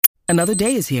Another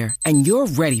day is here, and you're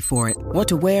ready for it. What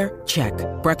to wear? Check.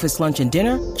 Breakfast, lunch, and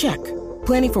dinner? Check.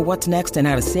 Planning for what's next and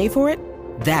how to save for it?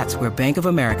 That's where Bank of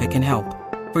America can help.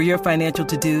 For your financial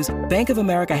to-dos, Bank of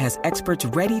America has experts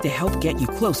ready to help get you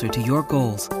closer to your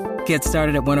goals. Get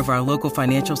started at one of our local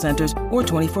financial centers or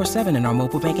 24/7 in our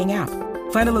mobile banking app.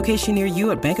 Find a location near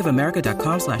you at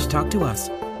bankofamerica.com/talktous.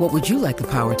 What would you like the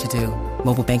power to do?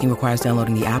 Mobile banking requires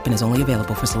downloading the app and is only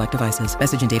available for select devices.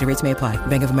 Message and data rates may apply.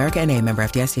 Bank of America N.A., member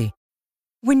FDIC.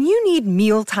 When you need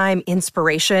mealtime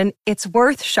inspiration, it's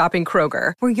worth shopping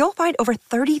Kroger, where you'll find over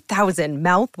 30,000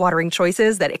 mouth-watering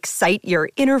choices that excite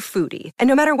your inner foodie. And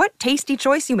no matter what tasty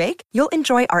choice you make, you'll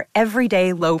enjoy our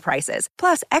everyday low prices,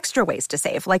 plus extra ways to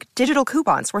save, like digital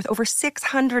coupons worth over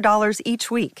 $600 each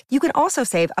week. You can also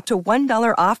save up to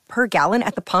 $1 off per gallon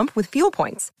at the pump with fuel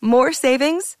points. More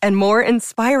savings and more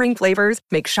inspiring flavors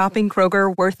make shopping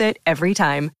Kroger worth it every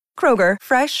time. Kroger,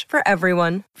 fresh for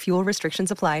everyone. Fuel restrictions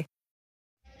apply.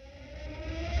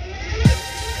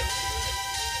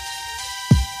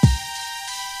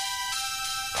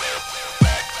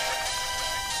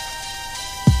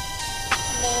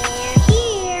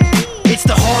 It's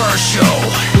the horror show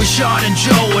with Sean and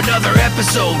Joe. Another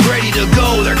episode ready to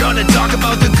go. They're gonna talk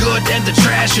about the good and the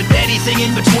trash and anything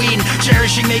in between.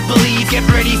 Cherishing make-believe, get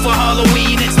ready for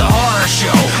Halloween. It's the horror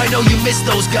show. I know you missed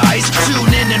those guys.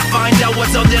 Tune in and find out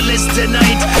what's on their list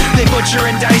tonight. They butcher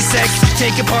and dissect,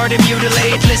 take apart and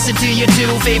mutilate. Listen to your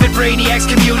two favorite brainiacs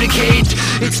communicate.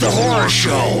 It's the horror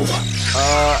show.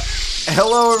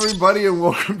 Hello, everybody, and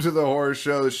welcome to the Horror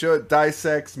Show. The show that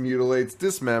dissects, mutilates,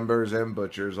 dismembers, and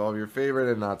butchers all of your favorite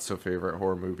and not-so-favorite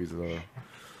horror movies and other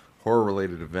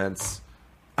horror-related events.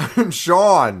 I'm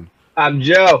Sean. I'm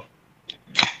Joe.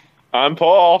 I'm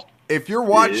Paul. If you're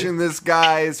watching this,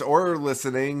 guys, or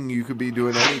listening, you could be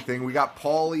doing anything. We got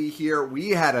Paulie here.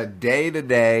 We had a day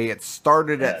today. It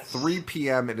started at 3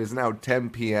 p.m. It is now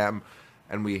 10 p.m.,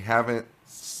 and we haven't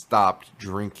stopped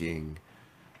drinking.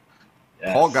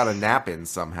 Yes. Paul got a nap in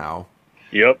somehow.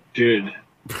 Yep. Dude,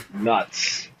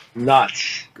 nuts.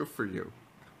 Good for you.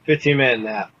 15-minute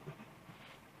nap.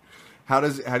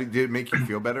 Did it make you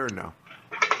feel better or no?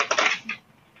 I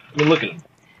mean, look at him.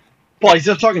 Paul, he's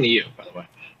just talking to you, by the way.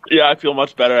 Yeah, I feel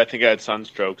much better. I think I had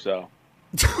sunstroke, so.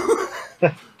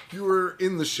 You were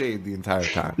in the shade the entire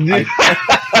time.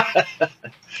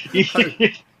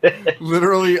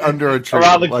 Literally under a tree.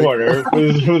 Around the corner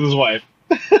with his wife.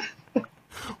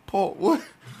 Paul, what?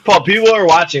 Paul, people are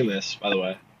watching this, by the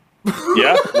way.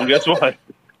 Yeah? Well, guess what?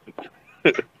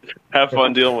 Have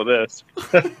fun dealing with this.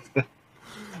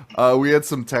 We had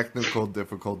some technical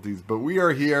difficulties, but we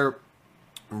are here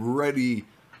ready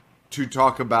to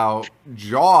talk about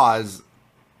Jaws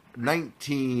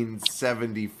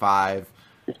 1975.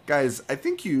 Guys, I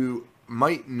think you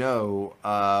might know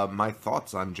my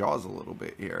thoughts on Jaws a little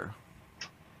bit here.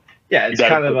 Yeah, it's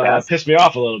kind of pissed me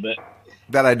off a little bit.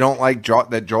 That I don't like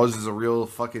that Jaws is a real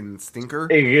fucking stinker.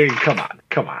 Hey, come on.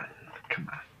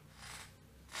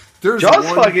 There's Jaws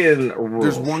fucking rules.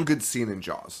 There's one good scene in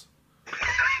Jaws.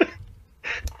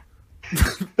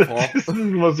 This is the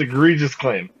most egregious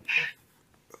claim.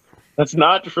 That's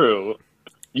not true.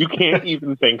 You can't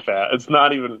even think that. It's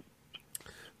not even...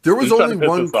 There was only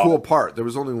one cool part. That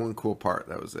was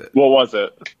it. What was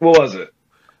it?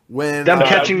 When them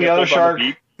catching the other shark.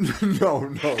 No.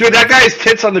 Dude, that guy's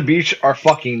tits on the beach are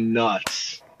fucking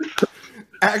nuts.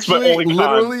 Actually,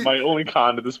 my only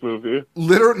con to this movie.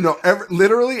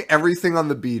 Literally everything on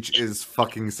the beach is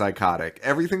fucking psychotic.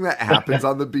 Everything that happens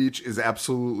on the beach is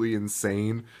absolutely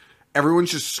insane. Everyone's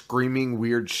just screaming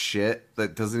weird shit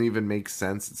that doesn't even make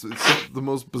sense. It's the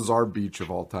most bizarre beach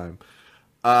of all time.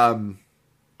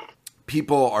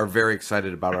 People are very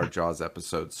excited about our Jaws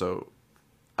episode, so...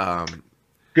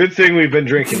 Good thing we've been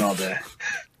drinking all day.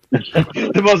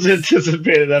 The most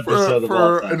anticipated episode of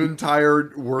all time. For an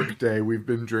entire work day, we've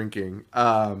been drinking.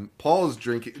 Paul's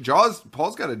drinking Jaws.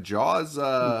 Paul's got a Jaws. Is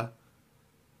that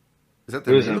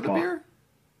the name of the beer?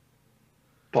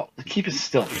 Paul, keep it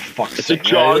still. Fuck. It's a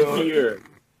Jaws beer.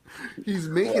 He's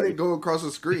making it go across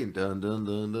the screen. Dun dun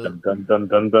dun dun dun dun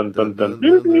dun dun dun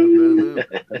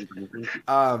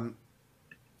dun.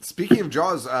 Speaking of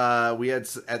Jaws, we had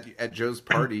at Joe's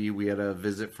party, we had a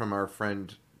visit from our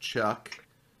friend Chuck.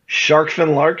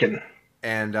 Sharkfin Larkin.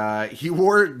 And he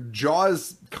wore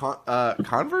Jaws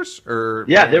Converse?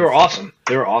 Yeah, Vans? They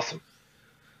were awesome.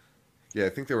 Yeah, I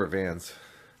think they were Vans.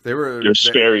 They're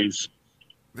Sperry's.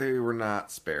 They were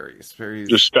not Sperry's. Sperry's.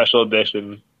 They're special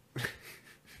edition.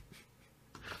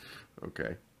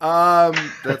 Okay.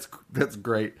 That's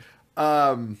great.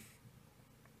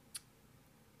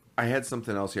 I had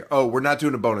something else here. Oh, we're not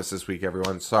doing a bonus this week,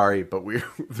 everyone. Sorry, but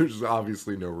there's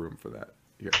obviously no room for that.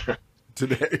 here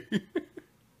today.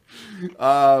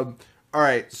 All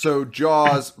right, so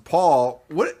Jaws, Paul.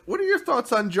 What are your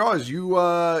thoughts on Jaws? You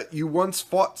once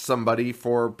fought somebody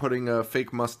for putting a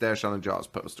fake mustache on a Jaws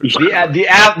poster.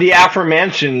 The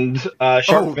aforementioned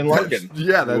Shark Fin Larkin.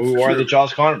 That's who true. are the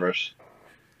Jaws Converse.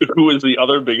 Who is the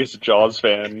other biggest Jaws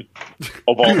fan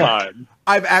of all time?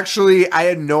 I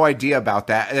had no idea about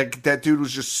that. That dude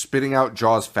was just spitting out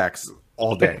Jaws facts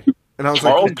all day, and I was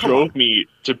Charles like, drove me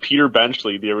to Peter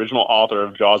Benchley, the original author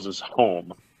of Jaws'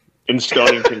 home in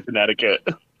Stonington, Connecticut.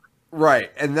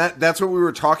 Right, and that's what we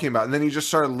were talking about. And then he just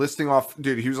started listing off,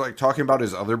 dude, he was like talking about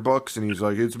his other books, and he's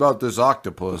like, it's about this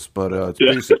octopus, but it's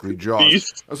basically Jaws.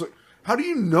 Beast. I was like, how do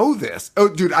you know this? Oh,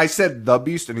 dude, I said The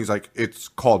Beast, and he's like, it's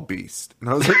called Beast.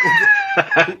 And I was like,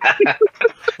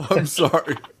 I'm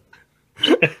sorry.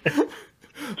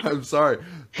 I'm sorry.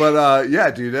 But yeah,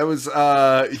 dude, that was,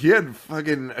 he had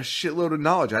fucking a shitload of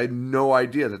knowledge. I had no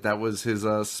idea that was his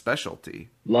specialty.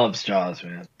 Loves Jaws,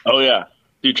 man. Oh, yeah.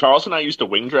 Dude, Charles and I used to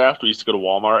wing draft. We used to go to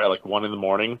Walmart at like 1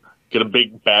 a.m, get a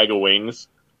big bag of wings,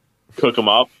 cook them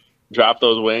up, drop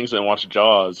those wings, and watch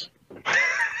Jaws.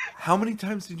 How many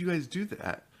times did you guys do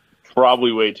that?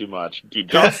 Probably way too much. Dude,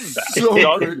 Jaws is the best. So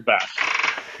Jaws is the best.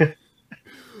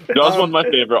 Jaws is one of my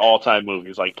favorite all-time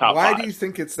movies, like top 5. Why do you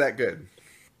think it's that good?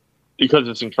 Because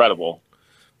it's incredible.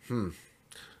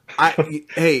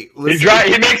 Hey,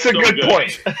 listen. He makes a good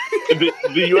point. The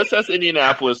USS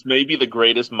Indianapolis may be the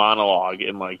greatest monologue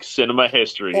in like cinema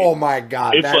history. Oh my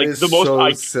god, it's that like is the most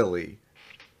so silly.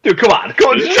 Dude, come on,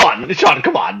 Sean,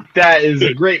 come on. That is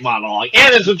a great monologue,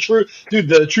 and it's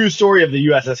the true story of the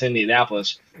USS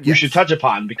Indianapolis. Yes. You should touch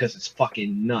upon because it's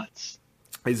fucking nuts.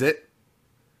 Is it?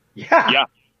 Yeah.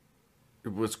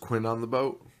 Was Quinn on the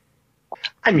boat?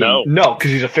 I mean, no,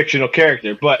 because he's a fictional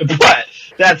character. But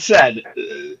that said,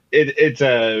 it's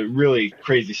a really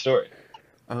crazy story.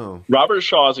 Oh, Robert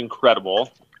Shaw is incredible.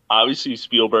 Obviously,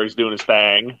 Spielberg's doing his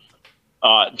thing.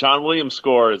 John Williams'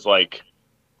 score is like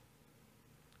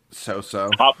so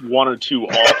top 1 or 2 all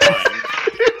time.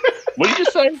 What did you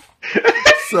just say?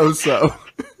 so,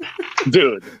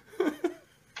 dude.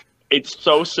 It's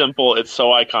so simple. It's so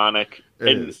iconic.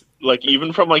 It is. Like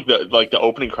even from like the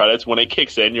opening credits, when it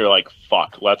kicks in, you're like,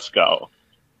 "Fuck, let's go."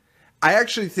 I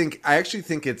actually think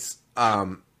it's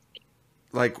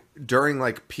like during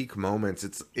like peak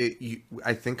moments,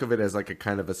 I think of it as like a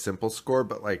kind of a simple score,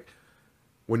 but like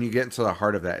when you get into the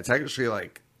heart of that, it's actually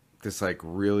like this like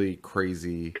really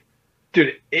crazy.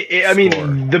 Dude, I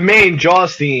mean, the main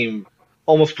Jaws theme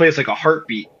almost plays like a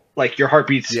heartbeat. Like your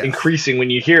heartbeat's increasing when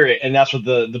you hear it, and that's what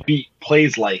the beat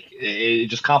plays like. It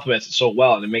just complements it so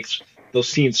well, and it makes those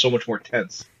scenes so much more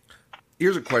tense.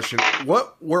 Here's a question: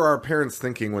 what were our parents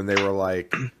thinking when they were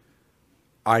like,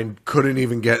 "I couldn't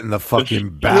even get in the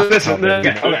fucking bathtub"?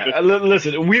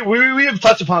 Listen. We have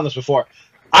touched upon this before.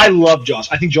 I love Jaws.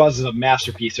 I think Jaws is a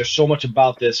masterpiece. There's so much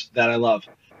about this that I love.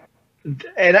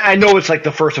 And I know it's like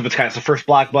the first of its kind. It's the first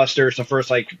blockbuster. It's the first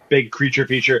like big creature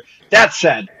feature. That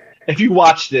said, if you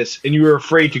watch this and you were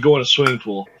afraid to go in a swimming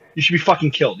pool, you should be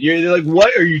fucking killed. You're like,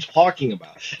 what are you talking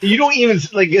about? You don't even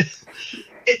like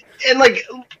and like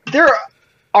there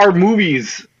are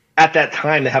movies at that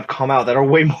time that have come out that are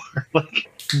way more like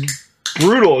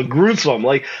brutal and gruesome.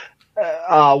 Like,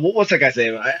 what's that guy's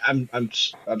name?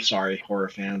 I'm sorry, horror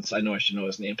fans. I know I should know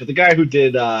his name, but the guy who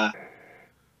did.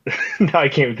 Now I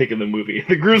can't even think of the movie.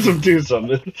 The gruesome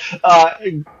twosome.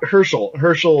 Herschel.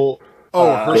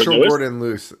 Oh, Herschel Gordon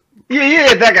Lewis.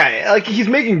 Yeah, that guy. Like he's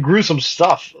making gruesome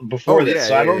stuff before this,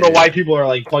 so I don't know why people are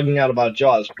like bugging out about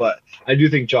Jaws, but I do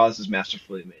think Jaws is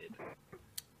masterfully made.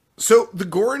 So the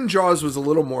gore in Jaws was a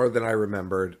little more than I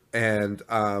remembered, and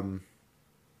I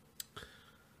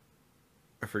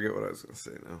forget what I was going to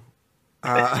say now.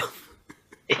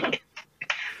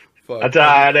 I'm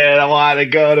tired and I want to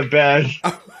go to bed.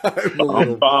 We're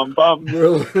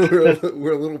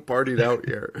a little partied out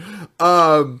here.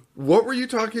 What were you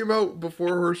talking about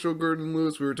before Herschel Gordon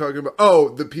Lewis? We were talking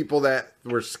about the people that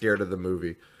were scared of the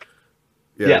movie.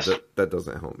 Yeah, yes. that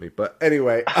doesn't help me. But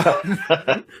anyway,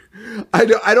 I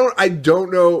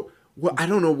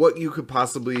don't know what you could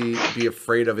possibly be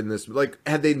afraid of in this. Like,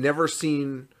 had they never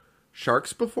seen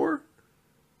sharks before?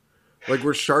 Like,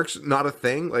 were sharks not a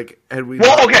thing? Like, had we?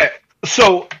 Well, okay,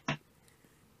 so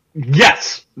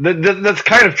yes, that's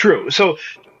kind of true. So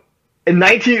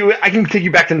I can take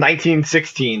you back to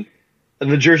 1916,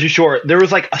 the Jersey Shore. There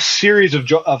was like a series of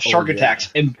shark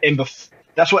attacks, and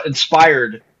that's what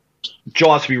inspired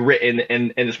Jaws to be written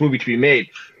and this movie to be made.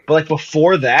 But like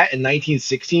before that, in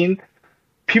 1916,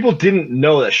 people didn't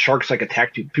know that sharks like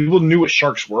attacked people. People knew what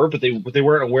sharks were, but they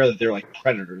weren't aware that they're like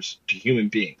predators to human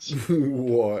beings.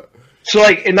 What? So,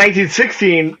 like, in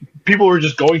 1916, people were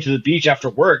just going to the beach after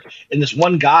work, and this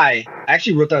one guy, I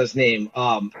actually wrote down his name,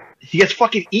 he gets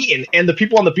fucking eaten, and the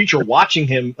people on the beach are watching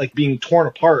him, like, being torn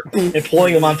apart and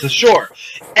pulling him onto the shore.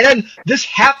 And then this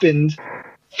happened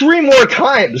 3 more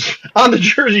times on the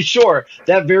Jersey Shore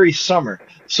that very summer.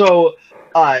 So,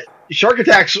 shark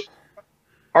attacks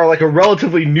are like a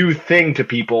relatively new thing to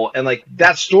people, and like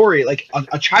that story, like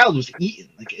a child was eaten,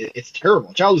 like it's terrible.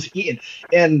 A child was eaten,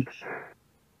 and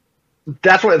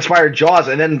that's what inspired Jaws.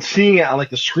 And then seeing it on like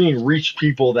the screen reach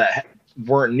people that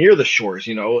weren't near the shores,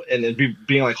 you know, and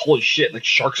being like, holy shit, like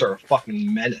sharks are a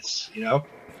fucking menace, you know.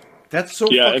 That's so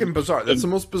fucking bizarre. That's the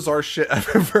most bizarre shit I've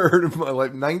ever heard of in my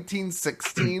life.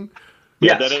 1916.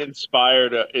 Yeah, then it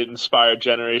inspired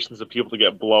generations of people to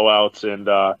get blowouts and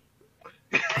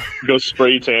go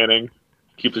spray tanning,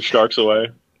 keep the sharks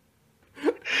away.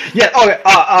 Yeah.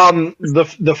 Okay.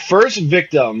 The first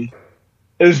victim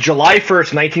is July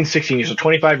 1st, 1916. He's a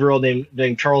 25-year-old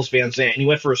named Charles Van Zandt, and he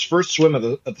went for his first swim of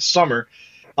the summer.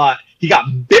 He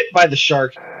got bit by the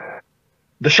shark.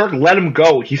 The shark let him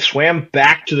go. He swam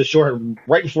back to the shore.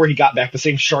 Right before he got back, the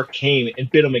same shark came and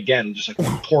bit him again, just like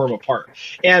tore him apart.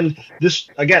 And this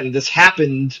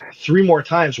happened 3 more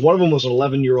times. One of them was an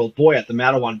 11-year-old boy at the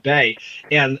Matawan Bay,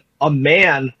 and a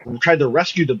man tried to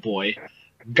rescue the boy,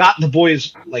 got the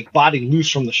boy's like body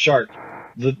loose from the shark.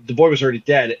 The boy was already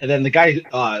dead, and then the guy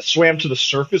swam to the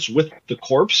surface with the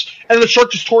corpse, and the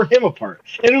shark just tore him apart.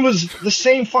 And it was the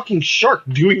same fucking shark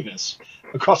doing this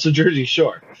across the Jersey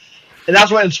Shore. And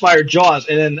that's what inspired Jaws.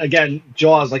 And then again,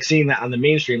 Jaws, like seeing that on the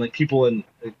mainstream, like people in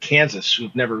Kansas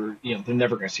who've never, you know, they're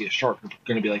never going to see a shark. They're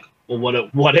going to be like, well,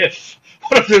 what if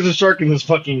there's a shark in this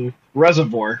fucking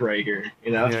reservoir right here?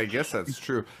 You know? Yeah, I guess that's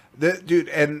true, dude.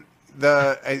 And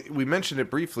we mentioned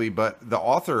it briefly, but the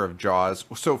author of Jaws.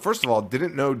 So first of all,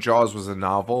 didn't know Jaws was a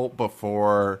novel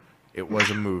before it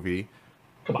was a movie.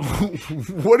 Come on.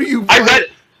 What are you? I read it.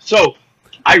 So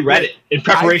I read it in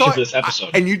preparation for this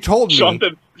episode. And you told me.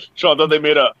 Sean thought they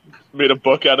made a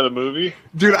book out of the movie.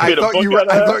 Dude, I thought you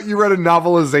read a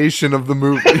novelization of the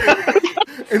movie.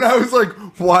 And I was like,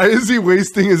 why is he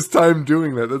wasting his time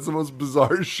doing that? That's the most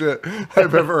bizarre shit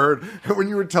I've ever heard. And when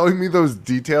you were telling me those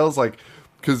details, like,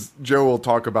 because Joe will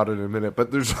talk about it in a minute,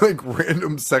 but there's like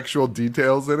random sexual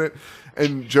details in it.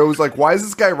 And Joe was like, why is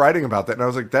this guy writing about that? And I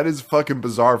was like, that is fucking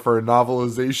bizarre for a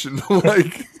novelization to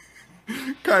like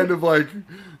kind of like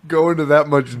go into that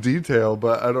much detail,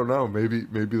 but I don't know.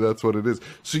 Maybe that's what it is.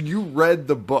 So you read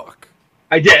the book?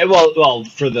 I did. Well,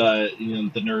 for the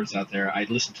the nerds out there, I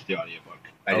listened to the audiobook.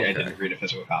 I didn't read a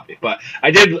physical copy, but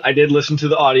I did listen to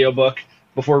the audiobook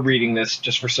before reading this,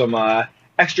 just for some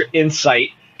extra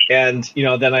insight. And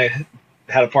then I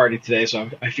had a party today, so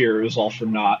I fear it was all for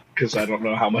naught because I don't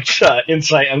know how much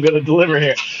insight I'm going to deliver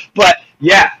here. But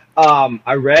yeah,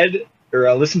 I read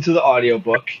or listened to the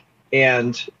audiobook,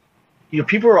 and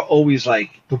people are always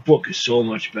like, the book is so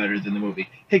much better than the movie.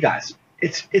 Hey guys,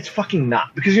 it's fucking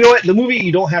not, because you know what? The movie,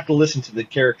 you don't have to listen to the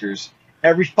characters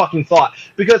every fucking thought,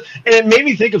 and it made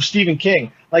me think of Stephen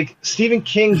King. Like, Stephen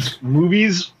King's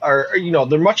movies are,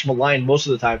 they're much maligned most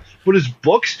of the time, but his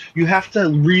books, you have to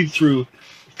read through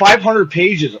 500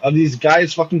 pages of these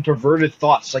guys' fucking perverted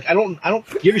thoughts. Like, I don't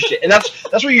give a shit. And that's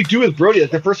what you do with Brody. Like,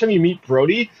 the first time you meet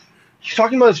Brody, he's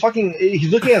talking about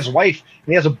he's looking at his wife, and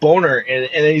he has a boner, and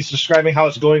then he's describing how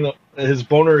his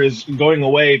boner is going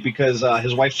away because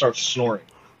his wife starts snoring.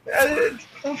 I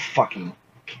don't fucking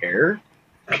care.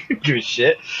 Give a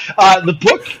shit. The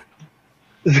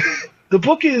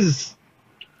book is,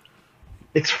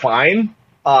 it's fine.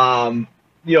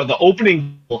 The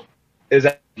opening is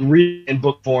read in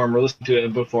book form or listen to it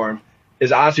in book form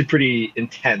is honestly pretty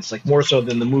intense, like more so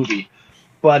than the movie.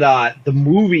 But the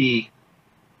movie,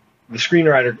 the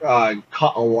screenwriter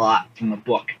cut a lot from the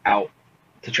book out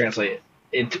to translate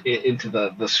it into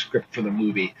the script for the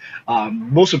movie.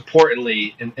 Most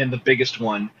importantly, and the biggest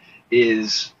one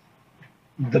is,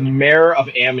 the mayor of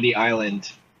Amity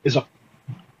Island is a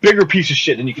bigger piece of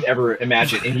shit than you could ever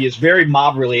imagine, and he is very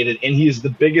mob related, and he is the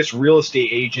biggest real estate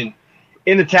agent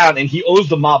in the town, and he owes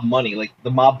the mob money. Like, the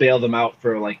mob bailed him out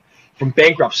from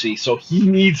bankruptcy, so he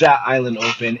needs that island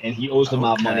open, and he owes the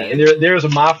mob money. And there's a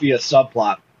mafia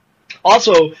subplot.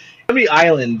 Also, Amity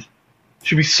Island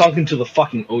should be sunk into the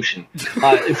fucking ocean.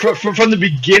 From the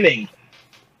beginning,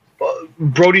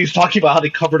 Brody's talking about how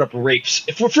they covered up rapes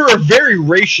for a very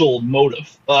racial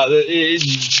motive.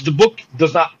 The book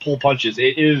does not pull punches.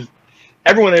 It is,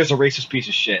 everyone there is a racist piece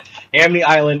of shit. Amity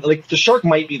Island, like, the shark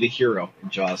might be the hero in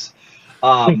Jaws.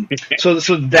 So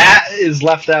that is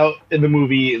left out in the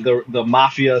movie. The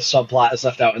mafia subplot is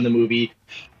left out in the movie.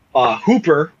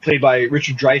 Hooper, played by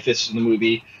Richard Dreyfuss in the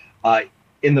movie,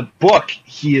 in the book,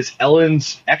 he is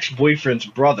Ellen's ex-boyfriend's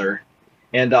brother,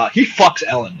 and he fucks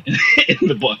Ellen in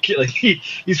the book. Like he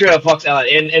straight up fucks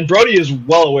Ellen, and Brody is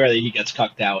well aware that he gets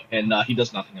cucked out, and he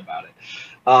does nothing about it.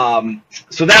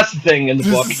 So that's the thing in the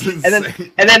book,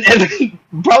 and then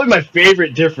probably my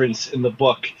favorite difference in the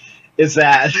book is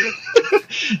that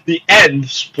the end.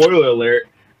 Spoiler alert: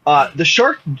 the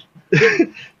shark.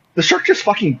 The shark just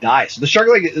fucking dies. The shark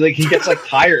like he gets like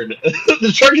tired.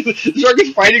 the shark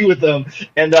is fighting with them,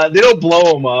 and they don't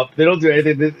blow him up. They don't do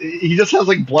anything. He just has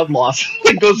like blood loss.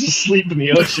 Like goes to sleep in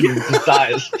the ocean and just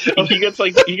dies. he gets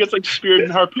like speared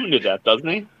and harpooned to death, doesn't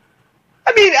he?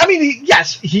 I mean,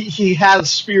 yes, he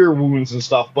has spear wounds and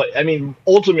stuff, but I mean,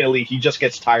 ultimately he just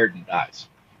gets tired and dies.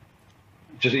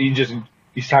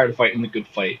 He's tired of fighting the good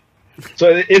fight.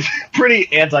 So it's pretty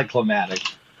anticlimactic.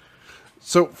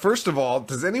 So, first of all,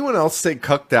 does anyone else say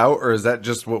cucked out, or is that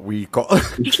just what we call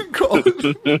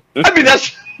it? I mean,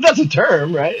 that's a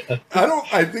term, right?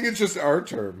 I think it's just our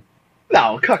term.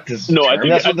 No, cucked is a no.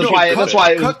 term. I think that's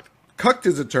why. Cucked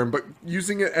is a term, but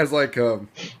using it as like a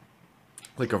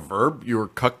verb, you were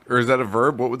cucked, or is that a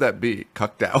verb? What would that be?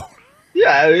 Cucked out.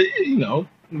 Yeah, you know.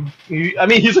 I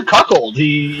mean, he's a cuckold.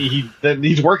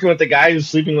 He's working with the guy who's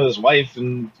sleeping with his wife,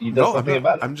 and he does nothing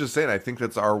about it. I'm just saying. I think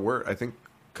that's our word. I think.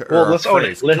 Well, let's own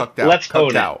it. Let's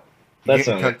own it. Let's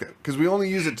own it. Because we only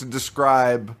use it to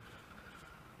describe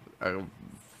a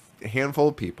handful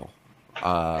of people.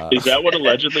 Is that what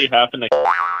allegedly happened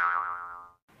to...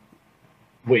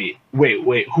 Wait.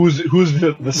 Who's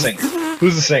the singer?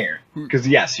 Who's the singer? Because,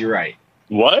 yes, you're right.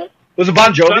 What? Was it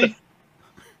Bon Jovi?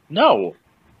 No.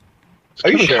 It's Are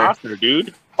you Kevin sure? Costner,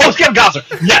 dude. Oh, it's Kevin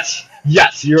Costner.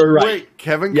 Yes, you're right. Wait,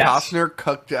 Kevin Costner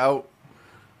cucked out?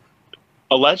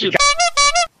 Allegedly.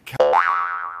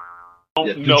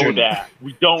 We don't know that.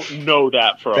 We don't know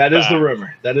that for a fact.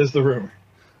 That is the rumor.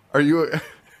 Are you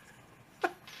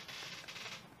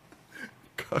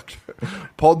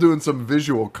Paul doing some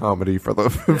visual comedy for the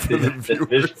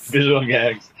viewers? Visual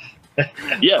gags.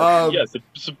 Yes.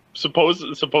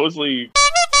 Supposedly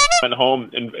went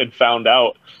home and found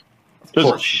out.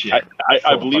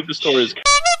 I believe the story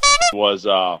was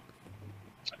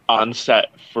on set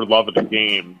for Love of the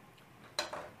Game.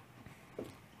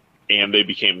 And they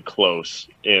became close,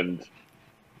 and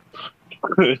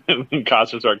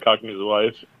Costner started cucking his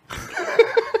wife.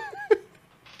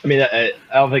 I mean, I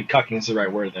don't think cucking is the right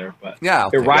word there, but yeah,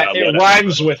 it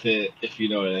rhymes with it, if you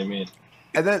know what I mean.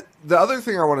 And then the other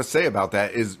thing I want to say about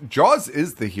that is Jaws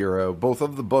is the hero, both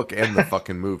of the book and the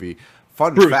fucking movie.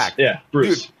 Fun fact. Yeah,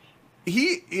 Bruce. Dude,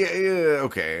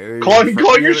 okay. Calling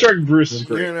your shark Bruce is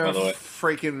great, by the way.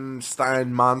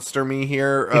 Frankenstein monster me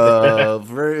here.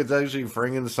 It's actually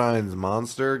Frankenstein's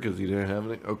monster because he didn't have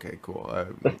any. Okay, cool.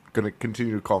 I'm gonna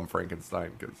continue to call him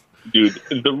Frankenstein because. Dude,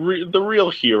 the real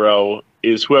hero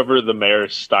is whoever the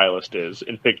mayor's stylist is,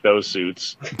 and pick those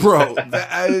suits. Bro,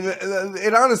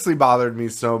 it honestly bothered me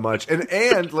so much.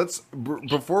 And let's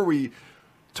before we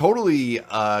totally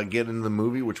get into the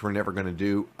movie, which we're never going to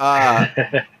do.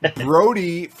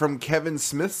 Brody from Kevin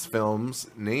Smith's films,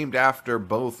 named after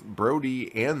both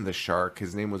Brody and the shark.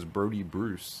 His name was Brody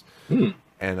Bruce.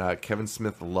 And Kevin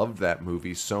Smith loved that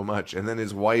movie so much. And then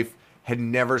his wife had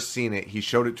never seen it. He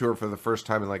showed it to her for the first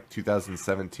time in like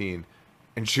 2017.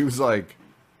 And she was like,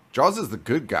 Jaws is the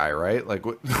good guy, right? Like,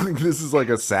 what, like this is like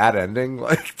a sad ending,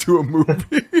 like, to a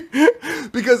movie.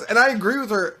 Because, and I agree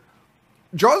with her,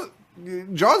 Jaws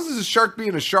is a shark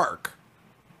being a shark.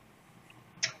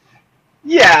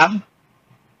 Yeah.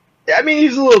 I mean,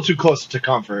 he's a little too close to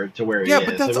comfort to where he is. Yeah,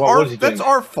 but that's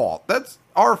our fault. That's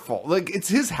our fault. Like, it's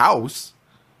his house.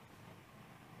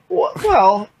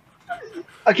 Well,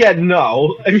 again,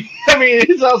 no. I mean,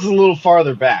 his house is a little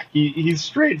farther back. He's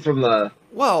straight from the...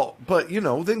 Well, but, you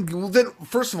know, then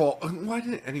first of all, why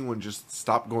didn't anyone just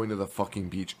stop going to the fucking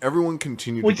beach? Everyone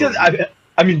continued to go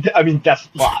I mean, that's the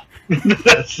plot.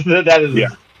 that is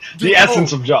the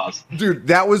essence of Jaws. Dude,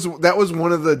 that was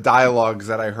one of the dialogues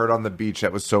that I heard on the beach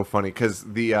that was so funny, because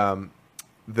the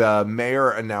mayor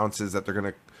announces that they're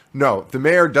going to... No, the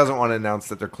mayor doesn't want to announce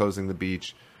that they're closing the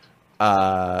beach.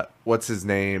 What's his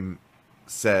name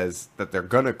says that they're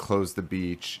going to close the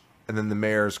beach, and then the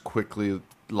mayor's quickly...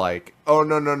 like, oh,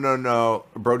 no.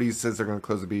 Brody says they're going to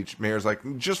close the beach. Mayor's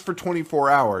like, just for 24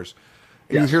 hours.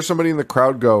 And you hear somebody in the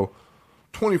crowd go,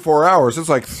 24 hours? It's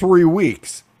like 3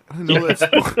 weeks. I know that's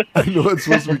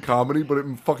supposed to be comedy, but it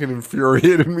fucking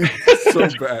infuriated me so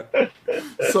bad.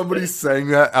 Somebody saying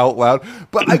that out loud.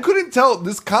 But I couldn't tell.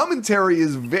 This commentary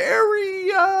is very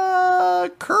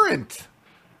current.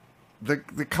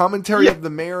 The commentary of the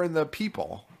mayor and the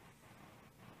people.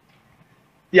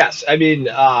 Yes, I mean...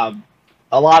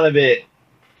 a lot of it,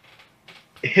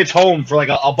 hits home for like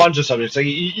a bunch of subjects. Like,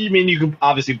 you can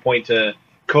obviously point to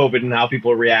COVID and how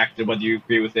people reacted, whether you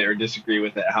agree with it or disagree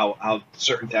with it, how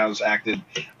certain towns acted.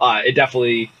 It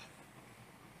definitely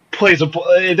plays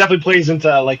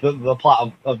into like the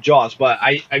plot of Jaws. But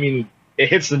I mean, it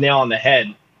hits the nail on the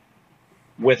head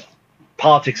with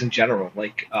politics in general.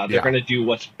 Like they're going to do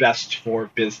what's best for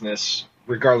business,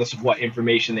 regardless of what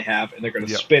information they have, and they're going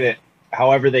to spin it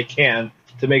however they can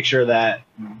to make sure that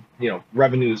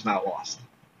revenue is not lost.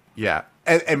 Yeah,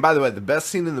 and by the way, the best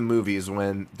scene in the movie is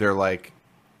when they're like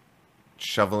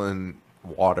shoveling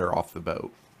water off the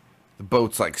boat. The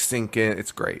boat's like sinking.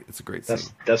 It's great. It's a great scene.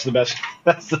 That's the best.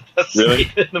 That's the best really?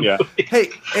 scene in the movie.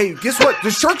 Hey, guess what?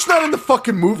 The shark's not in the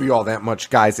fucking movie all that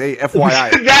much, guys. Hey,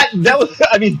 FYI. that was.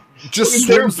 I mean, just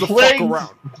swims the fuck around.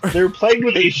 They're plagued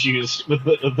with issues with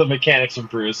the mechanics of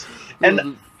Bruce,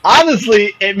 and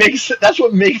honestly, that's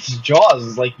what makes Jaws.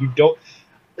 Is like you don't.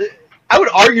 I would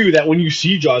argue that when you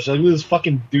see Jaws, like, look at this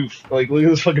fucking doof. Like, look at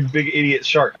this fucking big idiot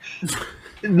shark.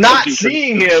 Not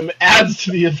seeing him adds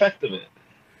to the effect of it.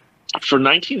 For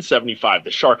 1975,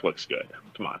 the shark looks good.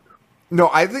 Come on. No,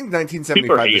 I think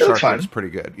 1975 the shark looks pretty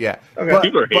good. Yeah. Okay.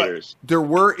 People are haters. But there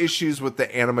were issues with the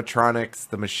animatronics.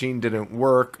 The machine didn't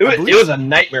work. It was a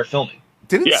nightmare filming.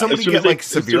 Didn't somebody get severely as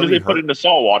soon as they put it into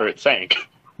salt water, it sank.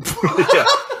 Yeah.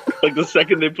 Like the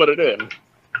second they put it in,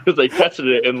 because they tested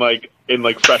it in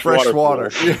fresh water.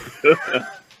 Yeah.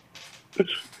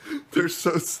 They're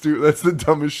so stupid. That's the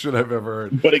dumbest shit I've ever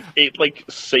heard. But it like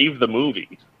saved the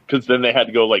movie, because then they had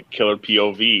to go like killer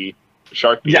POV,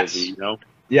 shark POV.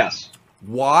 Yes.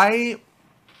 Why?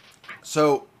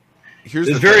 So here's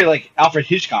it's very like Alfred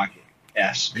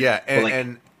Hitchcock-esque. Yeah,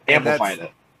 and amplified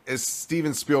it. As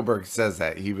Steven Spielberg says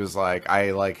that he was like,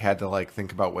 I like had to like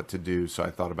think about what to do, so I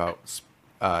thought about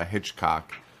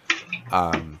Hitchcock.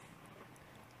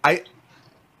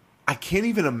 I can't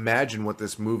even imagine what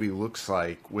this movie looks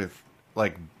like with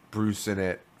like Bruce in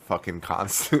it fucking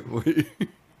constantly.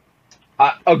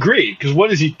 Agreed, because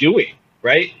what is he doing?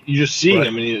 Right? You're just seeing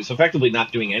him, and he's effectively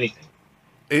not doing anything.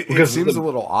 It seems a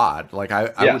little odd. Like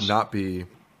I would not be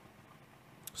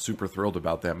super thrilled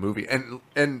about that movie,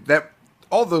 and that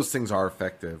all those things are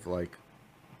effective. Like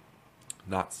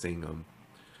not seeing them.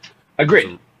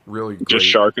 Agreed. Really great. Just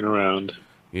sharking around.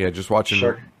 Yeah, just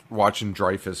watching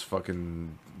Dreyfus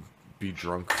fucking be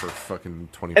drunk for fucking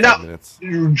 25 minutes.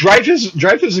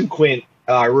 Dreyfus and Quint,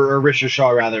 or Richard Shaw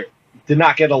rather, did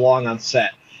not get along on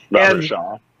set. Robert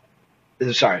Shaw.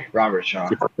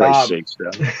 For Christ's sakes,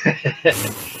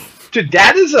 dude,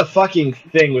 that is a fucking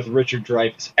thing with Richard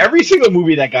Dreyfuss. Every single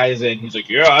movie that guy is in, he's like,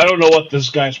 yeah, I don't know what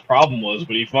this guy's problem was,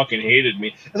 but he fucking hated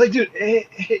me. I was like, dude,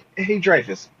 hey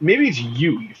Dreyfuss, maybe it's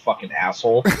you fucking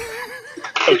asshole.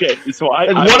 Okay, so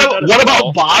what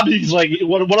about Bob? He's like,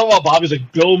 what about Bob? He's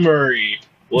like, Bill Murray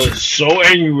was so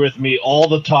angry with me all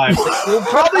the time. Like, well,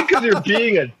 probably because you're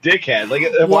being a dickhead. Like,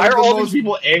 why are all these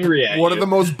people angry at you? One of the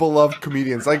most beloved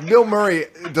comedians. Like, Bill Murray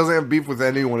doesn't have beef with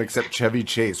anyone except Chevy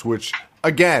Chase, which,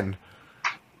 again,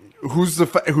 who's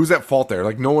at fault there?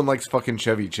 Like, no one likes fucking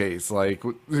Chevy Chase. Like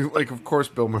of course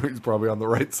Bill Murray's probably on the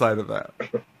right side of that.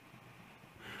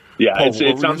 Yeah, Paul,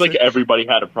 it sounds like everybody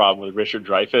had a problem with Richard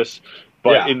Dreyfuss.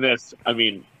 But in this, I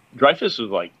mean, Dreyfuss was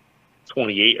like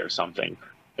 28 or something.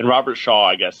 And Robert Shaw,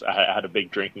 I guess, had a big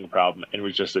drinking problem and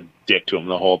was just a dick to him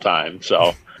the whole time.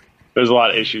 So there's a lot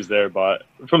of issues there. But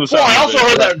from the I also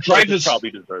heard that Dreyfuss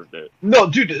probably deserved it. No,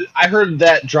 dude, I heard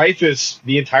that Dreyfuss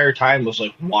the entire time was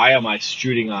like, "Why am I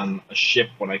shooting on a ship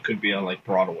when I could be on like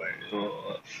Broadway?"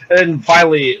 And then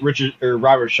finally,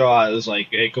 Robert Shaw is like,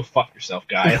 "Hey, go fuck yourself,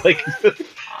 guy." Like,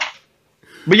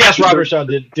 but yes, Robert Shaw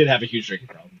did have a huge drinking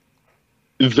problem.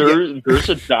 There's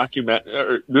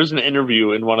a there's an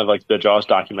interview in one of like the Jaws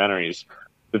documentaries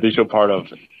that they show part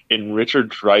of, in Richard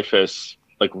Dreyfuss,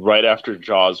 like right after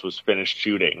Jaws was finished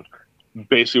shooting,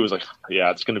 basically was like,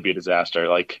 yeah, it's going to be a disaster,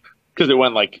 like because it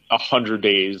went like 100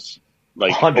 days,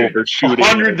 like overshooting,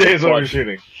 100 days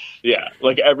overshooting. Yeah,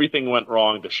 like everything went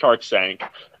wrong. The shark sank.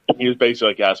 And he was basically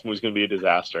like, yeah, this movie's going to be a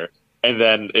disaster, and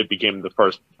then it became the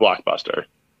first blockbuster.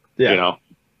 Yeah,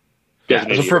 it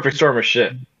was a perfect storm of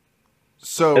shit.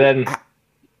 So, and then,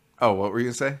 what were you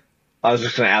gonna say? I was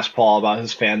just gonna ask Paul about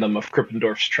his fandom of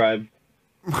Krippendorf's tribe.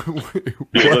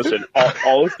 Listen,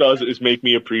 all this does is make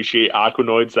me appreciate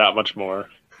Aquanoids that much more.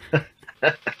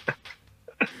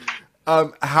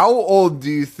 How old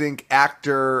do you think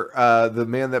actor, the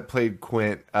man that played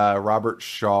Quint, Robert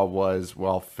Shaw, was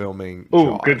while filming Jaws?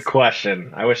 Ooh, good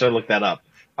question. I wish I looked that up.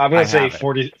 I'm gonna say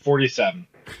 47.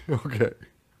 Okay.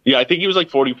 Yeah, I think he was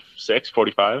like 46,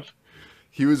 45.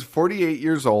 He was 48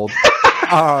 years old,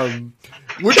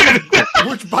 which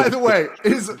by the way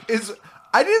is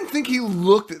I didn't think he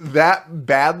looked that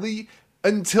badly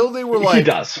until they were like... He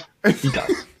does. But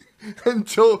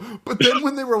then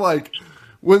when they were like...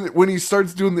 When he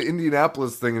starts doing the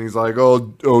Indianapolis thing and he's like,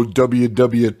 oh,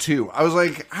 WW2. I was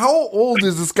like, how old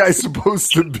is this guy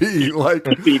supposed to be? Like,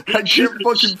 I can't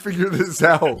fucking figure this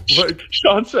out. Like,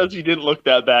 Sean says he didn't look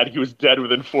that bad. He was dead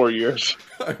within 4 years.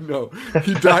 I know.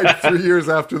 He died 3 years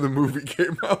after the movie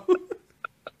came out.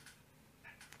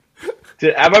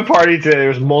 At my party today, there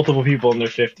was multiple people in their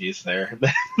 50s there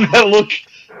that look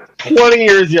 20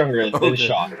 years younger than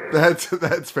Sean.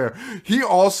 That's fair. He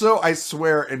also, I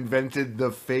swear, invented the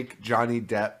fake Johnny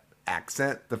Depp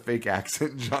accent, the fake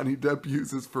accent Johnny Depp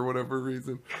uses for whatever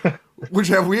reason. Which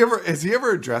has he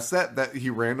ever addressed that he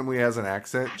randomly has an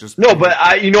accent? No,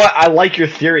 but you know what? I like your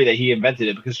theory that he invented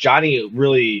it because Johnny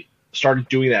really started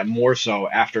doing that more so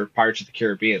after Pirates of the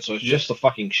Caribbean. So it's just the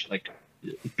fucking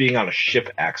being on a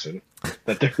ship accent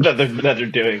that they're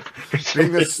doing.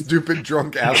 Being a stupid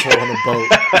drunk asshole on a boat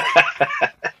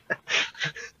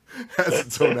has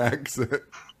its own accent.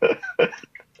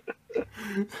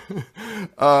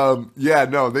 Yeah,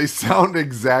 no, they sound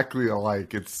exactly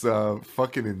alike. It's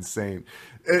fucking insane.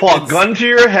 Paul, gun to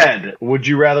your head. Would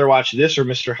you rather watch this or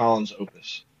Mr. Holland's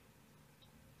Opus?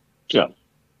 Yeah.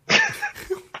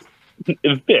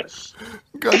 This.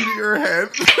 Gun to your head.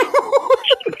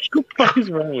 What the fuck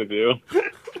is wrong with you?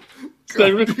 It's not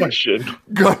even a question.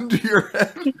 Gun to your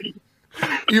head.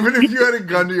 Even if you had a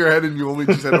gun to your head and you only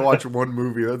just had to watch one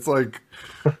movie, that's like,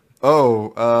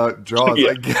 Jaws, yeah,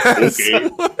 I guess. Okay.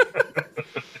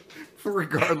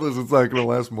 Regardless, it's not going to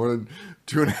last more than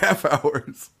 2.5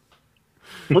 hours.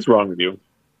 What's wrong with you?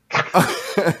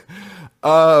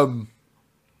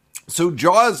 So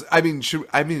Jaws,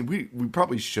 we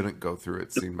probably shouldn't go through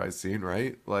it scene by scene,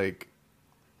 right? Like,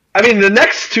 I mean, the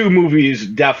next two movies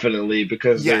definitely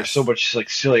because they're so much like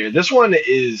sillier. This one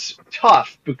is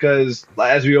tough because,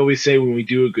 as we always say when we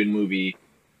do a good movie,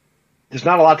 there's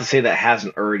not a lot to say that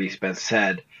hasn't already been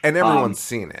said, and everyone's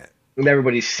seen it, and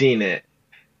everybody's seen it.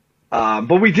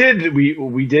 But we did.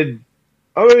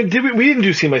 Oh, we didn't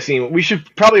do scene by scene. We should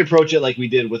probably approach it like we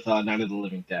did with Night of the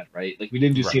Living Dead, right? Like we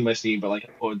didn't do scene by scene, but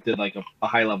did a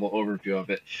high level overview of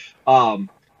it. Can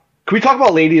we talk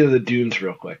about Lady of the Dunes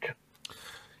real quick?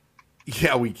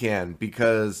 Yeah, we can,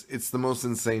 because it's the most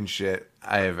insane shit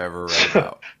I have ever read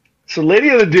about. So Lady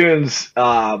of the Dunes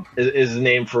is the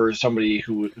name for somebody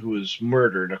who was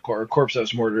murdered, a corpse that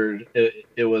was murdered.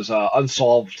 It was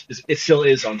unsolved. It still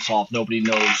is unsolved. Nobody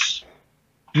knows.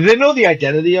 Do they know the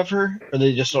identity of her, or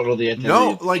they just don't know the identity?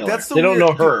 No, of the like killer? that's the they don't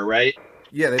know her, right?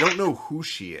 Yeah, they don't know who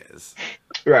she is.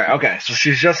 Right. Okay. So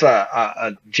she's just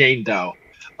a Jane Doe.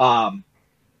 And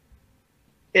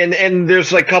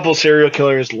there's like a couple serial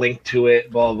killers linked to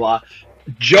it. Blah blah blah.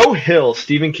 Joe Hill,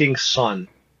 Stephen King's son,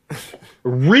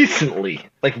 recently,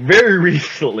 like very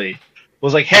recently,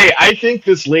 was like, "Hey, I think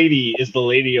this lady is the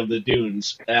Lady of the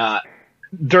Dunes."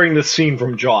 During the scene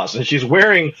from Jaws, and she's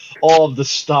wearing all of the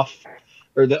stuff.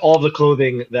 Or all the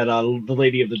clothing that the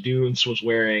Lady of the Dunes was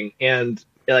wearing, and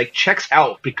it like checks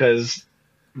out because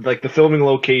like the filming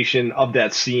location of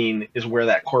that scene is where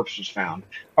that corpse was found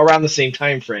around the same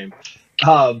time frame,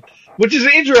 which is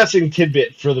an interesting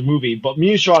tidbit for the movie. But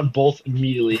me and Sean both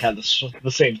immediately had the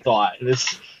same thought. And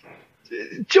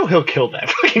Joe Hill killed that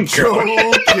fucking girl.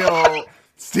 Joe Hill,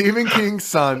 Stephen King's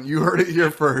son. You heard it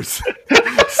here first.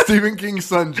 Stephen King's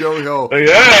son, Joe Hill.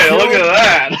 Yeah, look at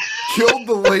that. Killed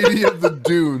the Lady of the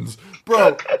Dunes.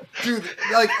 Bro, dude,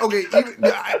 like, okay,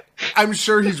 I'm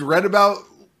sure he's read about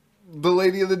the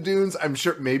Lady of the Dunes. I'm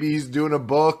sure maybe he's doing a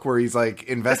book where he's, like,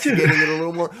 investigating it a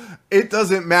little more. It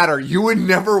doesn't matter. You would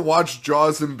never watch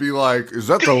Jaws and be like, is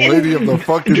that the Lady of the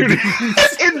fucking Dunes?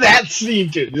 In that scene,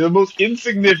 dude, the most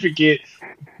insignificant,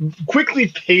 quickly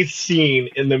paced scene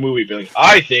in the movie, being like,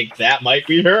 I think that might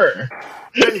be her.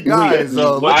 Hey guys,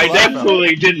 I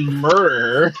definitely didn't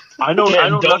murder her. I don't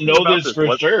know this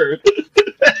for sure.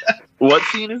 What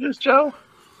scene is this, Joe?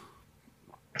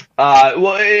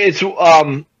 Well, it's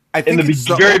I think in it's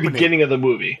the very beginning of the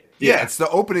movie. Yeah, it's the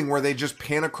opening where they just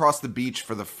pan across the beach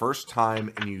for the first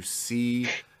time, and you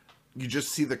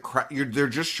just see the crowd. They're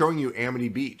just showing you Amity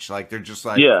Beach, like they're just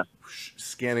like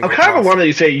scanning. I'm kind of wondering that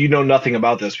you say you know nothing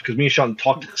about this because me and Sean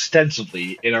talked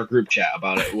extensively in our group chat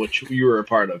about it, which you were a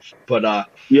part of. But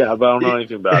yeah, but I don't know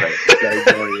anything about it. I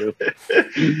ignore you.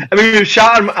 I mean, it was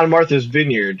shot on Martha's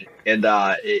Vineyard, and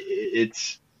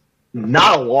it's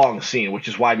not a long scene, which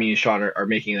is why me and Sean are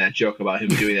making that joke about him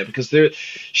doing that because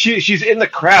she's in the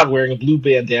crowd wearing a blue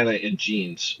bandana and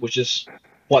jeans, which is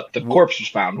what the corpse was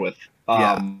found with.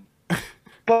 Yeah.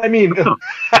 But I mean,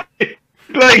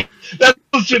 Like, that's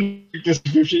such a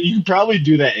description. You can probably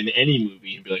do that in any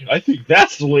movie and be like, I think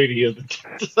that's the lady of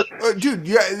the. Dude,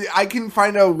 yeah, I can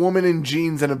find a woman in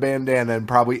jeans and a bandana in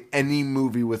probably any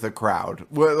movie with a crowd.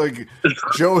 Like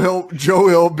Joe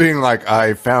Hill being like,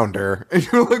 "I found her," and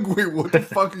you're like, "Wait, what the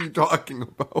fuck are you talking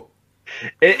about?"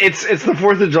 It's the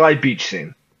 4th of July beach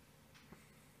scene.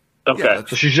 Okay, Yeah,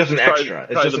 So she's just an extra.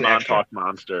 It's probably just the an extra. Montauk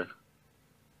monster.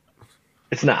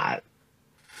 It's not.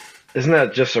 Isn't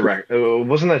that just a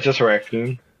wasn't that just a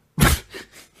raccoon? I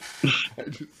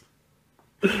just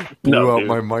blew No, out dude,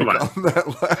 my mic come on that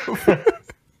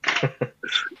laugh.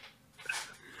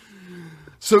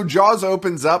 So Jaws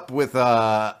opens up with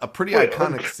a pretty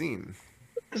iconic scene.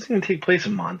 It doesn't even take place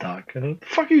in Montauk. What the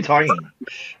fuck are you talking about?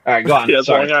 All right, go on. Yeah, it's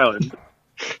Sorry. Long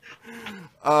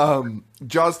Island.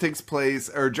 Jaws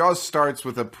starts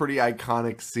with a pretty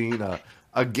iconic scene,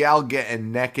 a gal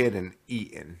getting naked and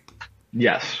eaten.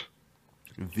 Yes.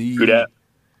 Who dat?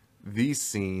 The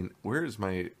scene,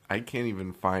 I can't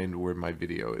even find where my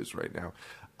video is right now.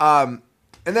 And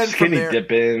then Skinny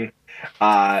dipping.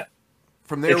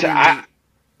 From there,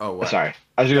 what? Sorry,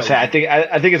 I was gonna say I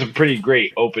think it's a pretty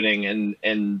great opening,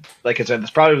 and like I said,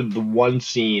 it's probably the one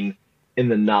scene in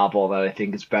the novel that I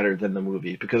think is better than the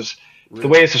movie because the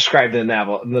way it's described in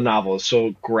the novel is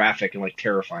so graphic and like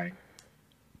terrifying.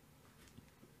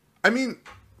 I mean,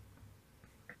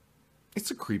 it's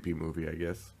a creepy movie, I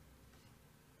guess.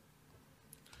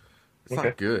 It's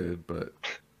not good, but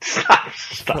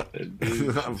Stop it.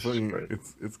 it's not funny.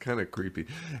 It's kind of creepy.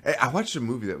 Hey, I watched a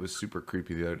movie that was super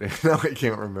creepy the other day. Now I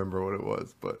can't remember what it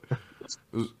was, but it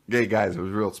was, hey guys, it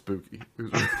was real spooky. It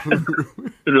was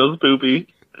Real spoopy.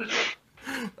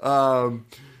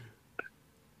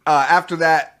 After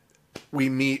that, we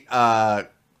meet not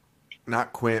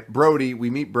Quint, Brody. We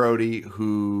meet Brody,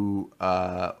 who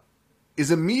is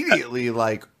immediately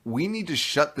like, we need to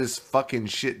shut this fucking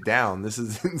shit down. This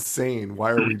is insane.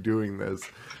 Why are we doing this?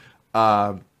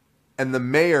 And the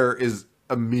mayor is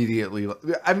immediately.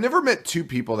 I've never met two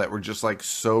people that were just like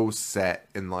so set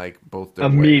in like both their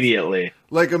Immediately.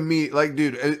 ways. Like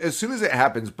dude, as soon as it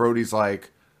happens, Brody's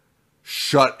like,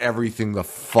 shut everything the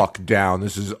fuck down.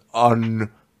 This is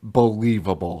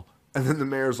unbelievable. And then the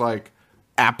mayor's like,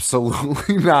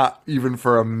 absolutely not, even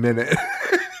for a minute.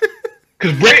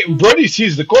 Because Brody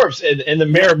sees the corpse, and the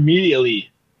mayor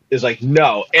immediately is like,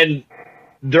 no. And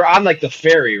they're on like the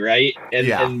ferry, right?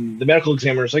 And the medical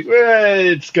examiner's like,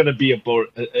 it's gonna be a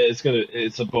boat.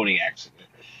 It's a boating accident.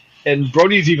 And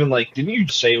Brody's even like, didn't you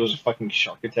say it was a fucking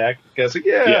shark attack? The guy's like,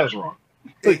 yeah, I was wrong.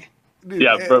 Like,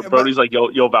 Yeah, Brody's like,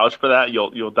 you'll vouch for that.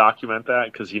 You'll document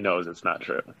that because he knows it's not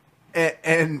true.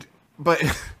 But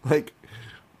like,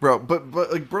 bro, but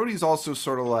like Brody's also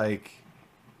sort of like,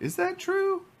 is that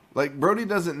true? Like, Brody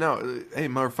doesn't know. Hey,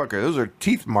 motherfucker, those are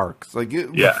teeth marks. Like,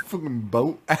 fucking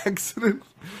boat accident.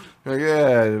 Like,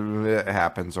 yeah, it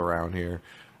happens around here.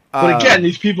 But again,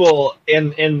 these people,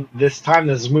 in this time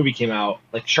that this movie came out,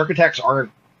 like, shark attacks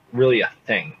aren't really a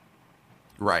thing.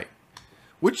 Right.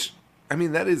 Which, I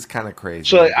mean, that is kind of crazy.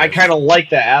 So I kind of like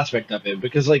that aspect of it,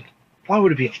 because, like, why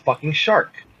would it be a fucking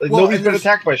shark? Like, nobody's been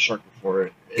attacked by a shark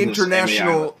before.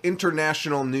 International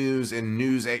news and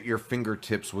news at your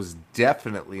fingertips was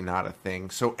definitely not a thing.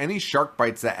 So any shark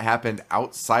bites that happened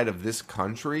outside of this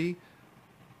country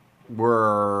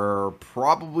were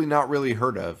probably not really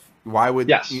heard of. Why would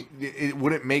it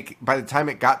wouldn't make, by the time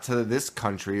it got to this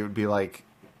country, it would be like,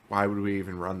 why would we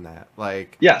even run that?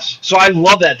 Like, yes. So I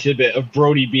love that tidbit of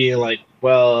Brody being like,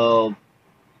 well,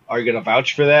 are you gonna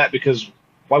vouch for that? Because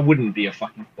why wouldn't it be a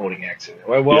fucking boating accident?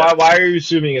 Why are you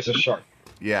assuming it's a shark?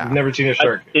 Yeah, You've never seen a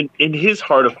shark. In his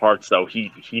heart of hearts, though,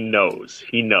 he knows.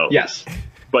 He knows. Yes,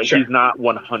 but he's not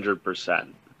 100%.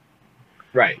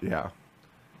 Right. Yeah.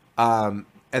 And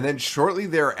then shortly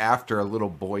thereafter, a little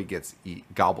boy gets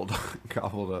gobbled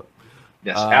up.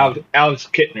 Yes, Alex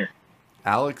Kittner.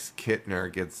 Alex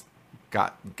Kittner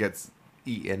gets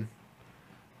eaten.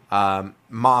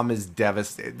 Mom is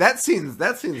devastated. That scene's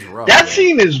rough. That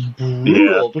scene is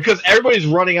brutal because everybody's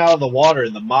running out of the water,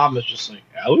 and the mom is just like,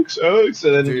 Alex,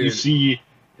 and then you see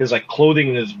his like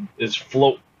clothing and his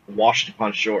float washed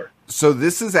upon shore. So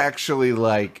this is actually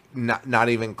like not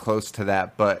even close to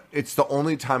that, but it's the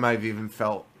only time I've even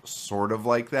felt sort of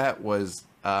like that was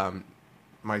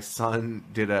my son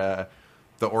did the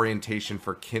orientation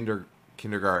for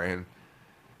kindergarten,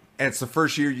 and it's the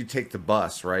first year you take the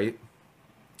bus, right?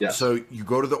 Yeah. So you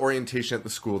go to the orientation at the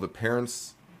school, the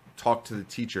parents talk to the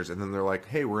teachers, and then they're like,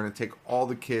 hey, we're going to take all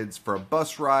the kids for a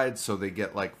bus ride so they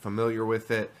get like familiar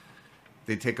with it.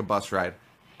 They take a bus ride,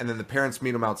 and then the parents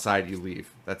meet them outside, you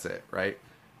leave. That's it, right?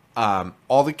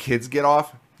 All the kids get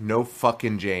off, no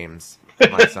fucking James,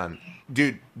 my son.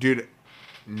 dude,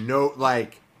 no,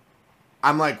 like,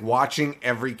 I'm like watching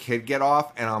every kid get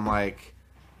off, and I'm like,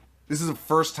 this is the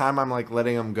first time I'm like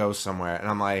letting them go somewhere, and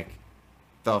I'm like,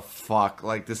 the fuck,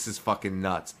 like, this is fucking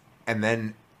nuts. And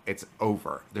then it's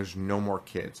over. There's no more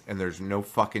kids, and there's no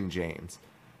fucking James.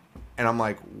 And I'm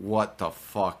like, what the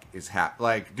fuck is happening?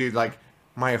 Like, dude, like,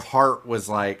 my heart was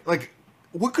like,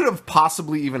 what could have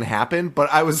possibly even happened? But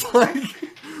I was like,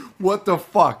 what the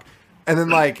fuck? And then,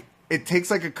 like, it takes,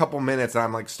 like, a couple minutes, and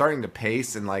I'm, like, starting to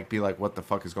pace and, like, be like, what the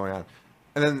fuck is going on?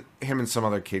 And then him and some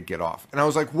other kid get off. And I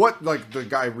was like, what? Like, the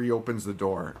guy reopens the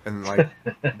door, and, like,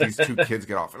 these two kids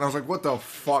get off. And I was like, what the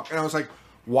fuck? And I was like,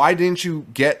 why didn't you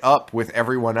get up with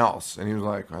everyone else? And he was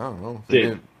like, I don't know.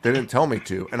 They didn't tell me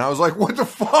to. And I was like, what the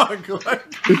fuck?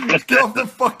 Like, get off the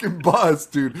fucking bus,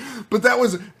 dude. But that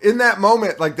was, in that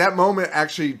moment, like, that moment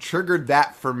actually triggered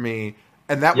that for me.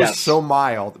 And that was so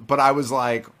mild. But I was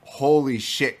like, holy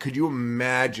shit. Could you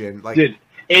imagine? Like, dude,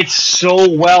 it's so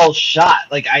well shot.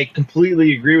 Like, I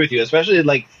completely agree with you. Especially,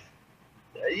 like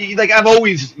I've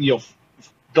always,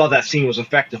 thought that scene was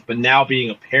effective. But now being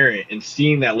a parent and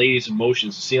seeing that lady's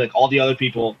emotions, and seeing, like, all the other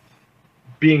people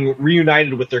being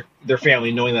reunited with their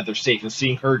family, knowing that they're safe, and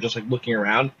seeing her just, like, looking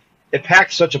around, it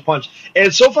packed such a punch. And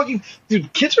it's so fucking,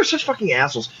 dude, kids are such fucking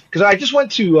assholes. Because I just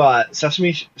went to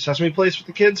Sesame Place with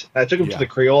the kids. I took them to the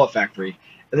Crayola factory,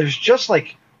 and there's just,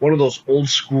 like, one of those old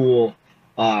school,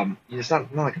 it's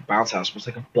not like a bounce house, but it's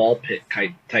like a ball pit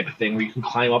type of thing where you can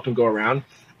climb up and go around.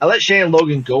 I let Shannon and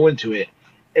Logan go into it,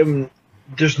 and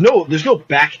there's no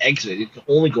back exit. You can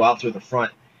only go out through the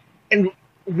front. And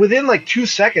within, like, 2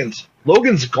 seconds,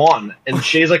 Logan's gone, and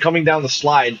Shay's, like, coming down the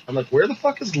slide. I'm like, where the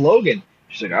fuck is Logan?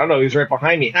 She's like, I don't know, he's right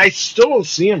behind me. And I still don't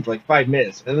see him for, like, 5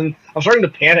 minutes. And then I'm starting to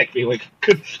panic, being like,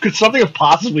 could something have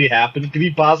possibly happened? Could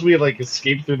he possibly have, like,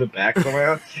 escaped through the back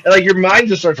somehow? And, like, your mind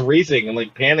just starts racing and,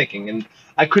 like, panicking. And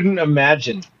I couldn't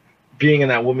imagine being in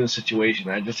that woman's situation.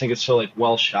 I just think it's so, like,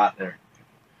 well shot there.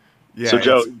 Yeah, so,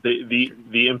 Joe,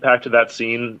 the impact of that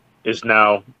scene is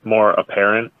now more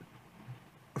apparent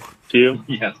to you?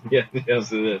 Yes,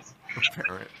 it is.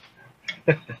 Apparent.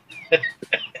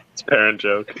 It's a parent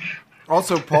joke.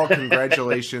 Also, Paul,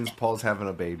 congratulations. Paul's having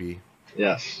a baby.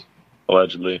 Yes.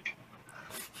 Allegedly.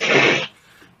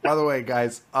 By the way,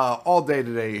 guys, all day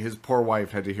today, his poor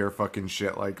wife had to hear fucking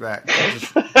shit like that.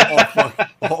 Just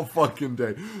all fucking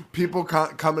day. People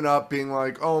coming up being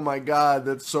like, oh my God,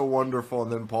 that's so wonderful.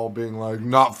 And then Paul being like,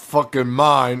 not fucking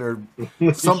mine, or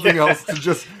something else to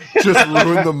just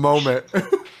ruin the moment.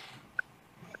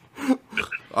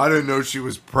 I didn't know she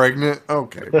was pregnant.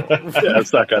 Okay. Yeah,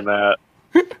 suck on that.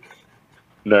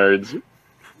 Nerds.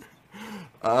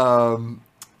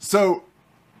 So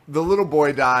the little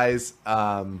boy dies.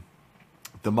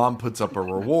 The mom puts up a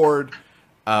reward.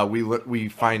 We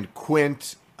find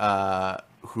Quint,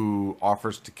 who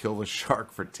offers to kill the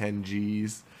shark for 10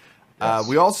 G's. Yes.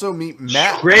 We also meet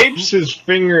Matt. Scrapes his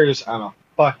fingers on a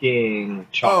fucking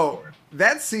chalkboard. Oh,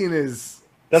 that scene is...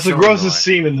 That's the grossest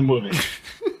scene in the movie.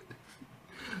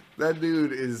 That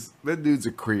dude's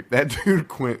a creep. That dude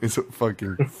Quint is a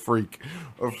fucking freak.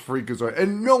 A freak as well.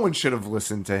 And no one should have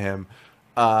listened to him.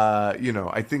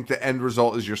 I think the end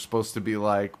result is you're supposed to be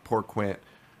like, poor Quint.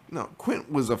 No,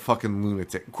 Quint was a fucking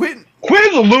lunatic. Quint's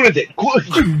a lunatic.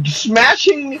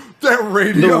 Smashing the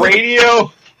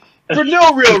radio for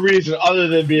no real reason other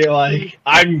than being like,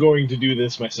 I'm going to do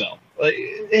this myself. Like,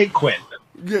 hey, Quint,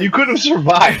 you could have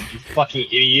survived, you fucking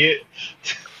idiot.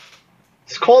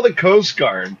 It's called a Coast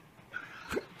Guard.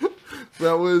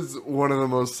 That was one of the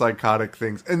most psychotic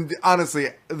things. And honestly,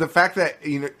 the fact that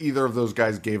either of those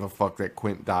guys gave a fuck that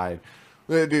Quint died.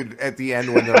 Dude, at the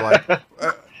end when they're like,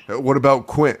 what about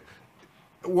Quint?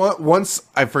 Once,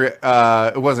 I forget,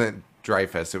 it wasn't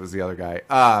Dreyfus, it was the other guy.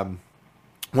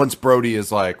 Once Brody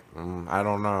is like, I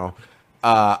don't know.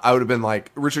 I would have been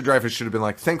like, Richard Dreyfuss should have been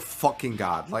like, thank fucking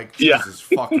God. Like, Jesus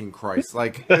fucking Christ.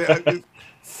 Like,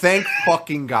 thank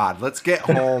fucking God. Let's get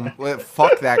home.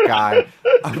 Fuck that guy.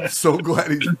 I'm so glad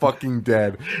he's fucking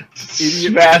dead.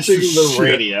 Idiot. Smashing the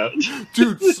radio.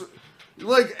 Dude,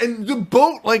 like, and the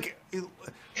boat, like,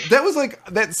 that was like,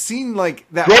 that scene, like,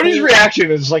 that. Brody's reaction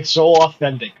is, like, so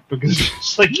authentic because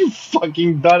it's like, you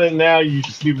fucking done it now, you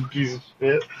stupid piece of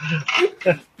shit.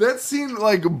 That scene,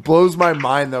 like, blows my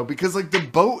mind, though, because, like, the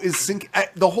boat is sinking.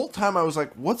 The whole time I was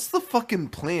like, what's the fucking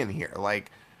plan here?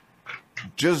 Like,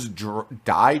 just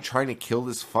die trying to kill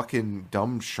this fucking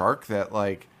dumb shark that,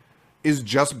 like, is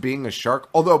just being a shark.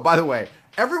 Although, by the way,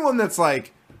 everyone that's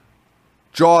like,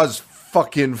 Jaws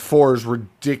fucking 4 is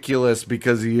ridiculous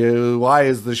because why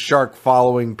is the shark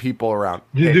following people around?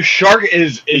 The shark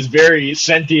is very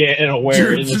sentient and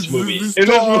aware in this movie.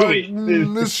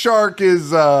 This shark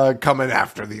is coming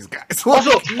after these guys.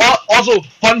 Also,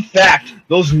 fun fact: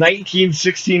 those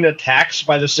 1916 attacks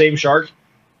by the same shark,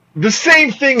 the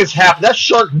same thing has happened. That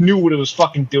shark knew what it was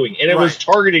fucking doing, and it was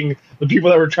targeting the people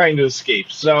that were trying to escape.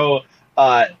 So,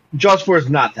 Jaws 4 is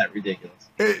not that ridiculous.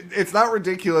 It's not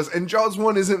ridiculous, and Jaws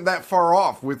 1 isn't that far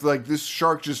off with like this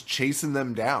shark just chasing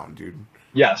them down, dude.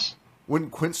 Yes. When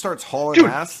Quint starts hauling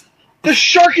ass, the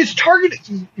shark is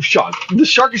targeting Sean. The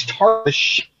shark is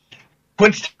targeting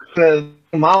Quint's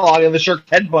monologue, and the shark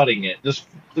headbutting it, just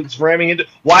ramming into.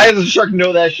 Why does the shark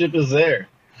know that ship is there?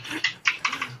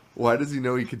 Why does he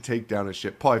know he could take down a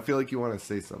ship? Paul, I feel like you want to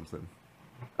say something.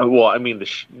 Well, I mean,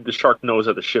 the shark knows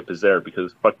that the ship is there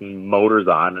because fucking motor's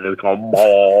on and it's going.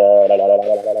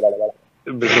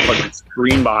 There's a fucking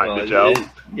scream behind it, Joe.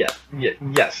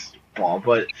 Yes, Paul.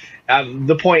 But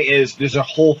the point is, there's a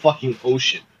whole fucking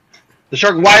ocean. The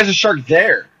shark. Why is the shark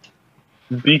there?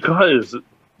 Because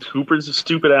Hooper's a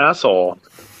stupid asshole.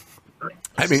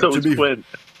 I mean, so to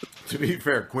be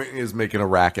fair, Quentin is making a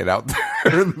racket out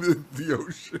there in the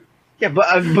ocean. Yeah,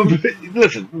 but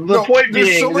listen. The point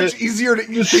being, so much easier to.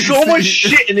 There's so much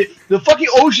shit in it. The fucking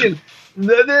ocean.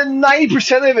 The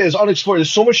 90% of it is unexplored.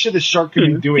 There's so much shit this shark could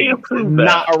be doing,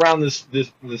 not around this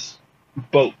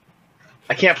boat.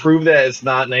 I can't prove that it's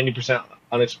not 90%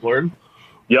 unexplored.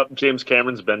 Yep, James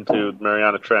Cameron's been to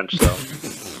Mariana Trench, so.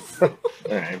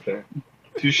 All right, fair.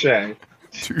 Touche.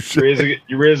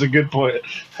 You raise a good point.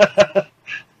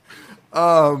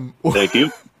 Thank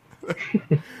you.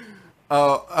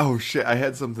 Oh shit! I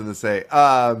had something to say.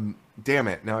 Damn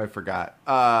it! Now I forgot.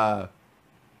 Oh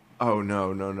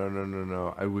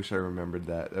no! I wish I remembered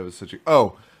that. That was such a.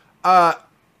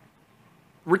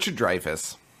 Richard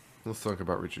Dreyfuss. Let's talk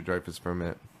about Richard Dreyfuss for a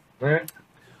minute. All right.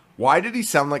 Why did he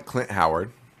sound like Clint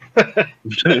Howard?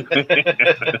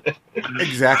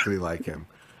 Exactly like him.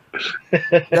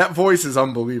 That voice is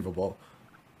unbelievable.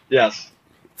 Yes.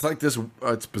 It's like this.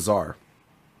 It's bizarre.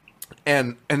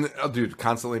 And dude,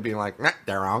 constantly being like,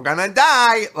 they're all gonna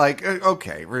die. Like,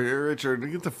 okay,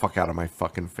 Richard, get the fuck out of my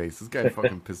fucking face. This guy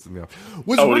fucking pisses me off.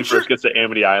 When he first gets to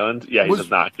Amity Island? Yeah, he's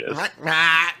obnoxious.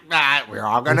 We're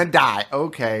all gonna die.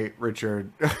 Okay,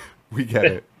 Richard, we get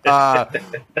it.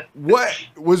 What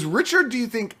was Richard, do you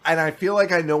think, and I feel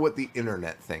like I know what the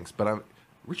internet thinks, but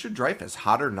Richard Dreyfuss,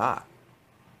 hot or not?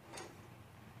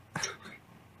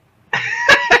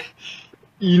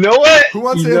 You know what? Who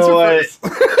wants to answer first?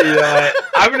 You know what?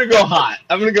 I'm gonna go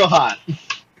hot.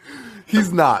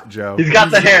 He's not, Joe. He's got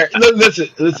the hair. Listen.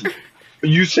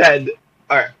 You said,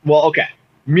 all right. Well, okay.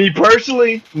 Me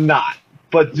personally, not.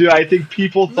 But do I think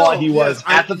people thought he was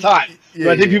at the time?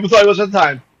 Do I think people thought he was at the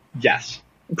time? Yes.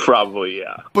 Probably,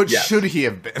 yeah. But should he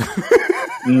have been?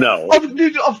 No.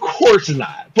 Of course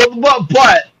not.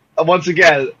 But once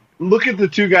again, look at the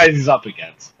two guys he's up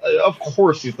against. Of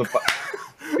course he's the.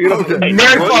 You know, okay.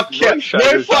 Mary fuck kill.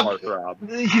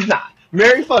 He's not.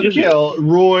 Mary fuck kill.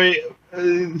 Roy,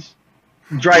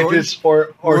 Dreyfuss,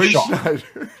 or Shaw.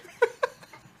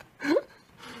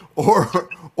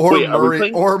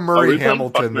 or Murray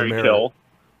Hamilton. Mary kill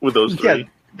with those three. Yeah,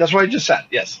 that's what I just said.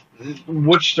 Yes.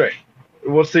 Which three?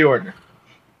 What's the order?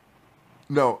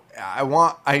 No,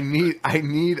 I need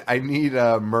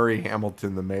Murray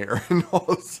Hamilton, the mayor, and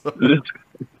also.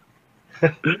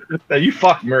 No, you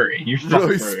fuck Murray. You fuck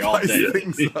really Murray all day.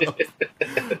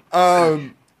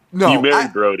 No, you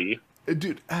married Brody,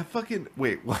 dude. Fucking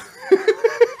wait. What?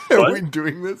 What? Are we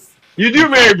doing this? You do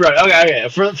marry Brody. Okay.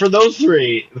 For those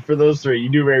three, you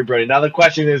do marry Brody. Now the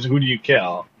question is, who do you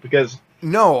kill? Because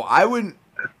no, I wouldn't.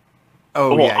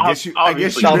 Oh well, yeah, I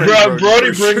guess you.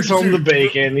 Brody brings home the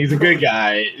bacon. He's a good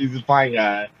guy. He's a fine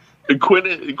guy. Quinn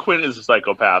is a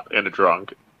psychopath and a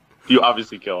drunk. You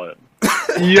obviously kill him.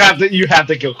 You have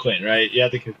to kill Quinn, right? You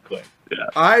have to kill Quinn. Yeah.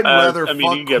 I'd rather fuck you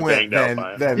can get Quinn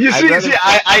than you see,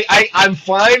 I'm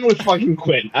fine with fucking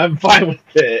Quinn. I'm fine with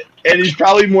it, and he's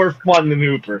probably more fun than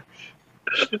Hooper.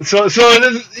 So it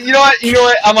is, you know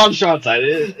what? I'm on Sean's side.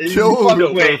 Kill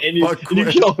Hooper, Quinn, and you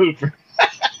kill Hooper.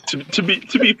 To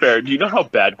be fair, do you know how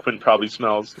bad Quinn probably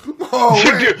smells? Oh,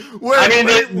 he's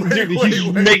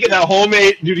making that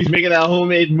homemade. Dude, he's making that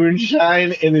homemade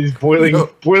moonshine, and he's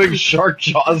boiling shark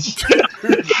jaws.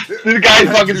 This guy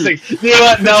fucking stinks. You know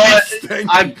what? No,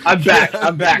 I'm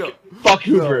back. No. Fuck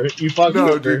Hooper. You fuck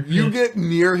Hooper. Dude, you get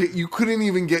near. You couldn't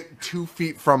even get 2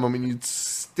 feet from him, and you'd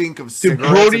stink of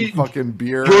cigarettes and fucking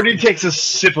beer. Brody takes a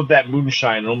sip of that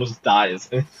moonshine and almost dies,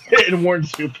 and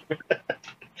warns Hooper.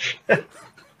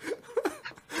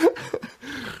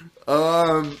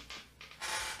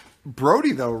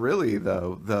 Brody, though, really,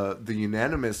 though, the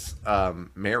unanimous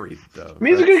married, though. I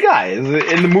mean, he's a good guy in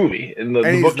the movie. In the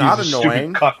And book, he's not a annoying.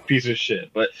 stupid cuck piece of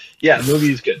shit. But yeah, the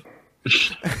movie is good.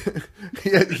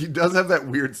 Yeah, he does have that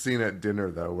weird scene at dinner,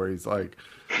 though, where he's like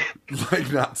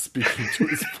not speaking to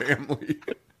his family.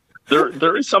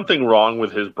 There is something wrong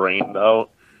with his brain, though,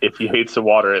 if he hates the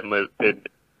water and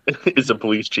is a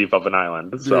police chief of an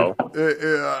island. So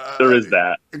there is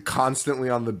that. Constantly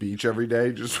on the beach every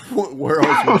day. Just where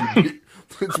else would you be?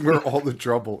 It's where all the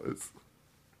trouble is.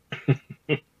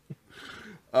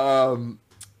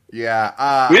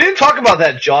 Yeah. We didn't talk about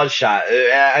that Jaws shot.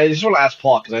 I just want to ask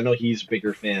Paul because I know he's a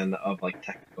bigger fan of like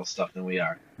technical stuff than we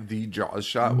are. The Jaws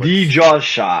shot. The Jaws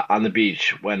shot on the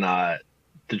beach when the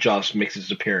Jaws makes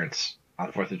its appearance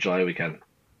on 4th of July weekend.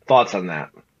 Thoughts on that?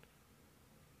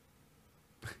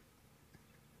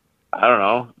 I don't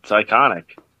know. It's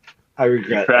iconic. I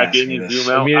regret Crack in, asking you this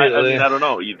zoom out. I immediately. mean, I don't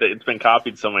know. It's been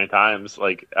copied so many times.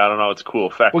 Like, I don't know. It's a cool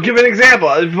effect. Well, give an example.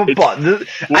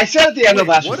 I said at the end of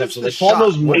last what week's is episode, the like, Paul shot?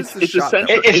 knows What it's is the shot?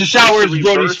 essentially- a shot where it's the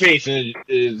Brody's reverse- face and it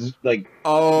is like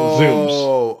Oh, zooms.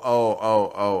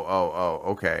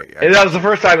 okay. And that was the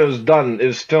first time it was done. It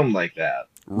was filmed like that.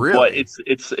 Really? But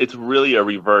it's really a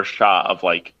reverse shot of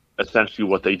like essentially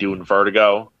what they do in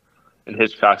Vertigo, in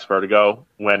Hitchcock's Vertigo,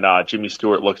 when Jimmy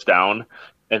Stewart looks down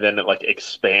and then it like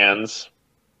expands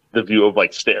the view of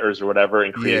like stairs or whatever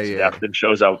and creates depth and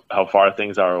shows how far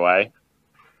things are away.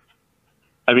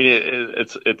 I mean,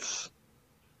 it's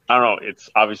I don't know. It's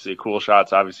obviously a cool shot.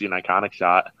 It's obviously an iconic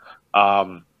shot.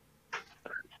 But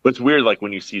it's weird, like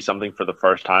when you see something for the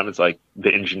first time, it's like the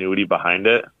ingenuity behind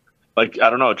it. Like, I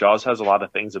don't know, Jaws has a lot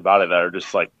of things about it that are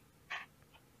just like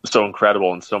so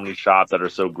incredible and so many shots that are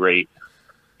so great.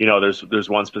 You know, there's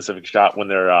one specific shot when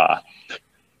they're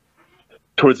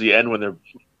towards the end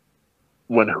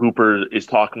when Hooper is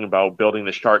talking about building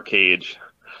the shark cage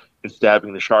and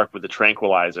stabbing the shark with the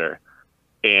tranquilizer,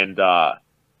 and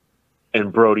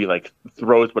Brody like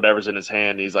throws whatever's in his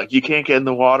hand. He's like, "You can't get in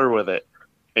the water with it."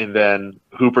 And then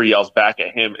Hooper yells back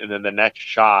at him, and then the next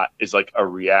shot is like a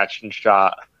reaction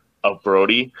shot of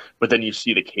Brody, but then you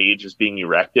see the cage is being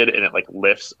erected, and it like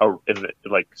lifts and it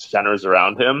like centers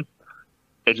around him.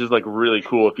 It's just like really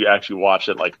cool if you actually watch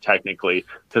it like technically,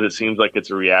 because it seems like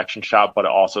it's a reaction shot, but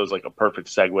it also is like a perfect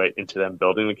segue into them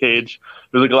building the cage.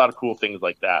 There's like a lot of cool things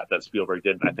like that Spielberg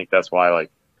did, and I think that's why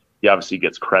like he obviously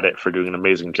gets credit for doing an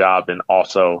amazing job, and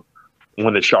also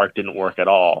when the shark didn't work at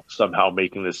all, somehow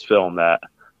making this film that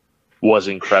was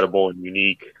incredible and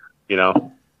unique, you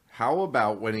know? How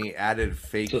about when he added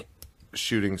fake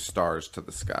shooting stars to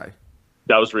the sky?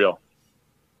 That was real.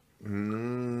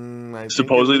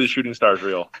 Supposedly the shooting star is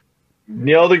real.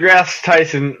 Neil deGrasse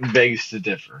Tyson begs to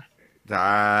differ.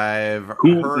 I've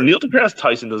heard... Neil deGrasse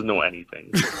Tyson doesn't know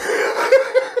anything.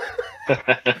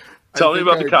 Tell me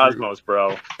about the cosmos,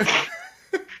 bro.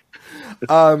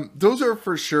 Those are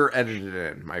for sure edited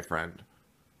in, my friend.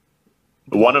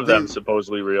 One of them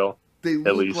supposedly real. They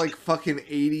At look least. like fucking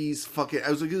 80s fucking...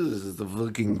 I was like, this is the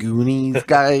fucking Goonies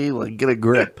guy. Like, get a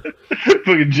grip.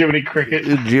 Fucking Jiminy Cricket.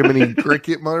 Jiminy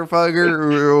Cricket,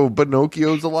 motherfucker. Oh,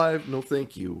 Pinocchio's alive? No,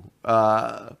 thank you.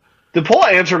 Did Paul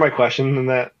answer my question in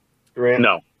that rant?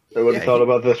 No. Or what he thought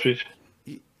about this speech?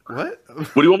 What?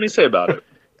 What do you want me to say about it?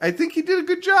 I think he did a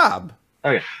good job.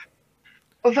 Okay.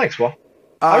 Well, thanks, Paul.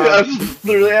 I was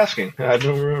literally asking. I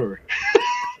don't remember.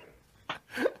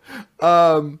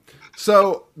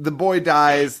 So the boy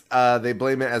dies. They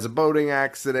blame it as a boating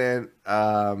accident.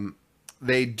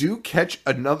 They do catch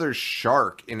another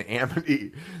shark in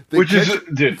Amity. Which is,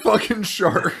 dude, fucking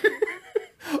shark.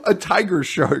 A tiger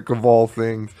shark of all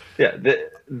things. Yeah,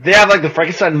 they have like the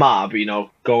Frankenstein mob, you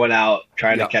know, going out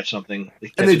trying to catch something. They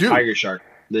catch they a do. tiger shark.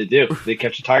 They do. They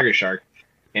catch a tiger shark,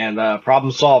 and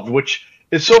problem solved. Which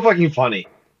is so fucking funny.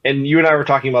 And you and I were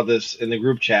talking about this in the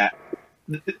group chat.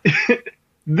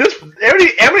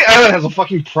 Every island has a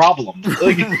fucking problem.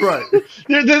 Like, Right.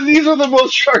 These are the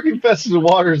most shark-infested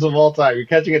waters of all time. You're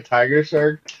catching a tiger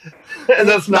shark, and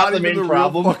that's not the even main real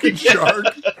problem. fucking shark.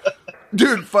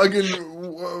 Dude, fucking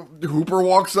Hooper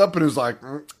walks up and is like,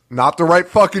 not the right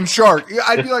fucking shark.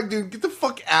 I'd be like, dude, get the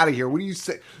fuck out of here. What do you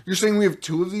say? You're saying we have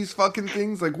two of these fucking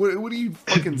things? Like, what do you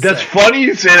fucking say? That's funny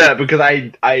you say that because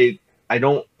I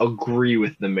don't agree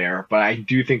with the mayor, but I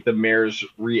do think the mayor's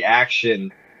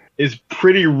reaction is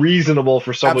pretty reasonable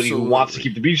for somebody who wants to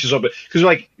keep the beaches open. Because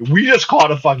like, we just caught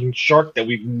a fucking shark that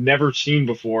we've never seen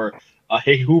before.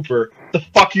 Hey Hooper, the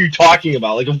fuck are you talking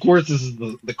about? Like, of course this is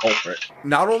the culprit.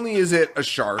 Not only is it a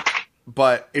shark,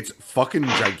 but it's fucking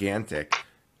gigantic.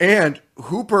 And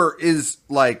Hooper is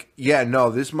like, yeah, no,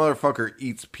 this motherfucker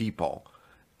eats people.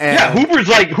 And Yeah, Hooper's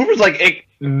like,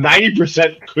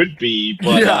 90% could be,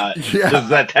 but there's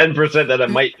that 10% that it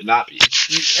might not be.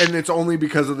 And it's only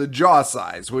because of the jaw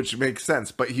size, which makes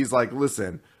sense. But he's like,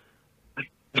 listen,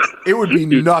 it would be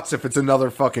nuts if it's another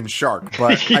fucking shark,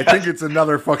 but I think it's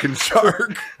another fucking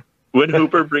shark. When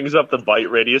Hooper brings up the bite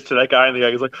radius to that guy, and the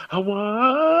guy goes like,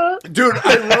 what?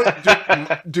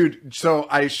 Dude, so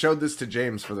I showed this to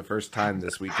James for the first time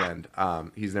this weekend.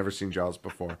 He's never seen Jaws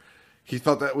before. He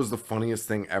thought that was the funniest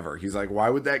thing ever. He's like, why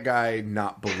would that guy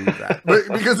not believe that? But,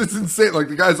 because it's insane. Like,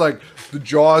 the guy's like, the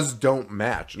jaws don't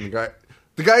match. And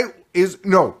the guy is,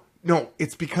 no,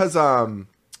 it's because, oh,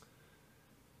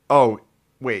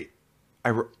 wait.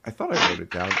 I thought I wrote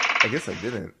it down. I guess I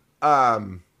didn't.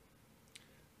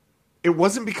 It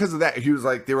wasn't because of that. He was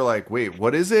like, they were like, wait,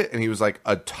 what is it? And he was like,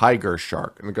 a tiger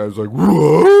shark. And the guy was like,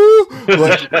 what?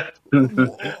 Like,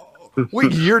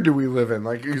 what year do we live in?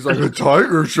 Like, he's like, a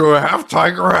tiger shark, half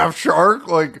tiger, half shark.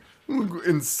 Like,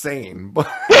 insane. But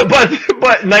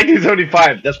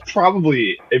 1975, that's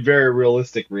probably a very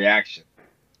realistic reaction.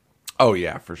 Oh,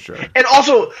 yeah, for sure. And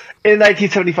also, in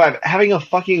 1975, having a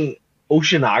fucking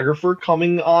oceanographer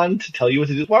coming on to tell you what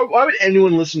to do. Why would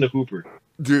anyone listen to Hooper?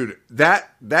 Dude,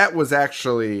 that was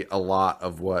actually a lot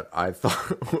of what I thought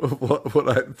what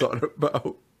I thought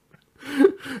about.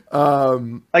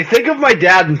 Like, think of my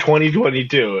dad in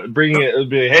 2022 bringing it,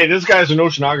 be like, hey, this guy's an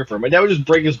oceanographer. My dad would just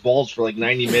break his balls for like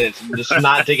 90 minutes and just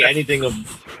not take anything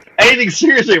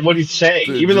seriously of what he's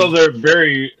saying, even though they're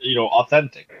very,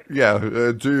 authentic.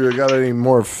 Yeah, do you got any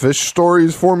more fish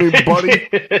stories for me, buddy?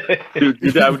 Dude,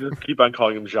 your dad would just keep on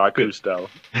calling him Jacques Cousteau.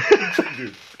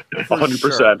 Dude,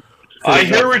 100%. Sure. I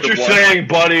hear what you're saying,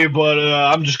 buddy, but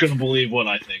I'm just going to believe what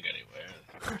I think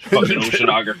anyway. Fucking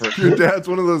oceanographer. Your dad's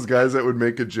one of those guys that would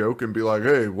make a joke and be like,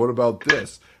 hey, what about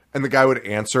this? And the guy would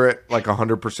answer it like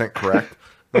 100% correct.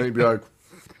 And he'd be like,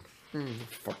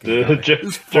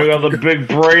 check out the big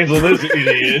brains of this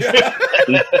idiot.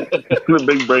 The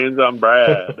big brains on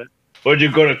Brad. Would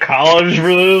you go to college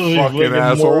for this? Fucking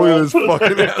asshole. Look at this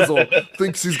fucking asshole.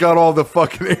 Thinks he's got all the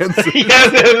fucking answers. Yeah,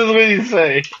 that's what he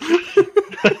say.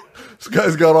 This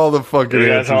guy's got all the fucking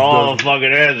answers. That's all the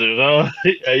fucking answers, huh?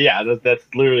 Yeah, that's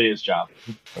literally his job.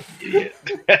 Idiot.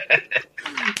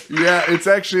 Yeah, it's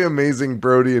actually amazing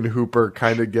Brody and Hooper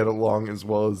kind of get along as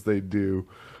well as they do.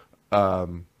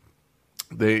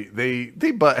 They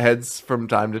butt heads from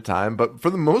time to time, but for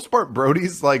the most part,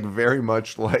 Brody's like very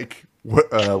much like,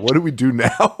 what do we do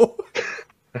now?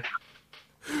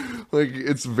 Like,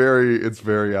 it's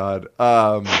very odd.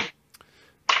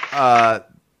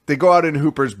 They go out in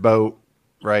Hooper's boat,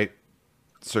 right?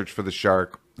 Search for the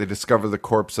shark. They discover the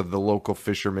corpse of the local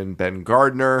fisherman, Ben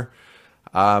Gardner.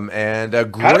 And a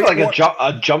great... Kind of like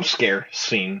a jump scare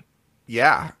scene.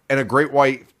 Yeah, and a great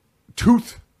white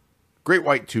tooth. Great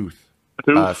white tooth.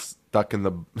 Stuck in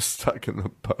the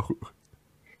boat.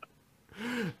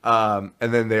 And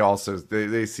then they also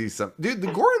they see some... Dude,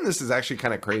 the gore in this is actually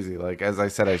kind of crazy. Like, as I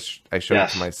said, I showed it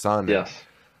to my son. Yes.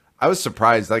 I was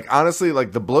surprised. Like, honestly,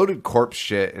 like, the bloated corpse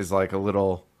shit is like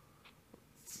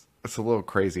it's a little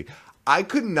crazy. I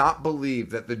could not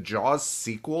believe that the Jaws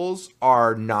sequels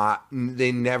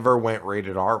they never went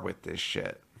rated R with this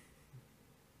shit.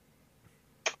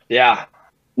 Yeah.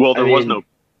 Well, there was no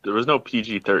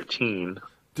PG-13.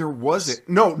 There wasn't.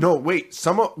 No, wait.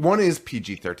 One is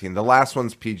PG-13. The last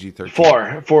one's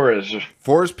PG-13. Four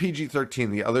is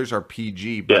PG-13. The others are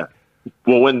PG. But yeah.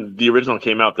 Well, when the original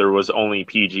came out, there was only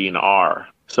PG and R.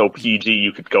 So PG,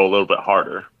 you could go a little bit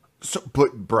harder. So,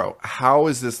 but bro, how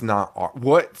is this not R?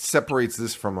 What separates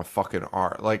this from a fucking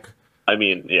R? Like, I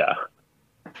mean, yeah,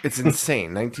 it's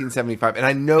insane. 1975, and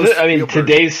I know. I mean,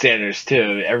 today's standards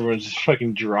too. Everyone's just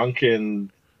fucking drunk,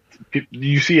 and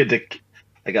you see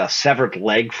a severed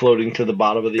leg floating to the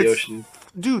bottom of the ocean.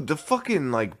 Dude, the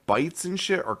fucking like bites and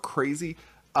shit are crazy.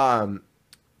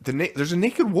 There's a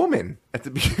naked woman at the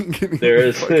beginning. There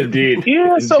is indeed.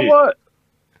 Yeah, indeed. so what?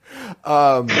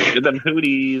 Get them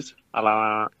hooties.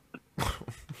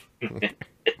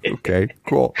 Okay,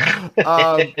 cool.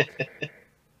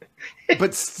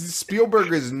 But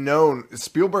Spielberg is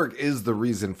the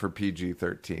reason for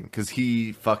PG-13 because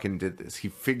he fucking did this. He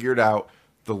figured out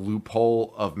the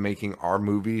loophole of making our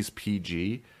movies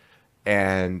PG,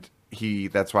 and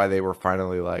that's why they were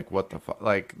finally like, what the fuck?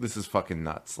 Like, this is fucking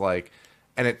nuts. Like,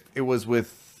 and it was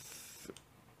with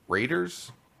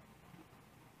Raiders.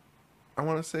 I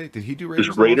want to say, did he do Raiders?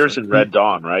 There's Raiders and Red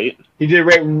Dawn, right? He did.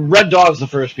 Red Dawn's the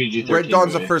first PG-13. Red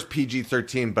Dawn's the first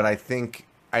PG-13, but I think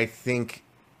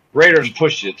Raiders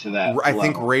pushed it to that. I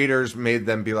think Raiders made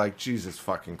them be like, Jesus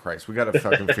fucking Christ, we gotta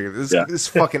fucking figure this. This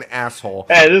fucking asshole.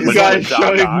 Hey, this guy's Doc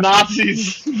showing Ock.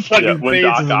 Nazis fucking when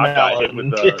faces Doc Ock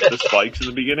and got hit with the spikes in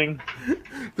the beginning.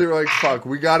 They're like, fuck,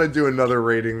 we gotta do another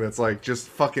rating that's like just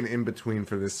fucking in between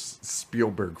for this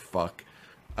Spielberg fuck,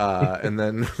 and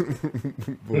then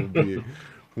we'll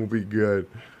be good.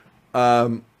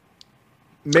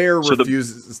 Mayor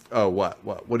refuses. What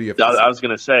do you have to say? I was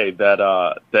gonna say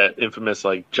that infamous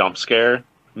like jump scare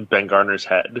in Ben Gardner's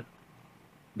head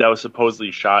that was supposedly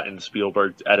shot in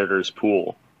Spielberg's editor's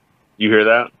pool. You hear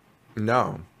that?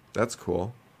 No, that's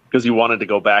cool. Because he wanted to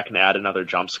go back and add another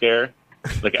jump scare,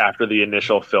 like after the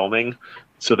initial filming,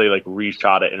 so they like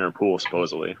reshot it in her pool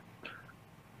supposedly.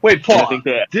 Wait, Paul,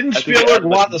 didn't Spielberg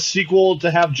want the sequel to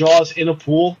have Jaws in a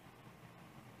pool?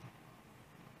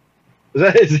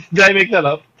 Did I make that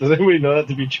up? Does anybody know that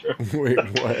to be true? Wait,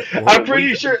 what? I'm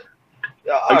pretty sure.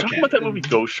 Are you talking about that movie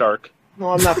Ghost Shark? No,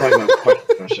 I'm not talking about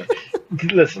Ghost Shark.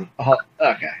 Listen,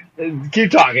 okay,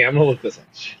 keep talking. I'm gonna look this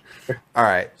up. All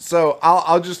right, so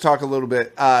I'll just talk a little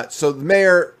bit. So the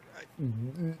mayor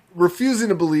refusing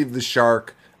to believe the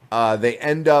shark. They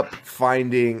end up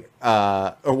finding.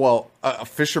 A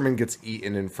fisherman gets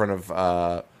eaten in front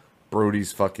of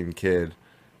Brody's fucking kid.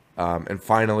 And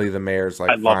finally, the mayor's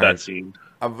like, I love that scene,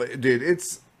 dude.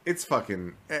 It's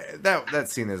fucking that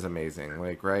scene is amazing.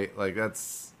 Like, right? Like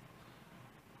that's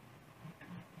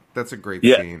a great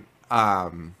scene.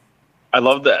 I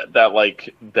love that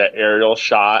like that aerial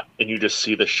shot, and you just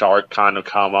see the shark kind of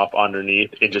come up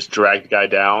underneath and just drag the guy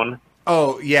down.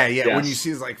 Oh yeah. Yes. When you see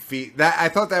his like feet, that I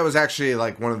thought that was actually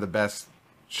like one of the best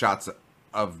shots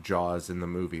of Jaws in the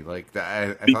movie. Like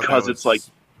that, because it's like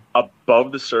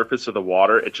above the surface of the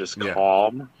water, it's just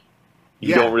calm.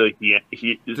 You don't really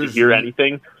hear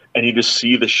anything, and you just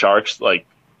see the sharks like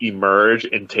emerge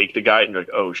and take the guy, and you're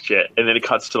like, oh shit! And then it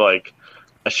cuts to like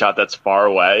a shot that's far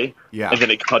away, and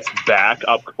then it cuts back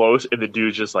up close, and the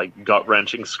dude's just like gut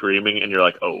wrenching, screaming, and you're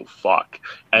like, oh fuck!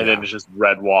 And then it's just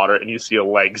red water, and you see a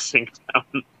leg sink down.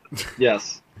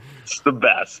 Yes. It's the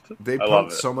best. They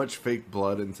pumped so much fake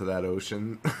blood into that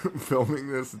ocean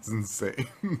filming this. It's insane.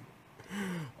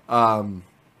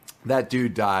 That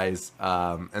dude dies,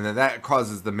 and then that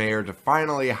causes the mayor to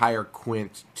finally hire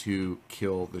Quint to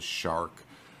kill the shark.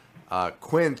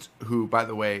 Quint, who, by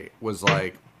the way, was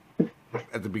like,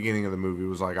 at the beginning of the movie,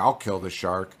 was like, I'll kill the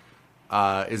shark,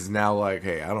 is now like,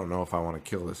 hey, I don't know if I want to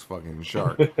kill this fucking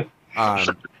shark.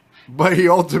 But he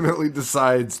ultimately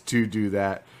decides to do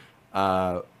that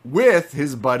with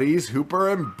his buddies, Hooper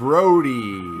and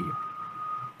Brody.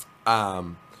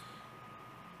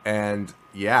 And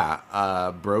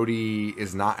yeah, Brody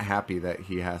is not happy that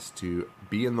he has to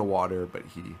be in the water, but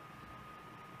he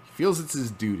feels it's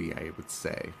his duty, I would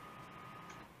say.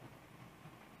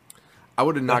 I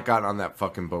would have not gotten on that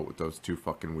fucking boat with those two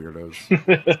fucking weirdos.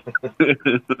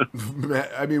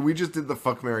 I mean, we just did the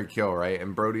fuck, marry, kill, right?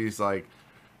 And Brody's like,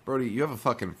 Brody, you have a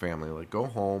fucking family. Like, go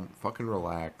home, fucking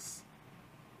relax.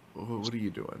 What are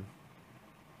you doing?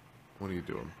 What are you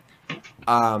doing?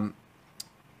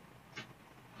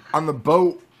 On the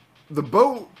boat,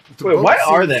 Wait, why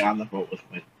are they on the boat with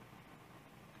me?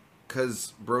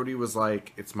 Because Brody was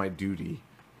like, it's my duty.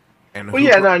 And well,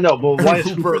 Hooper, I know, but why is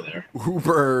Hooper there?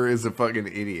 Hooper is a fucking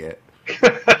idiot.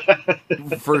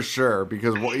 For sure,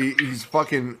 because he's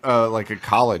fucking like a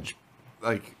college,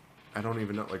 like, I don't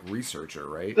even know, like, researcher,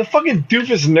 right? The fucking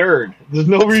doofus nerd. There's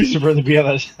no reason for him to be on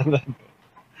that.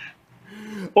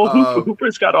 Well,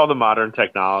 Hooper's got all the modern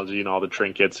technology and all the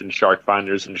trinkets and shark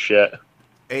finders and shit.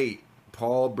 Hey,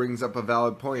 Paul brings up a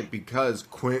valid point, because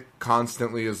Quint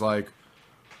constantly is like,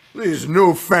 these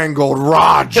newfangled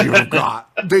rods you've got.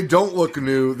 They don't look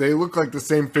new. They look like the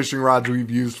same fishing rods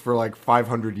we've used for like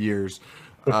 500 years.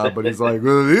 But he's like,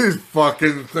 well, these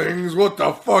fucking things, what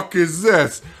the fuck is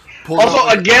this?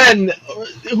 Again,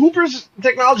 Hooper's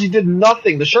technology did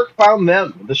nothing. The shark found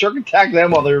them. The shark attacked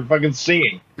them while they were fucking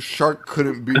singing. The shark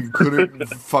couldn't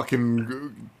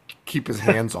fucking keep his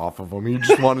hands off of him. He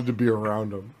just wanted to be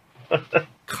around him.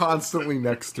 Constantly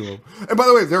next to him. And by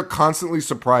the way, they're constantly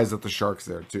surprised that the shark's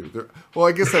there too. Well,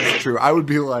 I guess that's true. I would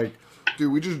be like,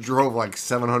 dude, we just drove like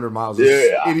 700 miles.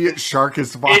 This idiot shark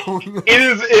is following us.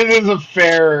 It is a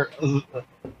fair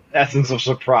essence of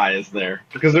surprise there,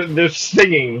 because they're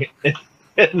stinging,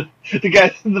 and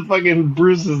the fucking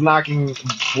Bruce is knocking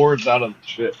boards out of the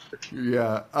shit.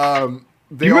 Yeah.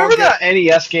 Do you remember that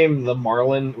NES game, the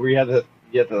Marlin, where you had to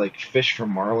like fish for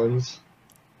marlins?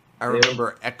 I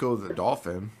remember Echo the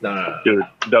Dolphin. No. Dude,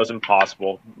 that was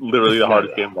impossible. Literally the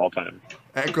hardest game of all time.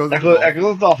 Echo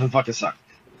the Dolphin fucking sucked.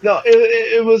 No,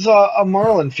 it was a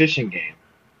marlin fishing game.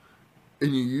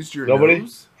 And you used your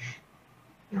nose?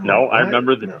 No, I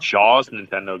remember the No. Jaws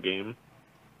Nintendo game,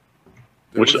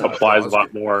 which was a applies a Jaws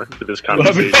lot game. more to this Well,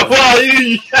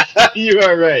 conversation. you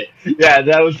are right. Yeah,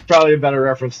 that was probably a better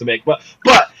reference to make. But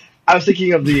I was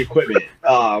thinking of the equipment.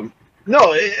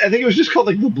 No, I think it was just called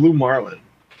like the Blue Marlin.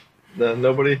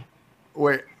 Nobody.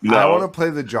 Wait, No. I want to play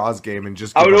the Jaws game and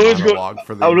just I give would a always go. monologue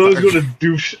for the I would always entire go to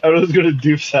Doof's. I would always go to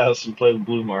Doof's house and play the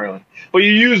Blue Marlin. But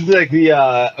you used like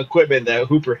the equipment that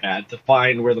Hooper had to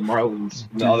find where the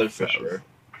marlins and the other Doof's fish house.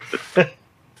 were.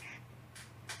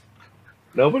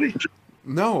 Nobody.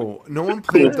 No one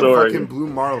played the story. fucking Blue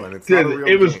Marlin. It's not a Dude, real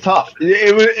it was game. tough.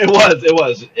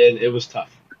 It was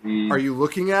tough. Are you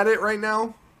looking at it right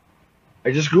now?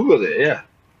 I just googled it. Yeah,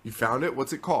 You found it?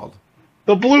 What's it called?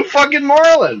 the Blue fucking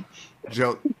Marlin.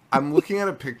 Joe, I'm looking at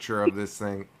a picture of this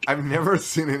thing. I've never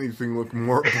seen anything look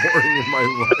more boring in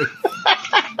my life.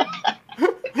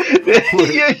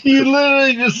 You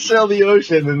literally just sail the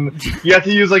ocean, and you have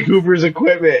to use like Hooper's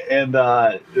equipment and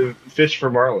fish for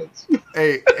marlins.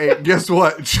 Hey, guess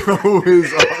what? Joe is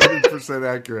 100%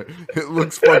 accurate. It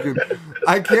looks fucking...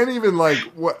 I can't even, like...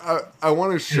 What I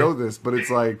want to show this, but it's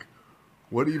like...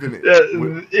 What even... what-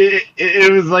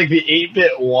 It was like the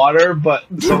 8-bit water, but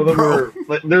some of them were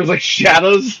like there was like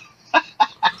shadows. Oh,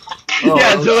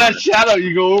 Yeah, so okay. that shadow,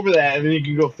 you go over that, and then you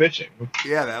can go fishing.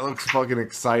 Yeah, that looks fucking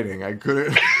exciting. I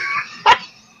couldn't...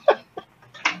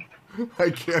 I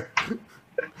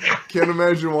can't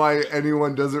imagine why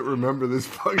anyone doesn't remember this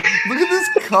fucking... Look at this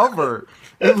cover.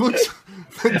 It looks...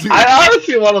 Dude, I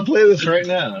honestly want to play this right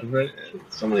now. But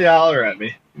somebody holler at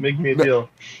me, make me a deal.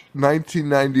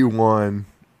 1991.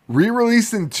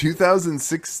 Re-released in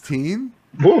 2016?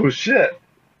 Whoa, shit!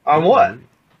 On what?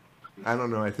 I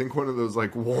don't know. I think one of those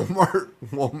like Walmart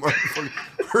fucking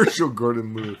Herschel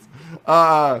Gordon Lewis.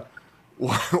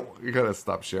 You gotta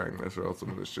stop sharing this, or else I'm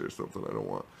gonna share something I don't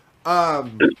want.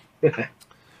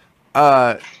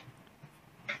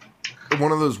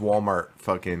 One of those Walmart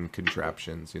fucking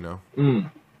contraptions, you know?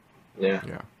 Yeah.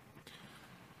 Yeah.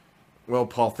 Well,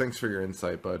 Paul, thanks for your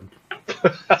insight, bud.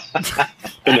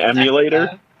 An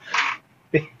emulator?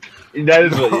 That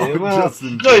is No, what. Well, just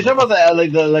in no, you're talking about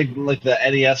the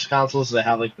NES consoles that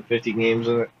have like the 50 games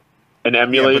in it. An Yeah,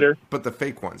 emulator? but the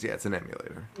fake ones, yeah, it's an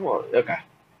emulator. Well, okay.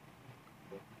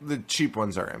 The cheap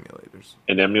ones are emulators.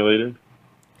 An emulator?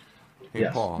 Hey,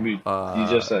 Yes, Paul. you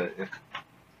just said it.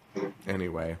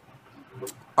 Anyway,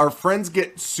 our friends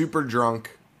get super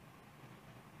drunk.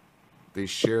 They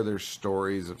share their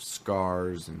stories of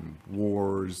scars and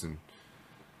wars, and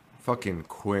fucking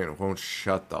Quint won't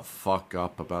shut the fuck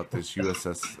up about this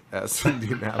USS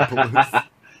Indianapolis.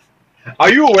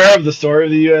 Are you aware of the story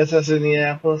of the USS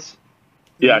Indianapolis?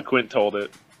 Yeah, Quint told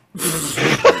it.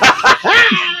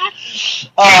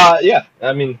 Yeah.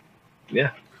 I mean,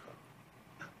 yeah.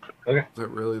 Okay. Is that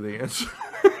really the answer?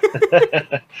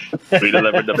 We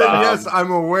delivered the bomb. Yes,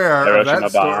 I'm aware of Hiroshima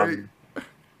that story.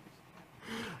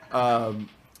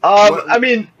 I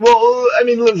mean,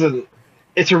 listen.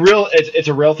 It's a real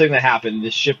thing that happened.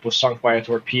 This ship was sunk by a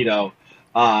torpedo.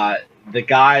 The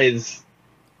guys,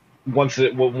 once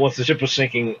the ship was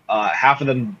sinking, half of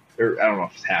them, or I don't know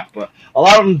if it's half, but a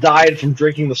lot of them died from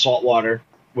drinking the salt water,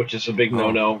 which is a big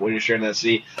no-no when you're sharing that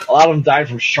sea. A lot of them died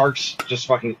from sharks just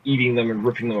fucking eating them and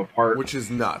ripping them apart. Which is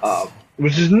nuts.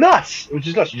 Which is nuts. You're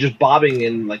just bobbing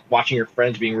and like watching your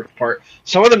friends being ripped apart.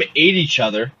 Some of them ate each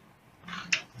other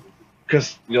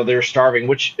because they were starving.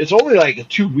 Which it's only like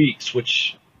 2 weeks,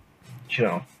 which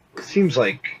seems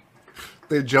like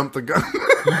They jumped the gun.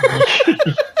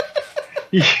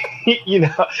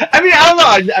 I mean, I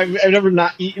don't know. I've never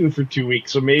not eaten for 2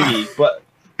 weeks, so maybe, but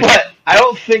I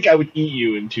don't think I would eat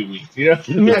you in 2 weeks. You know, I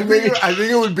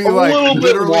think it would be a like little bit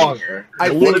literally. longer. I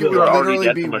What think if it would you're already literally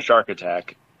dead be. from a shark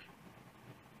attack?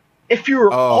 If you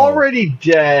were Oh. already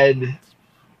dead,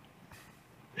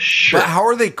 sure. But how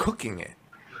are they cooking it?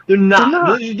 They're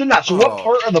not. They're not. So, Oh. what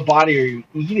part of the body are you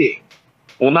eating?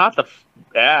 Well, not the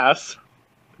ass.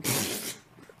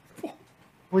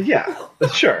 Well, yeah,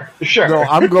 sure. No,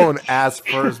 I'm going ass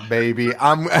first, baby.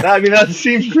 I mean, that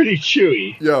seems pretty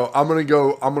chewy. Yo, I'm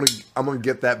gonna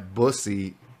get that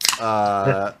bussy.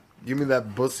 Give me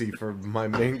that bussy for my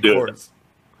main Dude. course.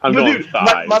 I'm But going dude,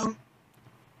 thighs.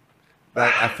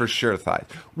 That for sure thighs.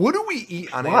 What do we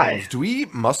eat on Why? animals? Do we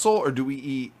eat muscle or do we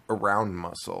eat around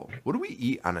muscle? What do we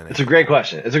eat on an animal? It's a great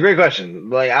question.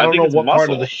 Like, I don't think know it's what part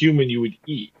muscle. of the human you would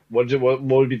eat. What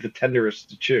would be the tenderest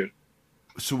to chew?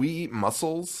 So we eat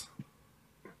mussels?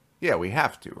 Yeah, we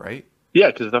have to, right? Yeah,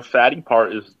 because the fatty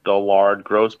part is the lard,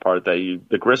 gross part the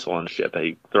gristle and shit that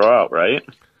you throw out, right?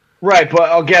 Right,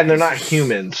 but again, they're not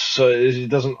humans, so it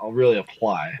doesn't really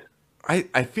apply.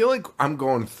 I feel like I'm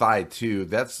going thigh too.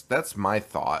 That's my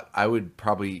thought. I would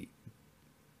probably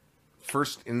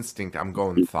first instinct. I'm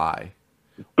going thigh.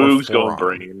 Boog's going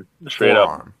brain. Straight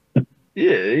forearm.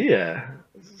 Yeah.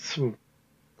 Some,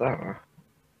 I don't know.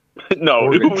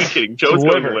 No, who are we kidding? Joe's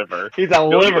going liver. He's a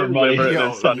liver, buddy.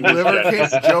 Liver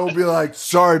case. Joe be like,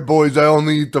 sorry, boys, I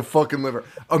only eat the fucking liver.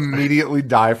 Immediately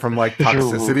die from like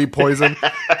toxicity poison.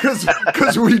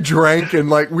 Because we drank and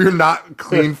like we're not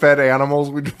clean fed animals.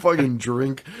 We fucking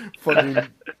drink, fucking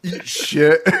eat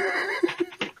shit.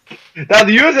 Now,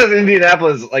 the USS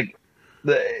Indianapolis, like,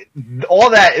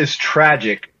 all that is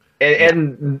tragic.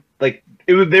 And like,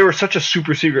 they were such a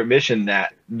super secret mission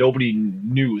that nobody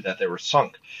knew that they were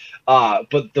sunk.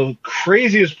 But the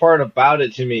craziest part about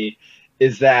it to me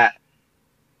is that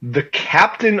the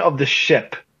captain of the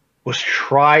ship was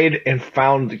tried and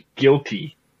found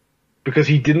guilty because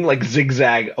he didn't like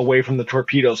zigzag away from the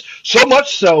torpedoes. So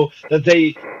much so that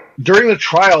during the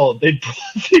trial, they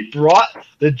brought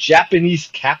the Japanese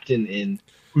captain in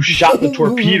who shot the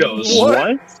torpedoes.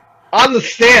 What? On the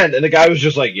stand, and the guy was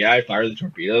just like, yeah, I fired the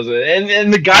torpedoes.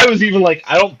 And the guy was even like,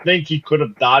 I don't think he could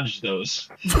have dodged those.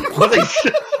 But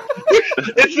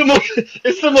it's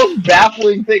the most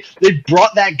baffling thing. They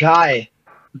brought that guy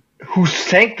who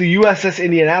sank the USS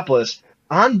Indianapolis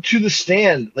onto the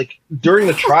stand, like, during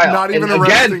the trial. Not even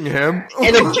arresting him.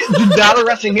 Not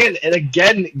arresting him. And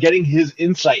again, getting his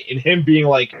insight and him being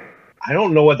like, I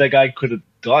don't know what that guy could have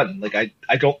done. Like, I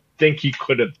don't think he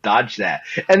could have dodged that.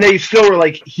 And they still were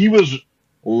like, he was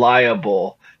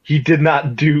liable. He did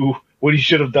not do what he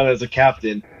should have done as a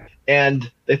captain.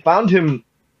 And they found him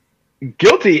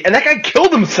guilty, and that guy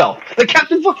killed himself. The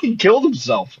captain fucking killed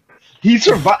himself. He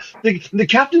survived. The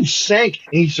captain sank,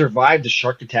 and he survived the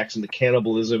shark attacks and the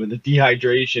cannibalism and the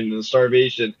dehydration and the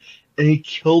starvation, and he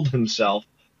killed himself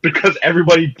because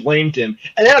everybody blamed him.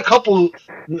 And then I don't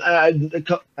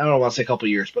want to say a couple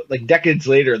years, but like decades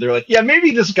later, they're like, yeah,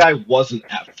 maybe this guy wasn't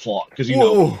at fault because, he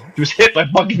was hit by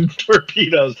fucking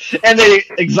torpedoes, and they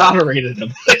exonerated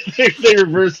him. they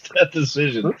reversed that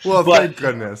decision. Well, thank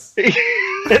goodness. But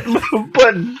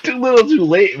too little too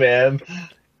late, man.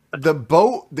 The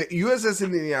USS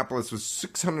Indianapolis was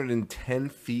 610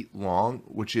 feet long,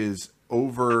 which is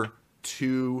over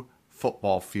 2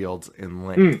 football fields in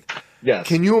length. Yes.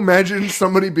 Can you imagine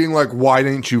somebody being like, why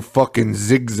didn't you fucking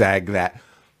zigzag that?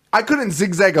 I couldn't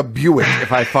zigzag a Buick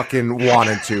if I fucking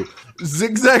wanted to.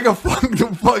 Zigzag a fucking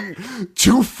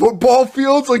 2 football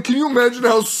fields? Like, can you imagine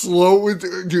how slow it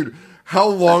would... Dude, how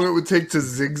long it would take to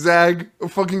zigzag a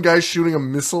fucking guy shooting a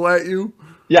missile at you?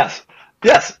 Yes.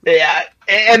 Yeah.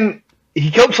 And he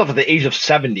killed himself at the age of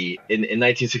 70 in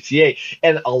 1968.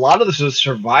 And a lot of the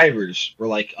survivors were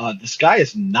like, this guy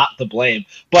is not to blame.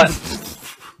 But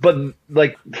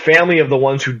like, family of the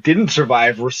ones who didn't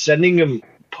survive were sending him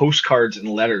postcards and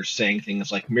letters saying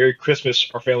things like, Merry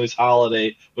Christmas, our family's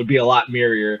holiday would be a lot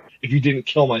merrier if you didn't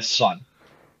kill my son.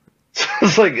 So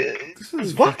it's like, this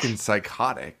is what? Fucking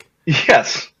psychotic.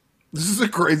 Yes. This is the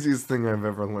craziest thing I've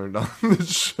ever learned on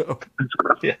this show.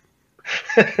 Yeah.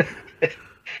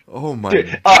 Oh my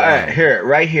God.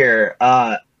 Right here.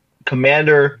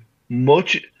 Commander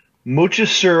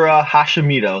Mochitsura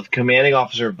Hashimoto, the commanding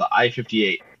officer of the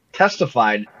I-58,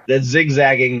 testified that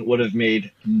zigzagging would have made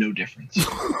no difference.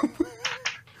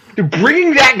 Dude,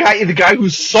 bringing that guy, the guy who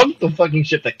sunk the fucking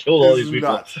ship that killed all these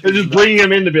people, and just bringing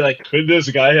him in to be like, could this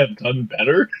guy have done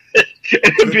better?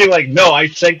 And then be like, no, I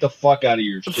sank the fuck out of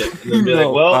your ship. And then be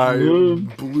like, well, I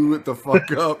blew it the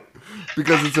fuck up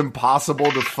because it's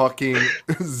impossible to fucking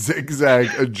zigzag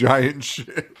a giant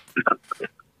ship.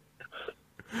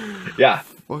 Yeah.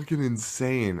 Fucking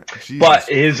insane. Jesus but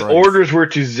his Christ. orders were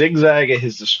to zigzag at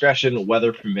his discretion,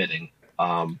 weather permitting.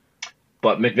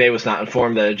 But McVeigh was not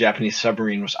informed that a Japanese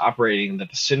submarine was operating in the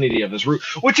vicinity of his route.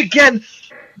 Which, again,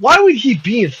 why would he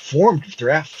be informed if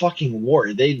they're at fucking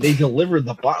war? They delivered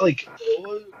the like.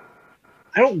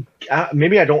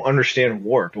 Maybe I don't understand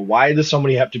war, but why does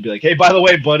somebody have to be like, hey, by the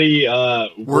way, buddy,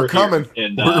 we're coming,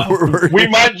 and we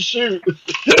might shoot.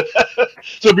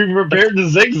 So be prepared to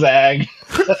zigzag.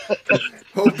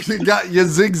 Hope you got your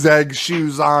zigzag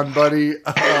shoes on, buddy.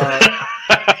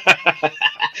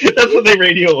 That's what they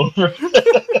radio over.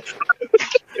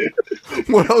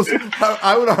 What else?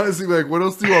 I would honestly be like, what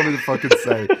else do you want me to fucking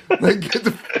say? Like,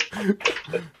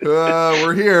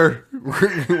 we're here.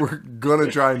 We're gonna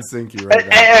try and sink you right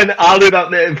now. And oddly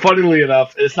enough, and funnily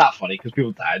enough, it's not funny because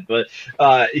people died, but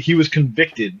he was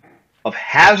convicted of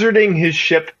hazarding his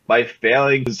ship by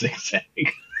failing to zigzag.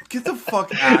 Get the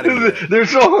fuck out of here. They're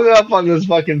so hung up on this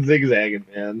fucking zigzagging,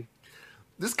 man.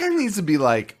 This guy needs to be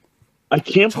like, I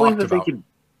can't believe that they can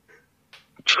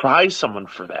try someone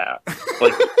for that.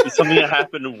 Like something that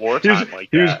happened in wartime.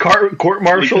 He was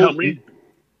court-martialed. Like,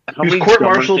 He was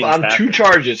court-martialed on 2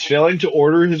 charges: failing to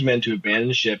order his men to abandon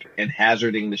the ship and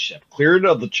hazarding the ship. Cleared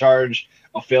of the charge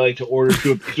of failing to order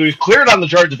to. So he was cleared on the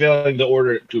charge of failing to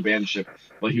order to abandon the ship,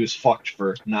 but he was fucked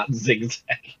for not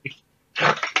zigzagging.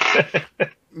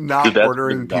 Not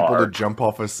ordering people to jump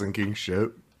off a sinking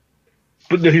ship.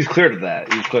 But no, he's cleared of that.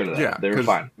 Yeah, they were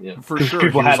fine. Yeah. For sure.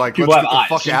 People let's get the eyes.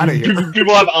 Fuck out of here.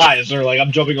 People have eyes. They're like,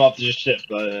 I'm jumping off this ship.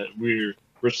 We're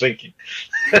sinking.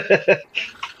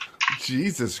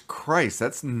 Jesus Christ,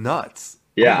 that's nuts.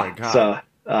 Yeah. Oh my God. So,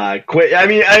 quit. I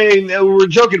mean, we're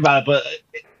joking about it, but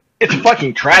it's a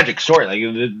fucking tragic story. Like,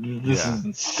 this is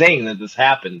insane that this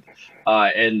happened.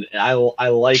 And I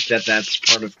like that that's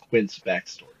part of Quint's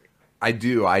backstory. I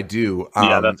do.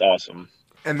 Yeah, that's awesome.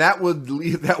 And that will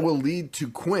lead to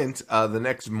Quint the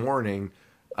next morning.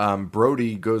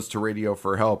 Brody goes to radio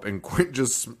for help, and Quint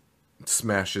just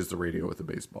smashes the radio with a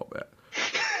baseball bat.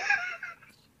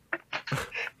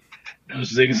 No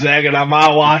zigzagging on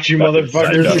my watch, you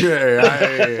motherfuckers.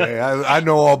 Yeah, I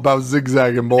know all about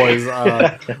zigzagging, boys.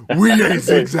 We ain't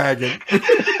zigzagging.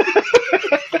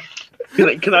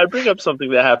 Can I bring up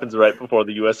something that happens right before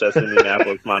the USS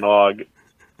Indianapolis monologue?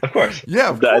 Of course. Yeah,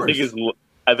 of course.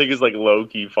 I think is like low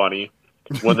key funny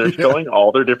when they're showing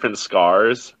all their different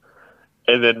scars,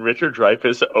 and then Richard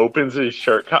Dreyfuss opens his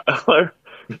shirt collar,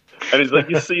 and he's like,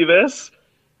 "You see this?"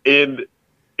 And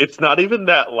it's not even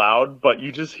that loud, but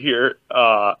you just hear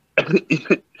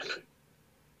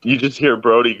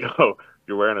Brody go,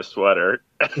 "You're wearing a sweater,"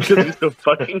 because he's so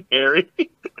fucking hairy.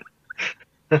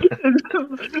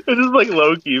 It's just like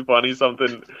low key funny,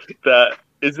 something that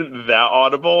isn't that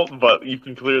audible, but you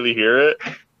can clearly hear it.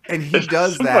 And he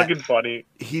does so that. Fucking funny.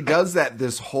 He does that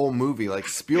this whole movie, like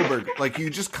Spielberg. Like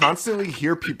you just constantly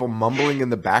hear people mumbling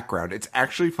in the background. It's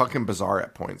actually fucking bizarre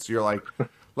at points. You're like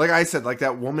I said, like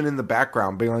that woman in the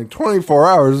background being like 24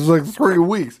 hours is like 3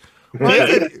 weeks.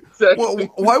 Why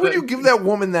would you give that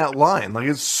woman that line? Like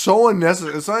it's so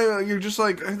unnecessary. It's not even, you're just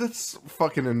like that's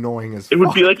fucking annoying as fuck. It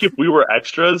would be like if we were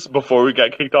extras before we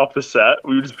got kicked off the set.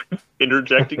 We would just be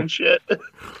interjecting shit. Oh,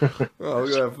 look at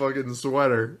that fucking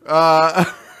sweater.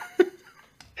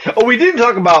 Oh, we didn't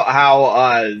talk about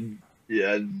how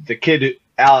the kid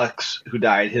Alex who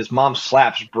died, his mom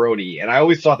slaps Brody, and I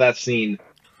always thought that scene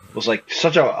was like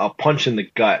such a punch in the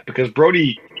gut because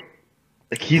Brody,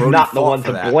 like he's Brody not the one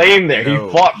to blame there. No.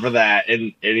 He fought for that,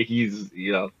 and he's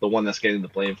the one that's getting the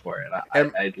blame for it.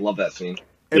 I love that scene.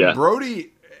 And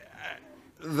Brody,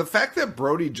 the fact that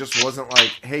Brody just wasn't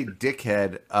like, "Hey,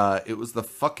 dickhead," it was the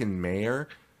fucking mayor.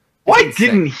 Why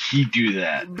didn't he do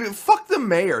that? Fuck the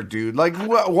mayor, dude. Like,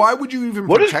 why would you even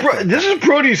protect This is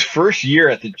Brody's first year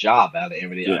at the job out of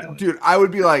Amity Island. Dude, I would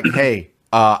be like, hey,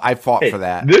 I fought for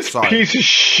that. This piece of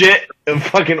shit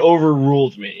fucking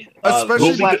overruled me.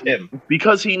 Especially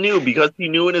because he knew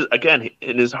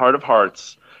in his heart of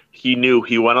hearts, he knew.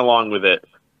 He went along with it.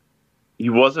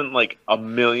 He wasn't like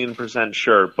 1,000,000%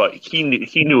 sure, but he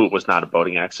knew it was not a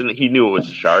boating accident. He knew it was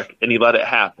a shark, and he let it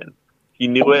happen. He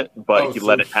knew it, but he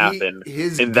let it happen,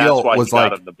 and that's why he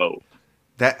got on the boat.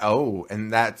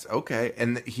 And that's okay.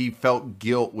 And he felt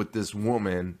guilt with this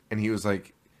woman, and he was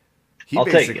like, he's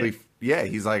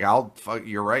like, "I'll fuck.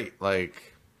 You're right." Like,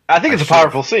 I think it's a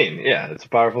powerful scene. Yeah, it's a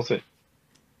powerful scene.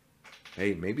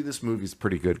 Hey, maybe this movie's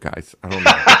pretty good, guys. I don't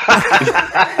know.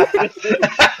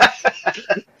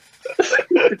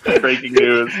 Breaking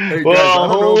news. Hey, well,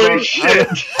 holy shit.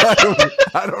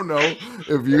 I don't know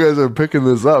if you guys are picking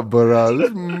this up, but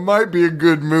this might be a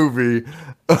good movie.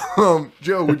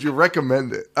 Joe, would you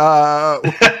recommend it?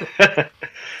 I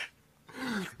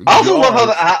also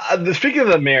love how, speaking of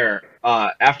the mayor,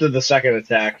 after the second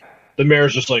attack, the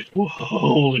mayor's just like,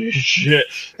 holy shit.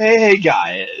 Hey,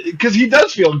 guy. Because he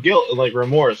does feel guilt and like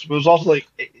remorse, but it was also like,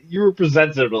 you were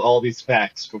presented with all these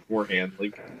facts beforehand.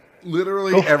 Like,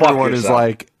 literally everyone is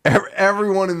like,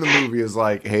 everyone in the movie is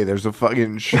like, hey, there's a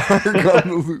fucking shark on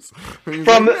the loose.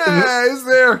 Is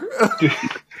there?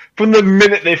 From the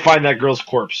minute they find that girl's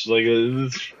corpse, like,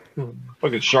 this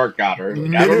fucking shark got her.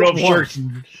 Like, I don't know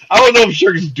if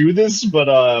sharks do this, but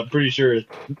I'm pretty sure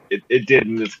it did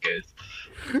in this case.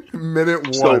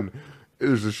 Minute one,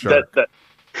 there's a shark.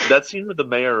 That scene with the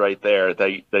mayor right there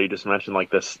that you just mentioned,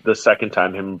 like the second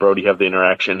time him and Brody have the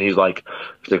interaction, he's like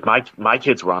my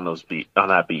kids were on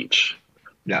that beach.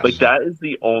 Yes. Like that is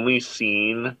the only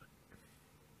scene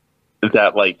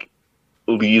that like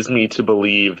leads me to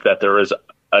believe that there is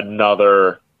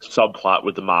another subplot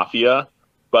with the mafia.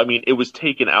 But I mean, it was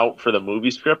taken out for the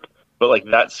movie script, but like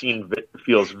that scene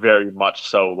feels very much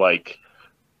so like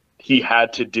he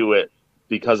had to do it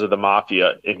because of the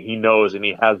mafia, and he knows and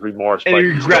he has remorse, And but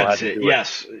he still regrets has to it. do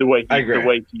Yes, the way I agree. the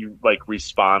way he like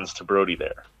responds to Brody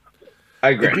there. I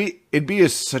agree. It'd be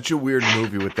such a weird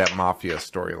movie with that mafia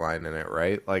storyline in it,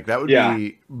 right? Like that would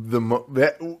be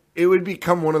it would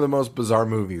become one of the most bizarre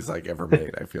movies like ever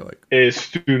made. I feel like. It's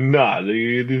too not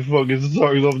these fucking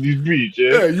songs off these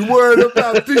beaches. Hey, you worried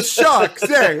about these sharks?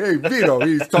 Hey, Vito,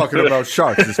 he's talking about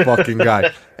sharks. This fucking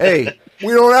guy. Hey, we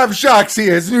don't have sharks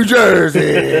here. It's New Jersey.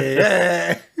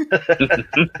 Hey.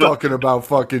 Talking about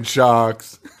fucking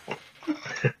sharks.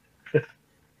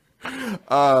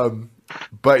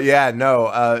 But yeah, no,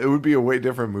 it would be a way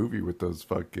different movie with those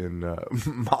fucking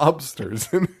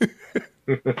mobsters in it.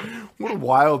 What a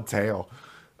wild tale.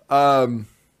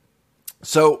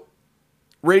 So,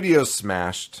 radio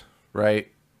smashed,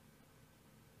 right?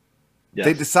 Yes.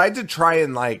 They decide to try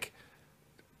and like,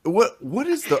 what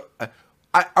is the?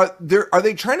 Are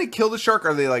they trying to kill the shark?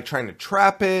 Are they like trying to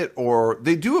trap it? Or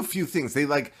they do a few things. They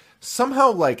like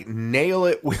somehow like nail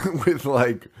it with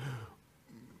like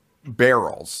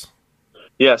barrels.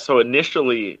 Yeah, so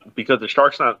initially, because the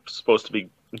shark's not supposed to be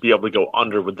able to go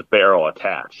under with the barrel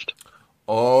attached.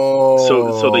 Oh.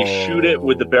 So they shoot it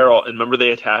with the barrel, and remember they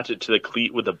attach it to the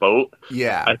cleat with the boat?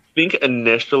 Yeah. I think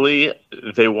initially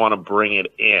they want to bring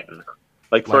it in.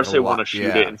 Like first they want to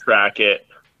shoot it and track it,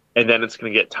 and then it's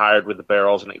going to get tired with the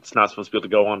barrels, and it's not supposed to be able to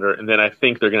go under. And then I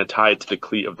think they're going to tie it to the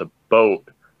cleat of the boat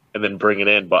and then bring it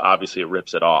in, but obviously it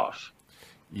rips it off.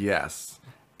 Yes.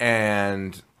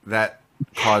 And that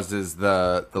causes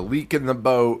the leak in the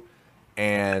boat,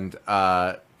 and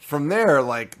from there,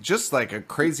 like, just like a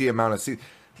crazy amount of scenes.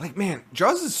 Like, man,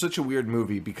 Jaws is such a weird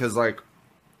movie because, like,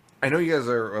 I know you guys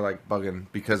are like bugging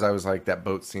because I was like, that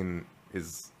boat scene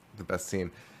is the best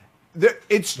scene.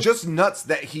 It's just nuts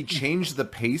that he changed the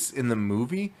pace in the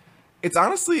movie. It's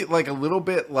honestly like a little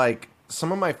bit like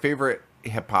some of my favorite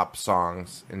hip hop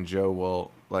songs, and Joe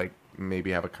will like maybe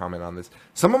have a comment on this.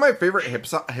 Some of my favorite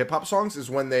hip hop songs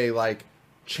is when they like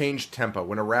change tempo,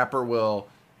 when a rapper will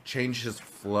change his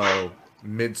flow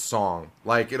mid song.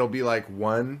 Like it'll be like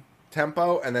one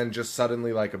tempo and then just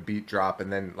suddenly like a beat drop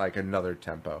and then like another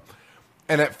tempo.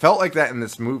 And it felt like that in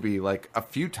this movie like a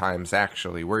few times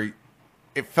actually, where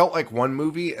it felt like one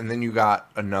movie and then you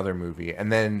got another movie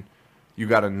and then you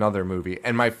got another movie.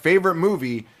 And my favorite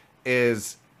movie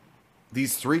is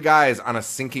these three guys on a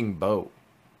sinking boat,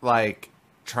 like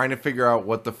trying to figure out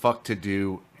what the fuck to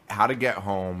do, how to get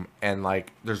home, and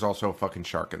like there's also a fucking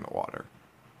shark in the water.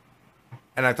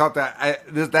 And I thought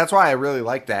that's why I really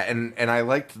liked that, and I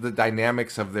liked the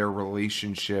dynamics of their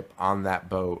relationship on that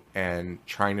boat and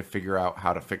trying to figure out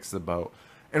how to fix the boat.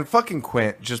 And fucking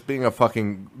Quint just being a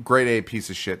fucking grade A piece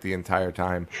of shit the entire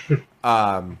time.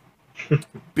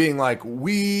 Being like,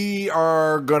 we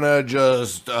are gonna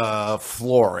just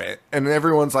floor it, and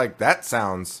everyone's like, that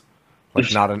sounds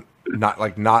like not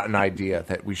an idea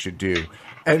that we should do.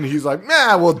 And he's like,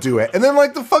 nah, we'll do it. And then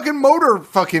like the fucking motor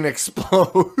fucking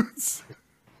explodes.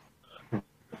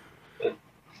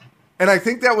 And I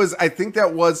think that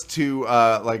was to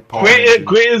like Paul. Quint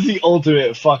is the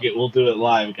ultimate fuck it, we'll do it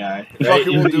live guy. Right? Fuck it,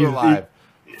 we'll do it live.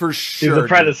 For sure. He's the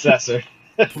predecessor.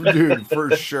 Dude,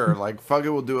 for sure. Like, fuck it,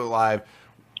 we'll do it live.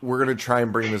 We're going to try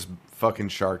and bring this fucking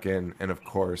shark in. And, of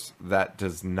course, that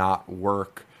does not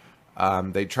work.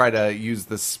 They try to use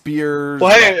the spears.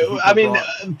 Well, hey, I mean,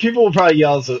 people will probably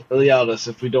yell at us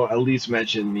if we don't at least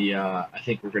mention the, I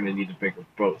think we're going to need a bigger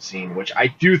boat scene, which I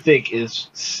do think is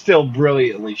still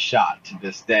brilliantly shot to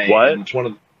this day. What? And it's one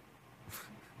of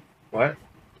What?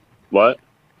 What?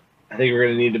 I think we're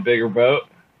going to need a bigger boat.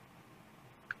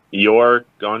 You're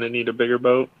going to need a bigger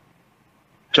boat?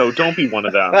 Joe, don't be one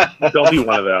of them. Don't be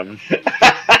one of them.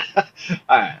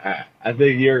 All right. I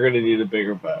think you're going to need a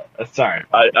bigger boat. Sorry.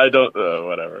 I don't,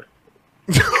 whatever.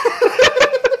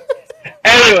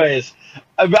 Anyways,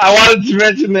 I wanted to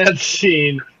mention that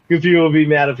scene because people will be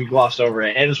mad if we glossed over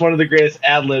it. And it's one of the greatest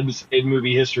ad-libs in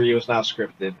movie history. It was not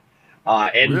scripted.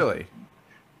 And really?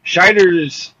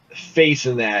 Scheider's face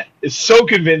in that is so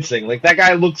convincing. Like, that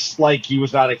guy looks like he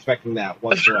was not expecting that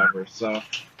whatsoever. So,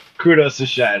 kudos to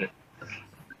Scheider.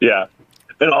 Yeah.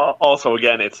 And also,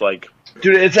 again, it's like...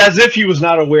 Dude, it's as if he was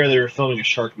not aware they were filming a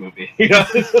shark movie. You know?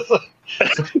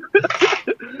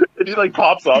 And he, like,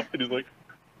 pops up, and he's like...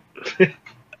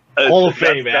 Hall of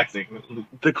Fame acting.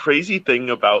 The crazy thing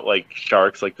about, like,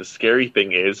 sharks, like, the scary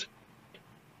thing is,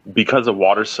 because the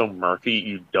water's so murky,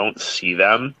 you don't see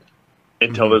them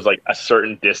until there's, like, a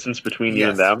certain distance between you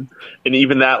and them. And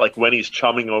even that, like, when he's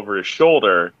chumming over his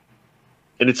shoulder...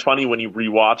 And it's funny when you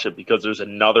rewatch it because there's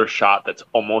another shot that's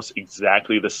almost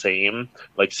exactly the same,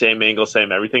 like same angle,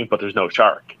 same everything, but there's no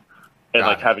shark. And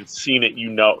like having seen it, you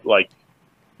know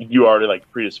you already like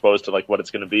predisposed to like what it's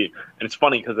going to be. And it's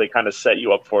funny because they kind of set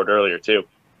you up for it earlier too.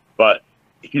 But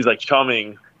he's like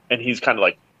chumming, and he's kind of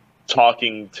like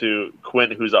talking to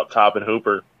Quint, who's up top, and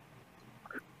Hooper,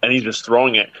 and he's just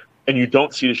throwing it. And you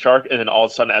don't see the shark, and then all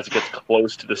of a sudden, as it gets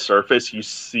close to the surface, you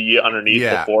see it underneath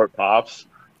before it pops.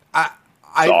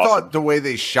 I thought the way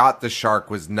they shot the shark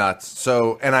was nuts.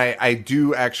 So, and I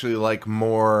do actually like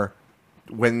more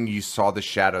when you saw the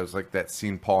shadows, like that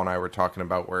scene Paul and I were talking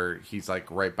about where he's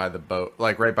like right by the boat,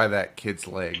 like right by that kid's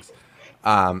legs.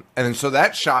 And then so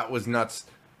that shot was nuts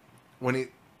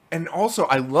and also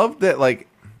I love that, like,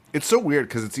 it's so weird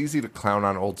because it's easy to clown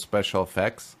on old special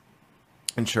effects.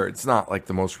 And sure, it's not like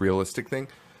the most realistic thing,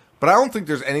 but I don't think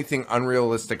there's anything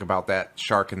unrealistic about that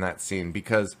shark in that scene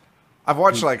because I've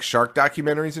watched like shark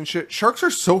documentaries and shit. Sharks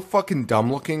are so fucking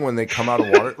dumb looking when they come out of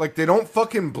water. Like they don't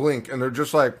fucking blink and they're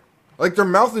just like their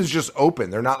mouth is just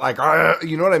open. They're not like,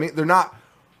 you know what I mean? They're not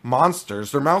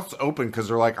monsters. Their mouth's open because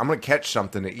they're like, I'm going to catch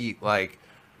something to eat. Like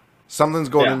something's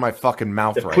going in my fucking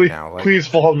mouth now. Like, please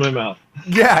fall in my mouth.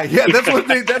 Yeah.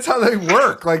 That's how they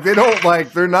work. Like they don't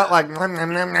like, they're not like,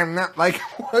 like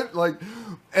what? Like,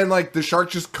 and like the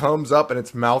shark just comes up and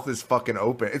its mouth is fucking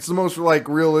open. It's the most like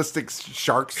realistic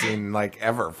shark scene like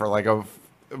ever for like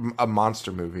a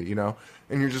monster movie, you know?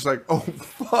 And you're just like, oh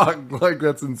fuck, like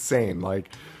that's insane. Like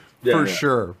for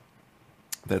sure.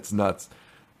 That's nuts.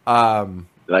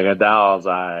 Like a doll's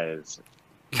eyes.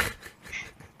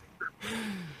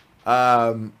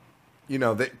 You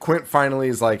know, that Quint finally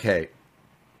is like, hey,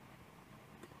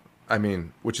 I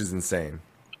mean, which is insane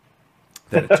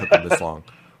that it took him this long.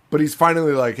 But he's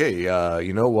finally like, hey,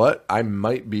 you know what? I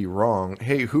might be wrong.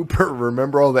 Hey, Hooper,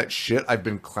 remember all that shit I've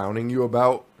been clowning you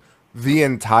about the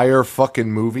entire fucking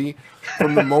movie?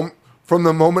 From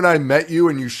the moment I met you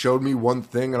and you showed me one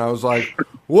thing and I was like,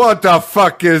 what the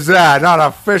fuck is that? Not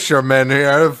a fisherman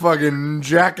here, a fucking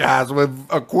jackass with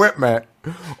equipment.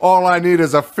 All I need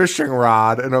is a fishing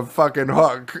rod and a fucking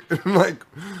hook. Like,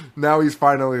 now he's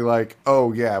finally like,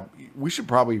 oh yeah, we should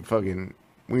probably fucking...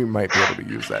 We might be able to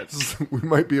use that. We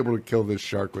might be able to kill this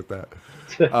shark with that.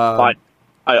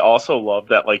 I also love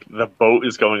that, like, the boat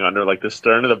is going under. Like, the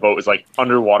stern of the boat is, like,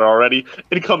 underwater already. And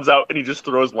he comes out and he just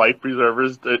throws life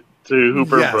preservers to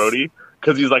Hooper and Brody.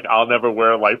 Because he's like, I'll never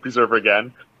wear a life preserver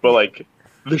again. But, like,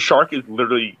 the shark is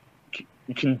literally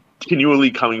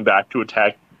continually coming back to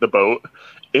attack the boat.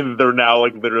 And they're now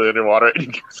like literally underwater, and he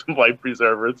gives them life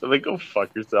preservers. And they go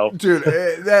fuck yourself, dude.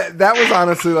 That was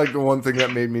honestly like the one thing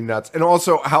that made me nuts, and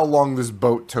also how long this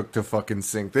boat took to fucking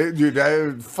sink.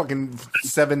 Fucking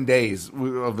 7 days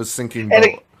of a sinking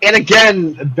boat. And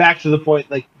again, back to the point,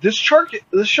 like this shark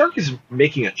is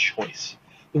making a choice.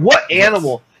 What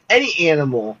animal? Any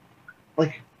animal,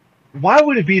 like. Why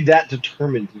would it be that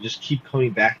determined to just keep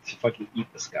coming back to fucking eat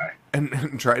this guy?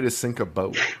 And try to sink a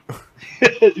boat.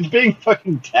 He's being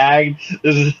fucking tagged.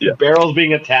 There's barrels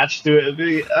being attached to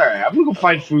it. All right, I'm going to go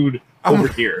find food over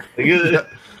here.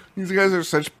 These guys are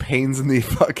such pains in the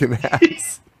fucking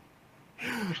ass.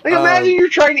 Like, imagine you're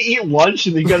trying to eat lunch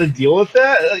and you got to deal with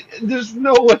that. Like, there's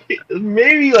no way.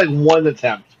 Maybe like one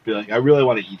attempt to be like, I really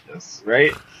want to eat this,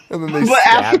 right? And then they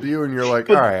stab you, and you're like,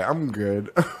 all right, I'm good.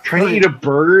 Trying to eat a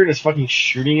burger and it's fucking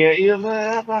shooting at you. I'm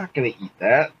not going to eat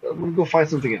that. I'm going to go find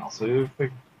something else.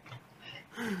 Like,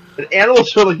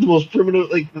 animals are like the most primitive,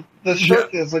 like, the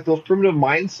shark is like the most primitive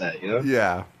mindset, you know?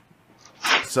 Yeah.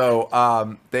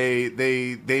 So,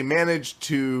 they managed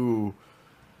to,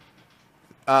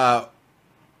 oh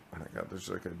my god, there's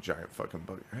like a giant fucking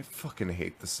bug. I fucking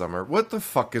hate the summer. What the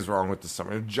fuck is wrong with the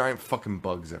summer? There's giant fucking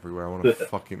bugs everywhere. I want to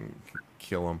fucking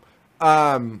kill them.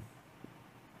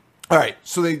 Alright,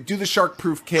 so they do the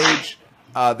shark-proof cage.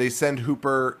 They send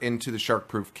Hooper into the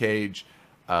shark-proof cage.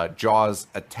 Jaws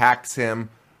attacks him.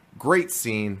 Great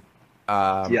scene.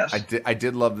 Yes. I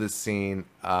did love this scene.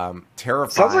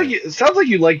 Terrifying. Sounds like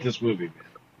you like this movie, man.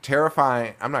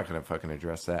 Terrifying. I'm not going to fucking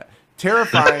address that.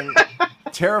 Terrifying.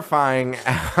 Terrifying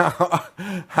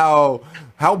how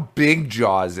big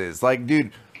Jaws is. Like,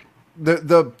 dude,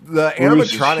 the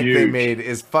animatronic they made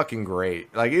is fucking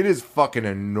great. Like, it is fucking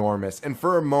enormous. And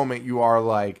for a moment, you are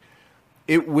like,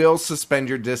 it will suspend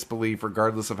your disbelief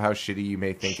regardless of how shitty you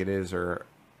may think it is or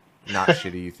not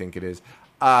shitty you think it is.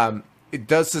 It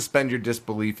does suspend your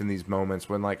disbelief in these moments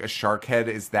when, like, a shark head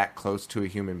is that close to a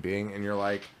human being and you're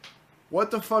like, what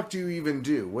the fuck do you even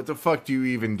do? What the fuck do you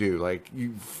even do? Like,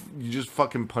 you just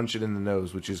fucking punch it in the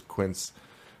nose, which is Quint's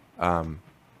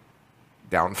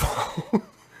downfall.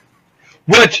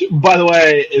 Which, by the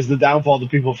way, is the downfall of the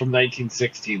people from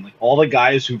 1916. Like, all the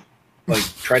guys who like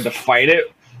tried to fight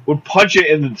it would punch it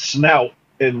in the snout,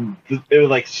 and it would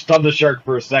like stun the shark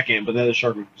for a second, but then the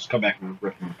shark would just come back and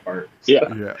rip him apart.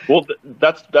 Yeah. Well,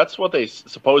 that's what they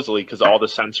supposedly, because all the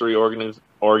sensory organs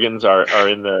are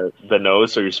in the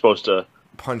nose, so you're supposed to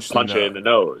punch it in the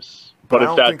nose. But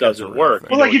if that doesn't work,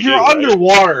 well, like if you're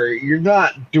underwater, you're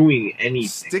not doing anything.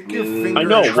 Stick your finger. I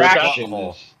know.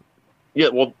 Traction. Yeah,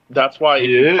 well, that's why.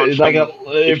 It's like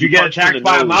if you get attacked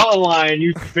by a mountain lion,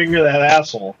 you finger that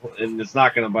asshole, and it's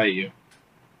not going to bite you.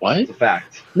 What? It's a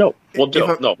fact. No. Well,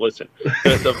 no. Listen.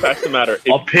 The fact of the matter.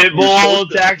 A pit bull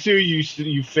attacks you,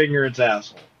 you finger its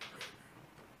asshole.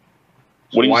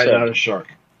 So what do you why say? not a shark?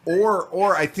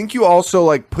 Or I think you also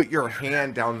like put your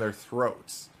hand down their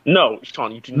throats. No,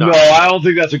 Sean, you do not. No, I don't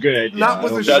think that's a good idea. Not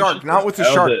with a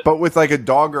shark, but with like a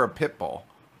dog or a pit bull.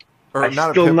 Or I'm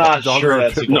still not sure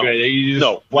that's a good idea. You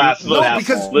just blast the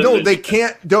asshole. Because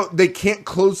they can't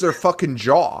close their fucking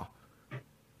jaw.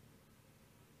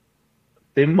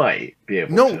 They might be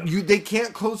able to. They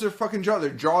can't close their fucking jaw.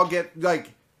 Their jaw get like.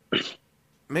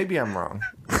 Maybe I'm wrong.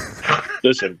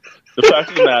 Listen, the fact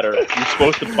of the matter, you're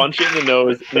supposed to punch it in the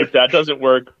nose, and if that doesn't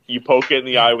work, you poke it in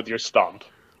the eye with your stump.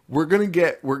 We're gonna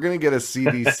get a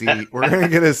CDC. We're gonna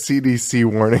get a CDC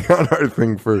warning on our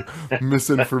thing for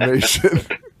misinformation.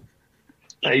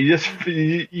 You just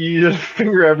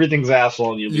finger everything's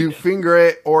asshole and you finger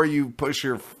it, or you push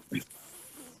your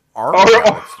arm,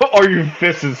 or you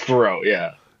fist his throat.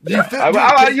 Yeah. You know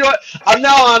what? I'm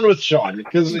now on with Sean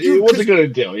because what's it gonna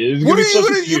do?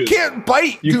 You can't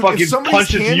bite. You fucking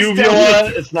punch its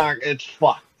uvula. It's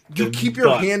fucked. You keep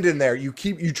your hand in there. You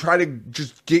try to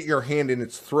just get your hand in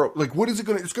its throat. Like, what is it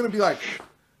gonna? It's gonna be like.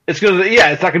 It's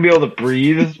not gonna be able to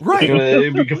breathe. Right.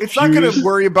 It's not gonna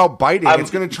worry about biting. It's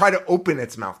gonna try to open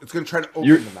its mouth. It's gonna try to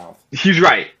open the mouth. He's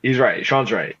right.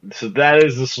 Sean's right. So that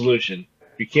is the solution.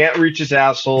 If you can't reach its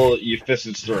asshole, you fist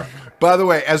its throat. By the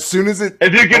way, as soon as it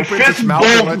if you can opens fist its mouth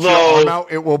and lets your arm out,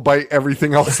 it will bite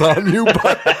everything else on you.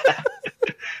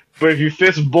 But if you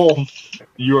fist both,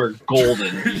 you are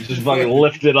golden. You just fucking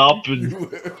lift it up and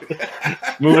move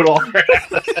it all around.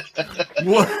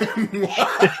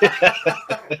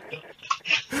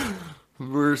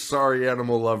 We're sorry,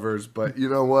 animal lovers, but you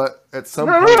know what? At some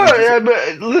point...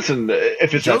 but listen,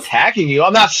 if it's attacking you,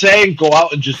 I'm not saying go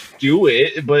out and just do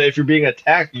it, but if you're being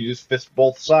attacked, you just fist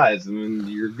both sides, and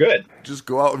you're good. Just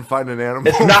go out and find an animal.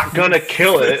 It's not gonna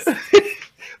kill it.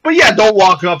 But yeah, don't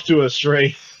walk up to a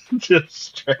stray...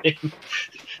 Just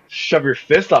shove your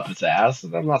fist up its ass.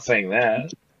 I'm not saying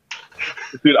that.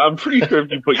 Dude, I'm pretty sure if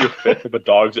you put your fist up a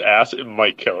dog's ass, it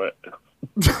might kill it.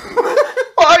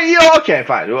 Okay,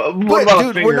 fine. What about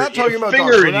a finger? We're not talking about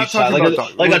finger dogs. in each side,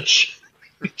 like a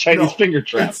Chinese finger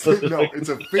trap. It's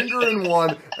a finger in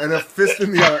one and a fist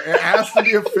in the other. It has to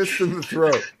be a fist in the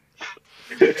throat.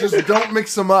 Just don't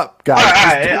mix them up, guys.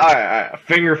 All right.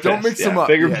 Finger fist. Don't mix them up.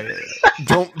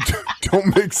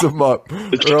 Don't mix them up,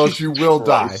 or else you will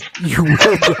die. You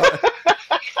will die.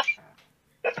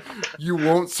 You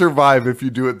won't survive if you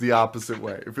do it the opposite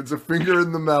way. If it's a finger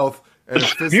in the mouth and a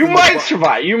fist you might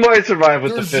survive. You might survive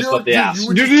with the fist up the ass.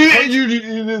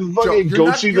 You fucking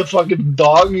go see the fucking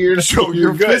dog. Your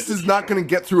fist is not going to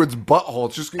get through its butthole.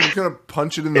 It's just you're going to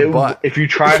punch it in the butt. If you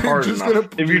try hard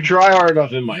enough. If you try hard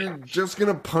enough, it might. You're just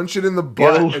going to punch it in the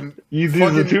butt. And you do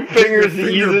the two fingers to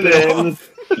ease it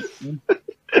in.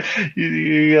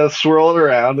 You gotta swirl it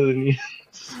around and then you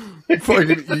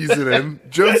fucking ease it in.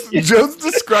 Joe's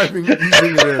describing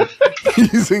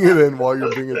easing it in while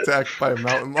you're being attacked by a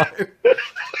mountain lion.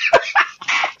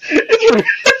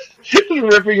 It's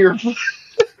ripping your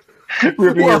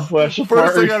flesh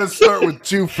apart. First, I gotta start with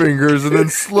 2 fingers and then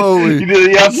slowly. You do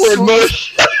the upward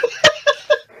push.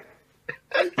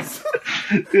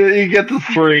 You get to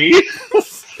 3.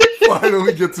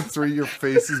 Finally get to 3. Your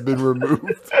face has been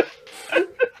removed.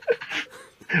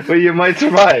 But you might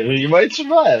survive.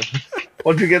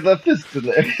 Once you get that fist in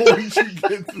there. Once you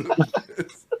get to the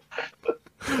fist.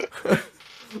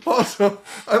 Also,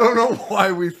 I don't know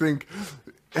why we think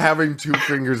having 2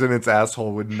 fingers in its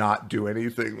asshole would not do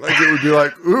anything. Like, it would be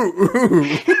like,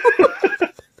 ooh.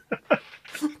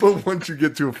 But once you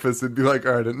get to a fist, it'd be like,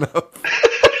 all right, enough.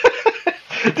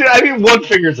 Dude, I mean, 1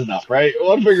 finger's enough, right?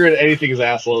 1 finger in anything's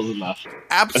asshole is enough.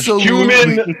 Absolutely.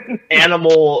 Human,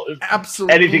 animal,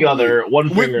 absolutely. Anything other, 1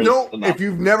 finger is enough. If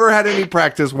you've never had any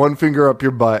practice, 1 finger up your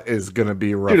butt is going to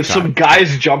be a rough Dude, if time. some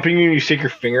guy's jumping you and you stick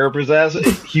your finger up his ass,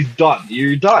 he's done.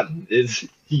 You're done.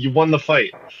 You won the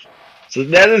fight. So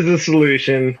that is the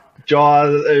solution.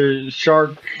 Jaws,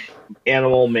 shark,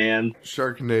 animal, man.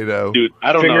 Sharknado. Dude,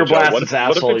 I don't finger know. Blast his what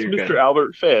asshole, if it's Mr.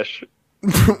 Albert Fish?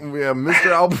 Yeah,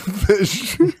 Mr. Albert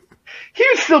Fish. he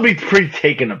would still be pretty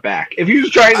taken aback if he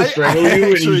was trying to strangle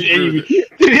you.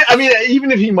 I mean,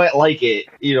 even if he might like it,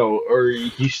 or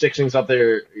he sticks things up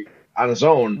there on his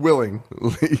own,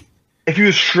 willingly. If he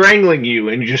was strangling you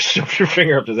and you just shoved your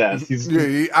finger up his ass, he's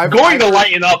going to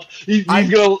lighten up. He's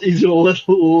gonna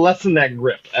lessen that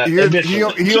grip.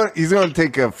 He's gonna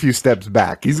take a few steps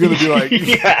back. He's gonna be like,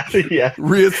 yeah.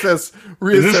 Reassess.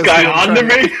 Is this guy onto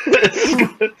me?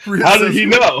 How did he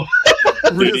know?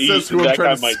 That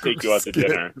guy might take you out to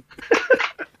dinner.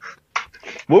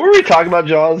 What were we talking about,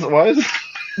 Jaws? Why is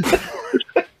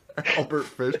Albert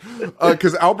Fish?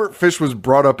 Because Albert Fish was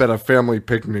brought up at a family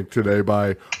picnic today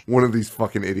by one of these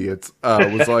fucking idiots.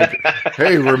 Was like,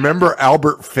 hey, remember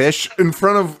Albert Fish? In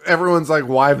front of everyone's like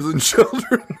wives and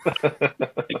children.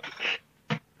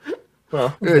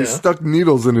 Well, yeah, he stuck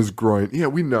needles in his groin. Yeah,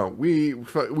 we know. We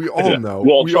all know.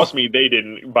 Well, trust me, they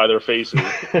didn't by their faces.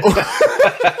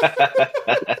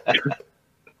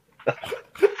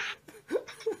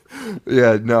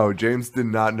 Yeah, no, James did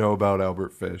not know about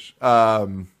Albert Fish.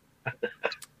 That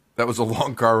was a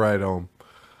long car ride home.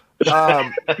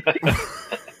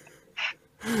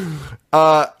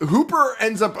 Hooper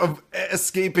ends up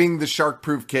escaping the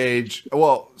shark-proof cage.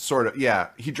 Well, sort of, yeah.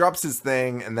 He drops his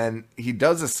thing, and then he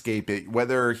does escape it.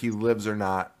 Whether he lives or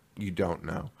not, you don't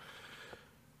know.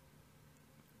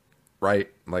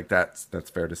 Right? Like, that's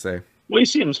fair to say. Well, you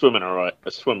see him swimming away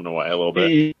a little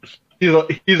bit.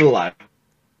 He's alive.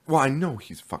 Well, I know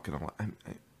he's fucking alive.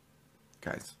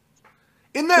 Guys.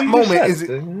 In that moment, is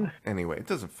it... Anyway, it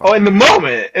doesn't fucking... Oh, in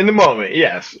the moment,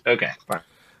 yes. Okay, fine.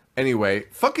 Anyway,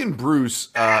 fucking Bruce,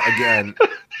 again,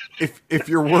 if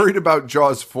you're worried about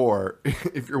Jaws 4,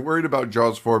 if you're worried about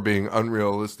Jaws 4 being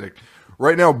unrealistic,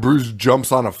 right now Bruce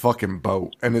jumps on a fucking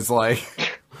boat and is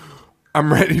like,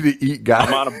 I'm ready to eat, guys.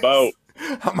 I'm on a boat.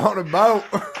 I'm on a boat.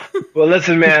 Well,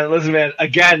 listen, man.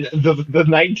 Again, the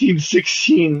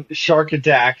 1916 shark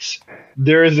attacks.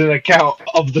 There is an account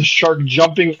of the shark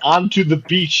jumping onto the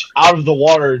beach out of the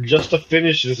water just to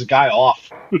finish this guy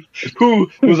off, who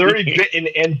was already bitten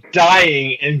and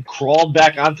dying and crawled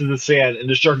back onto the sand. And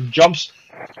the shark jumps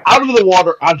out of the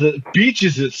water onto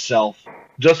beaches itself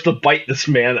just to bite this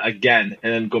man again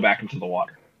and then go back into the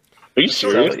water. Are you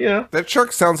serious? Yeah. That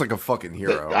shark sounds like a fucking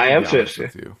hero. I am serious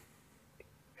with you.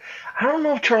 I don't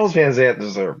know if Charles Van Zant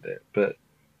deserved it, but...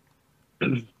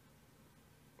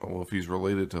 Well, if he's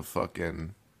related to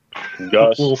fucking...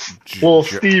 Gus. Little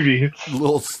Stevie.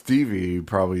 Little Stevie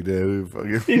probably did.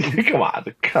 Come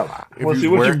on. What's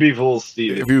your beef with Little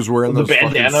Stevie? If he was wearing those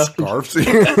bandana fucking scarves. You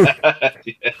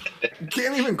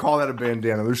can't even call that a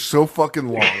bandana. They're so fucking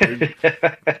long.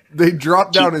 They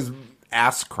drop down his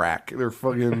ass crack. They're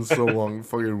fucking so long.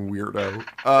 Fucking weirdo.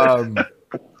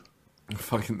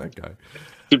 Fucking that guy.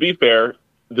 To be fair,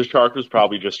 the shark was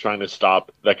probably just trying to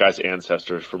stop that guy's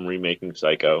ancestors from remaking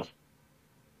Psycho.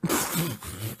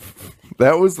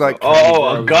 That was like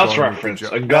a Gus reference.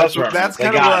 That's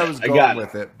kind of where I was going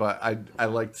with it, but I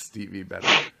liked Stevie better.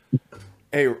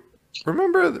 Hey,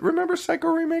 remember Psycho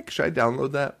remake? Should I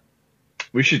download that?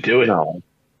 We should do it. No.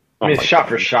 I mean, it's shot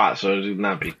for shot, so it would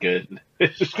not be good.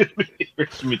 It's just gonna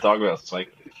be talking about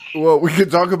Psycho. Well, we could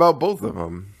talk about both of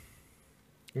them.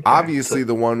 Okay. Obviously,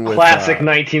 the one with classic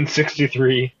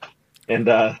 1963 and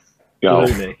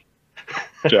remake.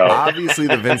 Joe. Obviously,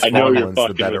 the Vince Vaughn one's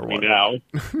the better one.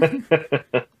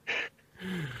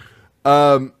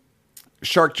 Now.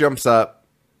 Shark jumps up.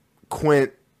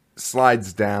 Quint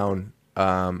slides down.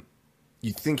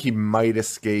 You think he might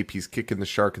escape. He's kicking the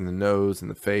shark in the nose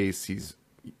and the face. He's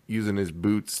using his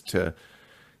boots to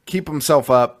keep himself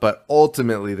up, but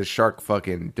ultimately the shark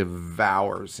fucking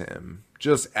devours him.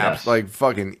 Just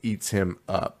fucking eats him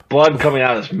up. Blood coming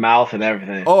out of his mouth and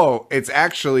everything. Oh, it's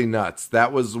actually nuts.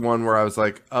 That was one where I was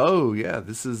like, oh, yeah,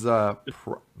 this is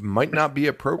might not be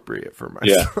appropriate for my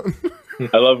son.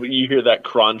 I love when you hear that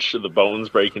crunch of the bones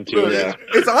breaking too. Yeah.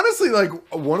 It's honestly like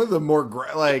one of the more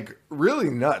really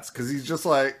nuts because he's just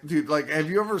like, dude, like, have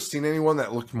you ever seen anyone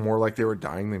that looked more like they were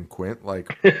dying than Quint?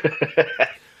 Like,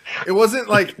 it wasn't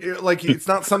like it's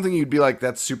not something you'd be like,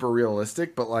 that's super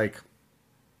realistic, but like,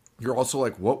 you're also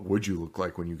like, what would you look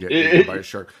like when you get eaten by a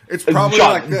shark? It's probably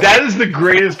John, like this. That is the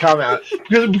greatest comment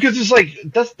because it's like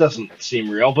that doesn't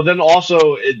seem real, but then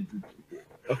also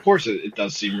of course it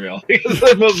does seem real. It's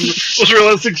the most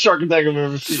realistic shark attack I've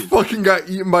ever seen. Fucking got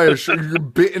eaten by a shark. You're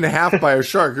bit in half by a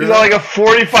shark. He's on like a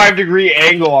 45-degree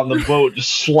angle on the boat,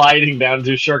 just sliding down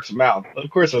into a shark's mouth. Of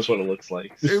course, that's what it looks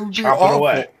like. Just it would be awful.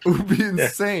 Away. It would be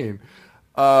insane.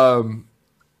 Yeah.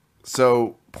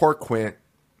 So poor Quint.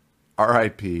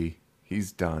 R.I.P.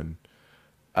 He's done.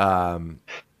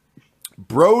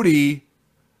 Brody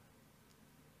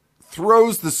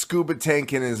throws the scuba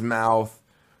tank in his mouth.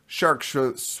 Shark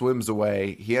swims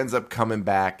away. He ends up coming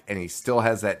back, and he still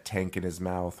has that tank in his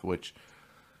mouth, which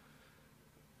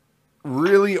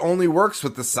really only works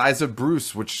with the size of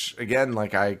Bruce, which, again,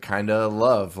 like, I kind of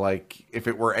love. Like, if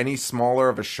it were any smaller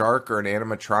of a shark or an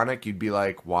animatronic, you'd be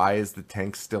like, why is the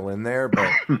tank still in there?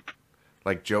 But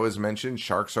like Joe has mentioned,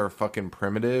 sharks are fucking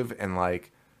primitive, and,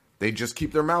 like, they just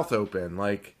keep their mouth open.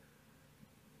 Like,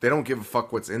 they don't give a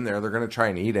fuck what's in there. They're going to try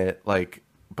and eat it. Like,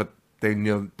 but they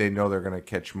know they're going to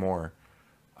catch more.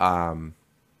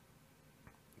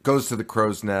 Goes to the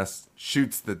crow's nest,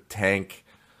 shoots the tank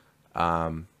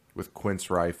with Quint's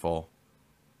rifle,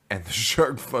 and the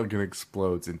shark fucking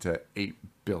explodes into 8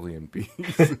 billion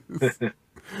pieces.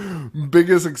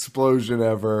 Biggest explosion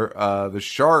ever. The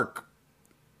shark,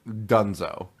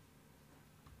 dunzo.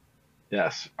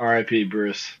 Yes. R.I.P.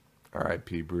 Bruce.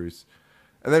 R.I.P. Bruce.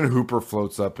 And then Hooper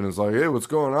floats up and is like, hey, what's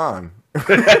going on?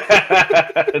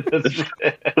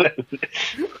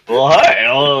 Well, hi.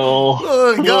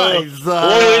 Oh, guys,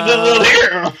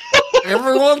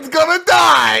 everyone's gonna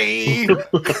die.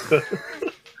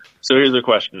 So here's the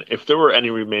question: if there were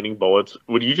any remaining bullets,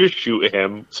 would you just shoot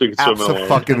him so you can swim away?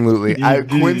 Absolutely.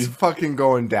 Quinn's fucking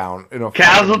going down in a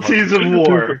casualties of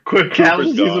war. Quick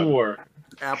casualties of war.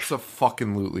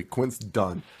 Absolutely. Quinn's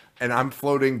done. And I'm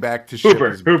floating back to ship.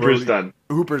 Hooper's done.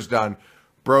 Hooper's done.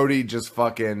 Brody just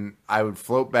fucking, I would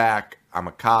float back. I'm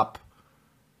a cop.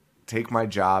 Take my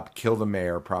job. Kill the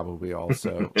mayor probably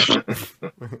also.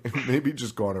 Maybe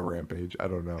just go on a rampage. I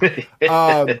don't know.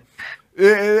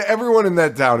 Everyone in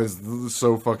that town is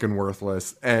so fucking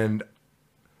worthless. And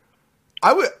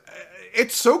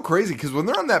it's so crazy because when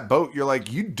they're on that boat, you're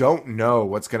like, you don't know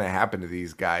what's going to happen to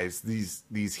these guys,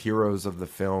 these heroes of the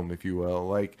film, if you will.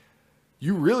 Like,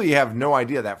 you really have no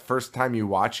idea that first time you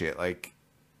watch it. Like,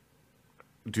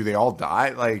 do they all die?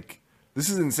 Like, this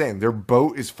is insane. Their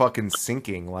boat is fucking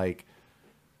sinking, like,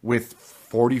 with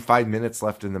 45 minutes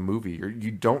left in the movie. You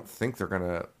don't think they're going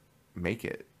to make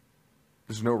it.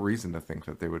 There's no reason to think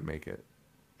that they would make it.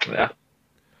 Yeah.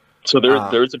 So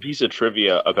there's a piece of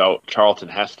trivia about Charlton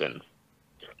Heston.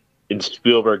 And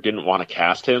Spielberg didn't want to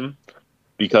cast him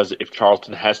because if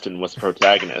Charlton Heston was the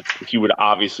protagonist, he would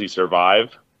obviously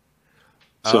survive.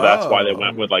 So that's why they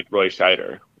went with, like, Roy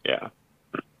Scheider. Yeah.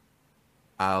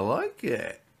 I like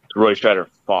it. Roy Scheider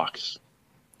fucks.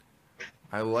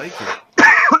 I like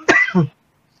it.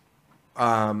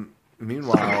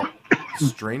 Meanwhile,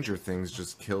 Stranger Things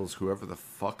just kills whoever the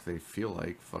fuck they feel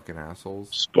like, fucking assholes.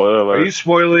 Spoiler alert. Are you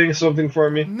spoiling something for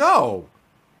me? No!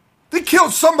 They kill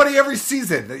somebody every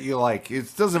season that you like.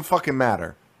 It doesn't fucking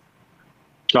matter.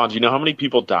 John, do you know how many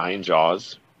people die in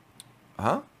Jaws?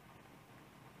 Huh?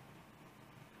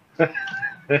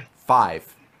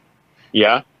 5.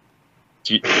 Yeah?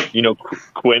 Do you know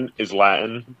Quint is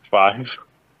Latin? 5?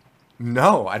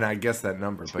 No, and I guess that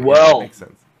number, but well, yeah, that makes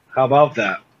sense. How about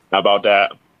that? How about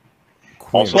that?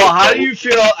 Also, well, how do you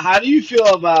feel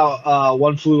about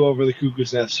One Flew Over the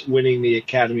Cuckoo's Nest winning the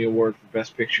Academy Award for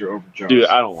Best Picture over Jaws? Dude,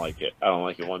 I don't like it. I don't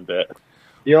like it one bit.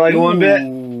 You don't like it one bit?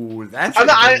 Ooh, that's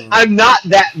I'm not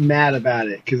that mad about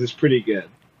it because it's pretty good.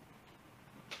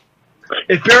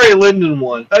 If Barry Lyndon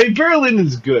won, I mean, Barry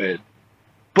Lyndon's good,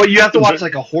 but you have to watch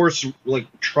like a horse like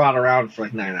trot around for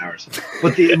like 9 hours.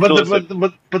 But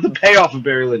the payoff of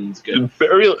Barry Lyndon's good.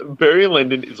 Barry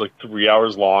Lyndon is like 3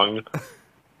 hours long.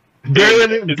 Barry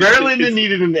Lyndon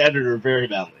needed an editor very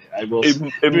badly. I will.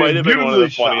 It might have been one of the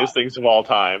shot. funniest things of all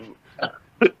time.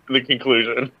 The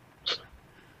conclusion.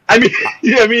 I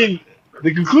mean,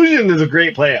 the conclusion is a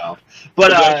great playoff,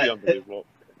 but it's actually unbelievable.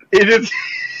 It is.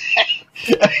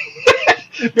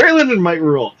 Barry Lyndon might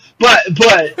rule, but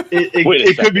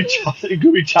it could be chopped. It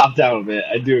could be chopped down a bit.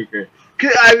 I do agree.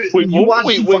 You watch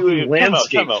the fucking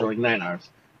landscape for like 9 hours.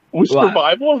 Was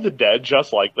Survival of the Dead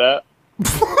just like that?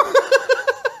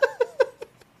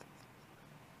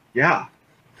 Yeah.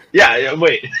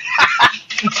 Wait.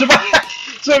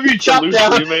 So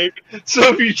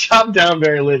if you chop down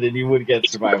Barry Lyndon, you would get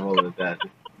Survival of the Dead.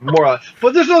 More,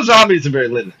 but there's no zombies in Barry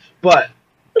Lyndon. But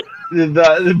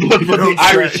the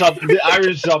Irish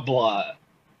subplot.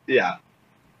 Yeah.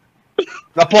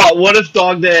 Now, Paul, what if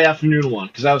Dog Day Afternoon won?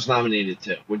 Because I was nominated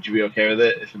too. Would you be okay with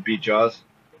it if it beat Jaws?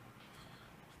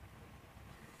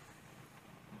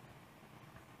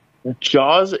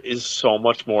 Jaws is so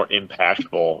much more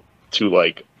impactful to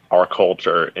like our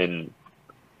culture and.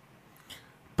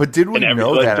 But did we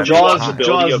know that the Jaws of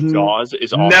Jaws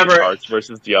is off the charts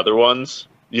versus the other ones?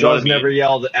 You Jaws never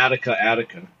yelled Attica.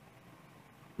 Attica.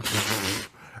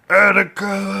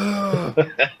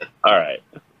 All right.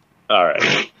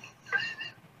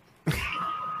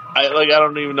 I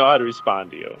don't even know how to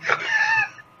respond to you.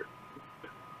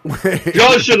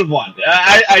 Jaws should have won.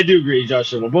 I do agree. Jaws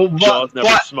should have won. Jaws never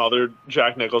smothered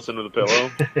Jack Nicholson with a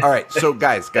pillow. All right, so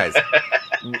guys,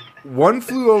 One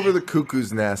Flew Over the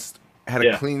Cuckoo's Nest had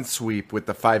a clean sweep with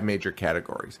the 5 major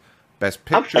categories. Best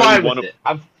Picture. I'm fine one with of, it.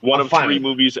 I'm one of fine 3 with it.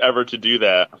 movies ever to do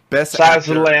that. Best Silence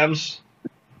of Actor, the Lambs.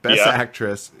 Best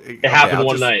Actress. It happened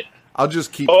one night. I'll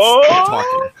just keep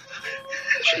talking.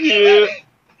 Shit.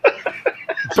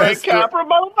 Best, Capra,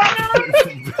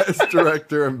 motherfucker! Best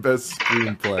Director and Best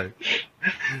Screenplay.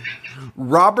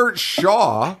 Robert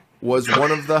Shaw was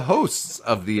one of the hosts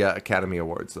of the Academy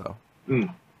Awards, though.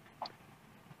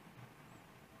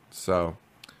 So,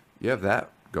 you have that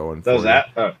going for you. That?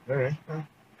 Oh, all right.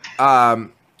 All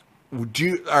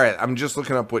right, I'm just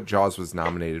looking up what Jaws was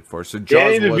nominated for. So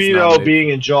Danny Jaws was DeVito nominated. being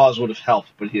in Jaws would have helped,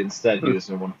 but he was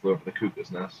in One Flew Over the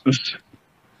Cuckoo's Nest.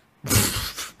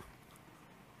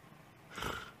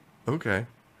 Okay.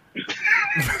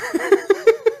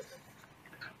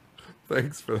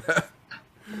 Thanks for that.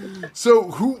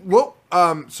 So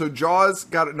so Jaws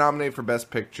got nominated for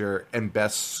Best Picture and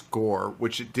Best Score,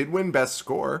 which it did win Best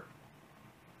Score.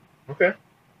 Okay.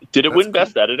 Did it win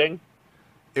Best Editing?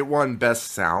 It won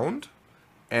Best Sound,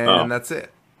 and that's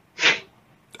it.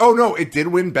 Oh no, it did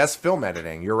win Best Film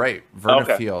Editing. You're right,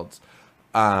 Verna Fields.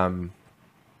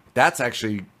 That's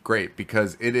actually great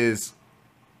because it is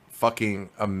fucking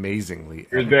amazingly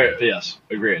edited. Yes,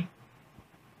 agreed.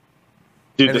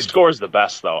 Dude, And the score is the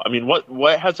best, though. I mean,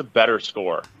 what has a better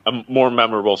score? A more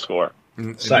memorable score?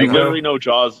 Psycho. You literally know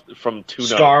Jaws from 2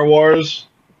 notes. Star Wars.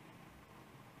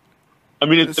 I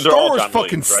mean, they're Star all Wars John fucking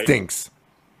Williams, right? stinks.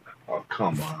 Oh,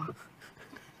 come on.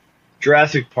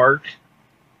 Jurassic Park.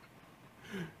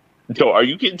 So, are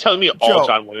you telling me all Joe.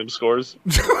 John Williams scores?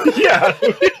 Yeah.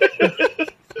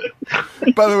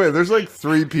 By the way, there's like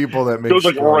 3 people that make Those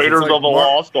like scores. Raiders It's like of the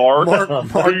Lost Ark. Mark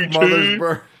E.T..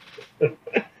 Mothersbaugh.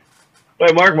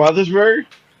 Wait, Mark Mothersbaugh?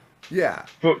 Yeah.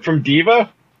 From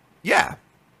Diva? Yeah.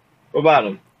 What about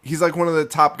him? He's like one of the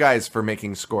top guys for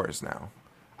making scores now.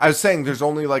 I was saying there's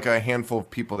only like a handful of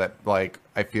people that like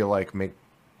I feel like make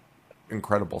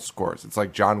incredible scores. It's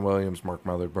like John Williams, Mark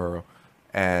Mothersbaugh,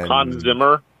 and Hans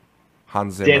Zimmer.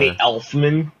 Danny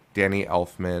Elfman. Danny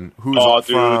Elfman. Who's Dude,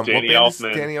 from Danny what band is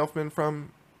Elfman. Danny Elfman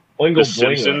from? Oingo The Boingo.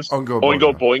 Simpsons. Oingo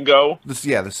Oingo Boingo.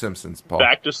 Boingo. The Simpsons, Paul.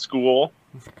 Back to School,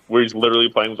 where he's literally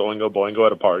playing with Oingo Boingo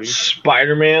at a party.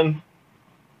 Spider-Man.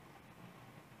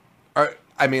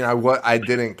 I mean, I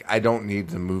don't need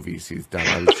the movies he's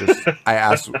done. I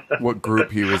asked what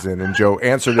group he was in, and Joe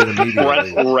answered it immediately. Brent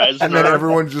Reznor. And then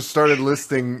everyone just started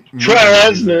listing. Trent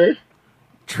Reznor.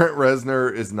 Trent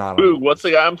Reznor is not Ooh, on. what's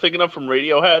the guy I'm thinking of from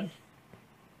Radiohead?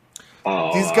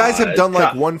 Oh, These guys have done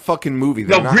like one fucking movie.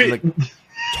 They're not like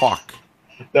talk.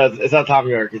 It's not Tom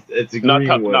York. It's Not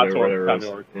Greenwood Tom or whatever. Tom it is.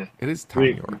 York. Yeah. It is Tom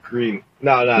York. Green.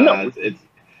 No.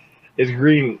 It's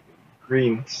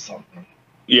Green something.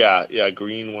 Yeah,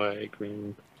 Greenway,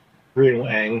 Green. Green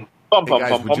Wang. Bum, Hey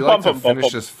guys, would you like to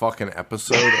finish this fucking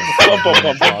episode? I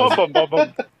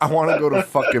want to go to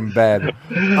fucking bed.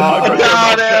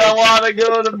 I want to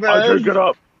go to I drink bed. it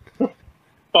up.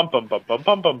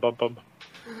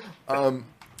 Bum.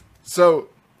 So,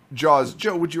 Jaws.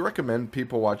 Joe, would you recommend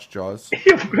people watch Jaws?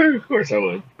 Of course I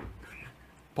would.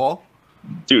 Paul?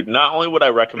 Dude, not only would I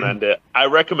recommend it, I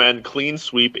recommend Clean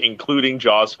Sweep, including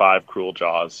Jaws 5, Cruel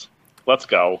Jaws. Let's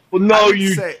go. Well, no, would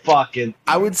you say- fucking.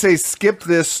 I would say skip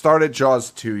this, start at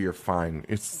Jaws 2, you're fine.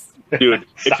 It's Dude,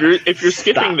 if you're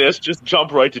skipping this, just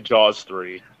jump right to Jaws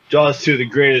 3. Jaws 2, the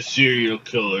greatest serial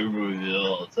killer movie of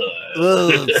all time.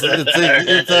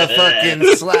 it's a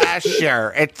fucking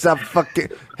slasher. It's a fucking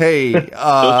hey, Those people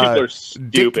are Dick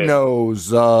stupid.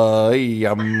 Nose,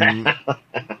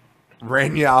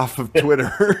 ran you off of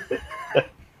Twitter.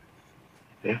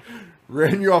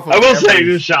 Ran you off of I will say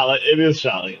every- it is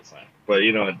shocking inside. But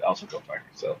you know what? Also go fuck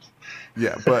yourselves.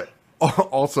 Yeah, but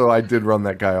also I did run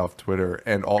that guy off Twitter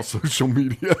and all social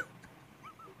media.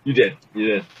 You did.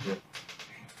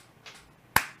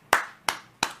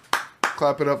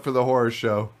 Clap it up for the horror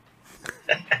show.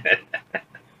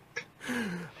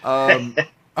 All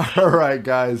right,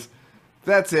 guys.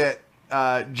 That's it.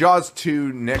 Jaws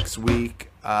 2 next week.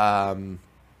 I'm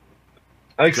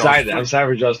excited. Jaws I'm excited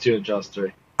for Jaws 2 and Jaws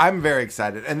 3. I'm very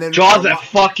excited. And then Jaws at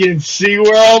fucking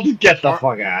SeaWorld? Get the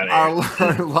fuck out of here.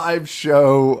 our live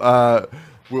show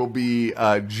will be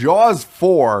Jaws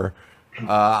 4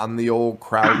 on the old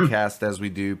Crowdcast as we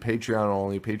do. Patreon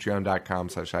only.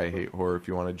 Patreon.com/IHateHorror if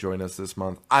you want to join us this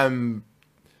month. I'm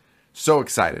so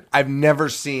excited. I've never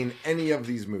seen any of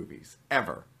these movies.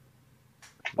 Ever.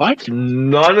 What?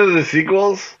 None of the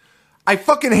sequels? I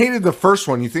fucking hated the first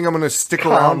one. You think I'm gonna stick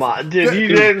around? Come on, dude. You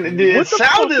didn't. Dude, it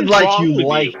sounded like you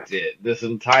liked it this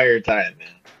entire time, man.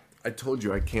 I told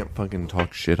you I can't fucking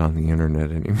talk shit on the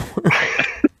internet anymore.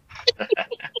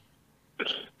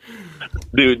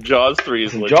 Dude, Jaws 3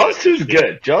 is legit. Jaws 2 is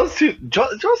good. Jaws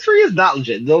 3 is not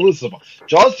legit. No, listen.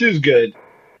 Jaws 2 is good.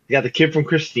 You got the kid from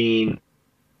Christine.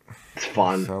 It's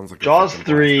fun. Sounds like Jaws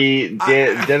 3,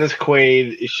 Dennis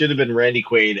Quaid. It should have been Randy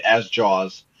Quaid as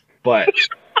Jaws, but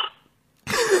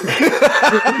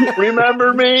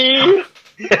remember me?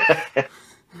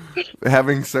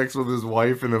 Having sex with his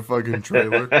wife in a fucking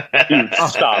trailer. Dude,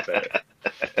 stop it.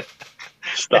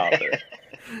 Stop it.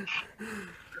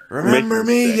 Remember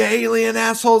me, you alien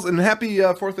assholes, and happy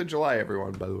 4th of July,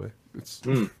 everyone. By the way, it's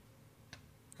I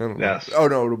don't know. Yes. Oh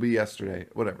no, it'll be yesterday.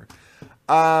 Whatever.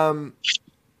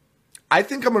 I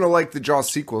think I'm gonna like the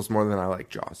Jaws sequels more than I like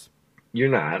Jaws. You're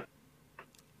not.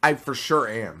 I for sure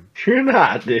am. You're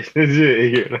not, dude.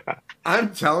 You're not.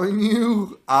 I'm telling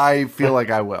you, I feel like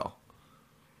I will.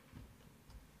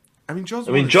 I mean, Jaws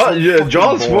 4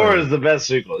 is the best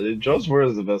sequel. Jaws 4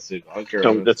 is the best sequel. I don't care.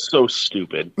 No, that's so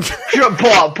stupid.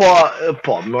 Paul,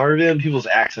 Marvin people's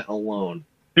accent alone,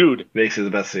 Dude, makes it the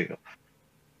best sequel.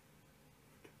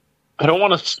 I don't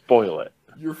want to spoil it.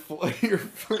 You're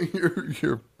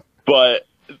But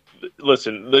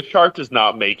listen, the shark does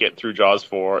not make it through Jaws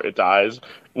 4. It dies.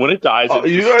 When it dies,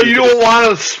 You don't want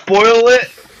to spoil it?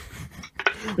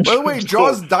 By the way,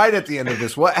 Jaws died at the end of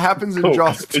this. What happens in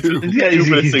Jaws 2? Yeah,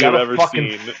 Stupidest thing I've ever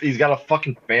seen. He's got a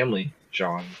fucking family,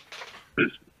 Sean.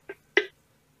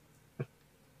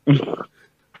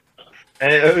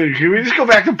 Can we just go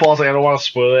back to Paul saying I don't want to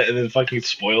spoil it, and then fucking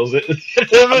spoils it?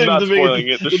 I'm not spoiling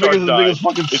it. The shark dies.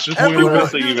 It's the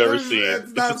stupidest thing you've ever seen.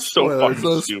 It's not It's so spoiler.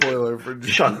 fucking It's stupid. spoiler for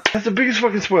Sean, that's the biggest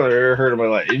fucking spoiler I've ever heard in my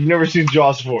life. You've never seen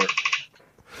Jaws 4.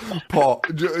 Paul,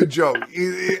 Joe.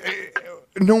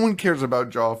 No one cares about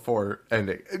Jaws 4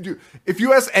 ending. Dude, if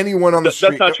you ask anyone on the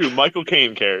street, That's not true. Michael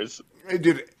Caine cares.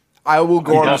 Dude, I will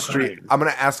go on the street. I'm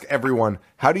going to ask everyone,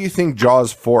 how do you think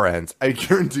Jaws 4 ends? I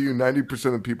guarantee you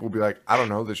 90% of people will be like, I don't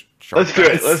know. This shark Let's do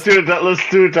it. Let's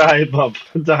do it to hype up.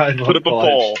 Put up a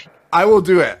poll. I will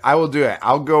do it.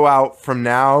 I'll go out from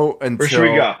now until...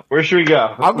 Where should we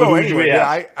go? I'll go Who should we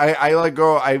anywhere. ask?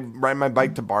 I ride my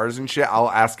bike to bars and shit.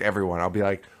 I'll ask everyone. I'll be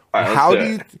like, All right,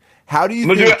 how do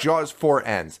you think Jaws 4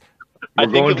 ends? I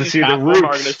We're think going at to least see the half of them Roots.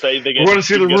 are gonna say they We're going to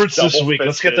see the get Roots this double week.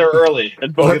 Let's get fisted. there early.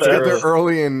 And both Let's get are- there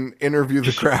early and interview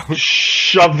the crowd.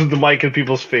 Shove the mic in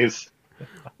people's face.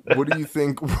 What do you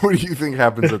think? What do you think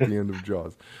happens at the end of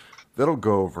Jaws? That'll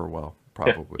go over well,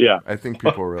 probably. Yeah. I think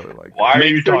people really like. Why are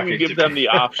Make you sure talking you give to them me? the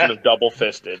option of double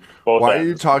fisted. Both Why are you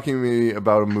ends. talking to me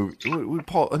about a movie?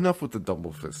 Paul, enough with the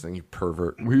double fist thing, you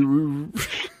pervert.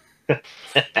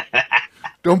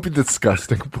 Don't be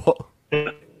disgusting, Paul.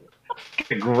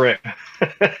 Grip.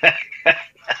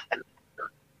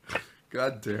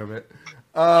 God damn it.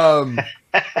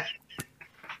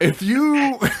 If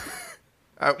you...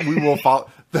 we will follow...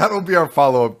 That'll be our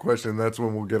follow-up question. That's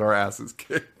when we'll get our asses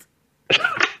kicked.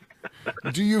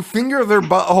 Do you finger their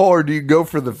butthole or do you go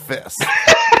for the fist?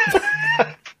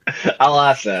 I'll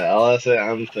ask that.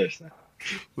 on Thursday.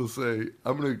 We'll say,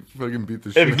 I'm going to fucking beat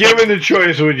the shit. If given the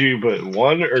choice, would you put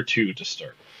 1 or 2 to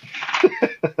start?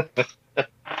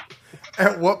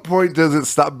 At what point does it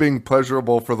stop being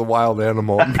pleasurable for the wild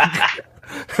animal and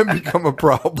become a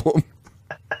problem?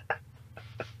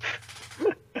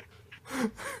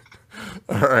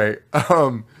 All right.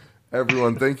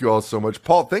 Everyone, thank you all so much.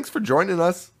 Paul, thanks for joining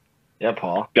us. Yeah,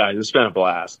 Paul. Guys, it's been a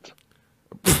blast.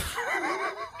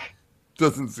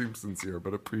 Doesn't seem sincere,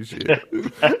 but appreciate it.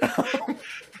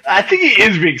 I think he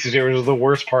is being sincere, which is the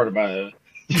worst part about it.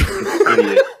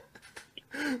 Idiot.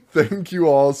 Thank you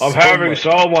all so I'm having much.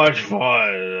 so much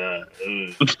fun.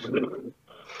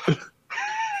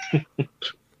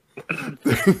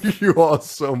 Thank you all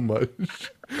so much.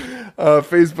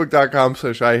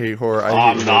 Facebook.com/I hate horror.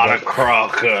 I'm not a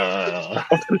crocodile.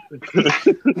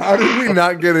 How did we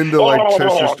not get into like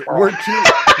Cheshire Story?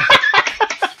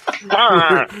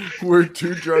 We're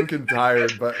too drunk and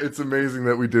tired, but it's amazing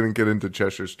that we didn't get into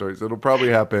Cheshire Stories. It'll probably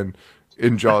happen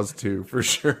in Jaws 2 for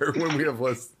sure when we have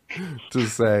less to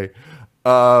say.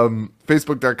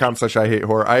 Facebook.com/I hate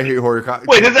horror. I hate horror.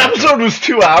 Wait, this episode was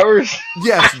 2 hours?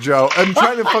 Yes, Joe. I'm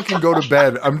trying to fucking go to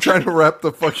bed. I'm trying to wrap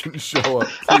the fucking show up,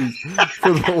 please.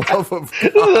 For the love of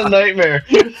God. This is a nightmare.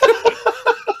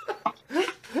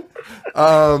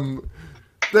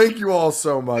 Thank you all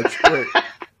so much. Wait.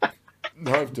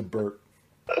 Now I have to burp.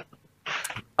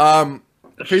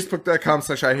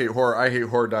 Facebook.com/I hate horror. I hate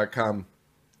horror.com.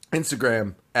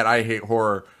 Instagram @I hate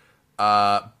horror.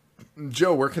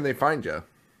 Joe, where can they find you?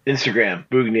 Instagram,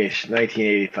 Boognish,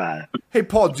 1985. Hey,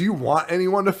 Paul, do you want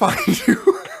anyone to find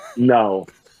you? No.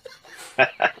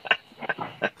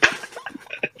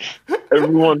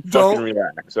 Everyone Don't- fucking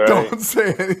relax, all right? Don't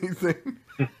say anything.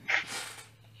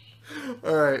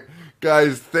 All right.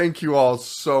 Guys, thank you all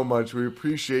so much. We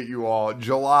appreciate you all.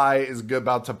 July is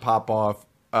about to pop off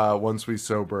once we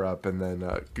sober up and then,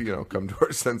 come to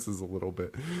our senses a little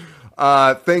bit.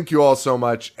 Thank you all so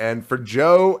much. And for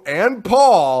Joe and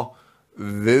Paul,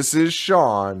 this is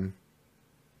Sean.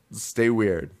 Stay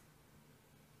weird.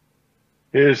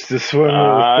 Here's the swimmer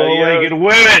with bow-legged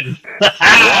women. You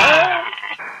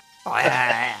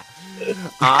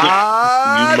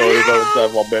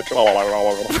motorboat bitch.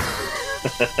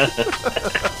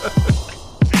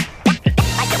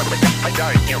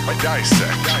 I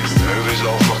dissect movies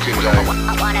all fucking day. I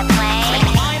wanna play.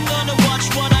 I'm gonna watch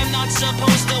what I'm not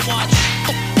supposed to watch.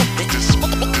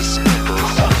 Dismember.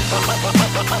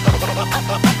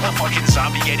 A fucking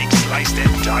zombie getting sliced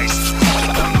and diced.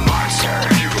 Monster.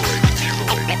 Mutilate.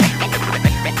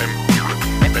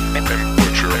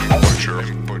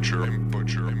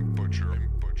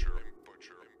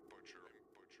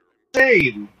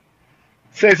 Insane.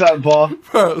 Say something, Paul.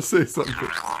 I'll say something.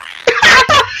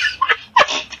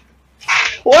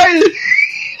 Why?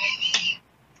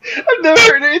 I've never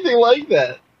heard anything like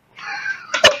that.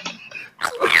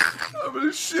 I'm going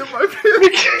to shit my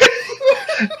pants.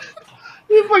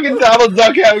 You're fucking Donald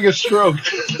Duck having a stroke.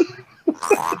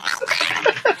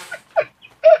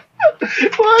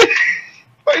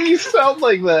 Why do you sound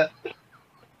like that?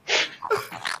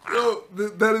 No,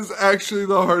 that is actually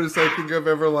the hardest I think I've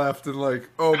ever laughed in, like,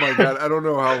 oh my god, I don't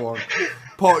know how long.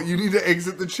 Paul, you need to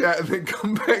exit the chat and then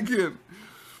come back in.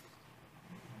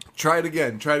 Try it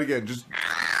again. Just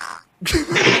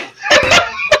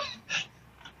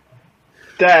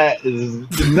That is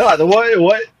not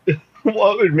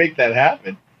what would make that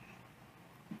happen?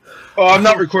 Oh, I'm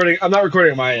not recording. I'm not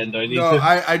recording on my end. I need no, to.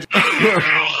 I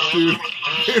dude,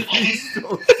 if he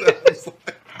still sounds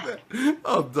like that,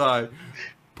 I'll die.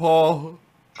 Paul.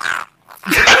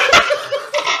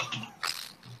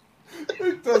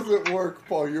 It doesn't work,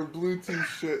 Paul. Your Bluetooth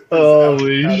shit is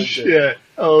Holy out of date. shit!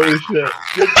 Holy shit!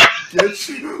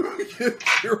 Get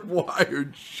your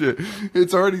wired shit.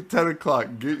 It's already 10 o'clock.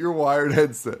 Get your wired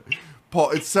headset.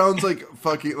 Paul, it sounds like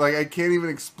fucking, like, I can't even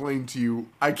explain to you.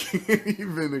 What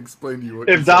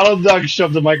If Donald Duck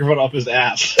shoved the microphone up his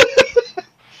ass.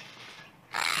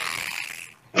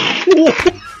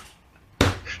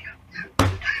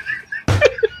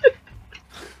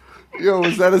 Yo,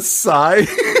 was that a sigh?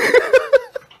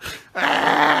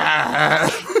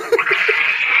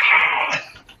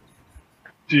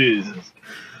 Jesus.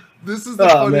 This is the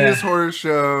funniest horror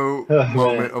show Oh,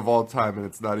 moment of all time, and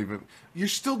it's not even... You're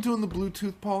still doing the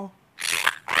Bluetooth, Paul?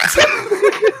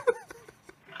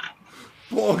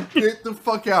 Paul, get the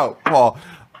fuck out.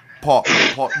 Paul,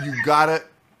 you gotta...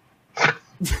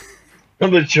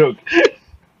 I'm gonna choke.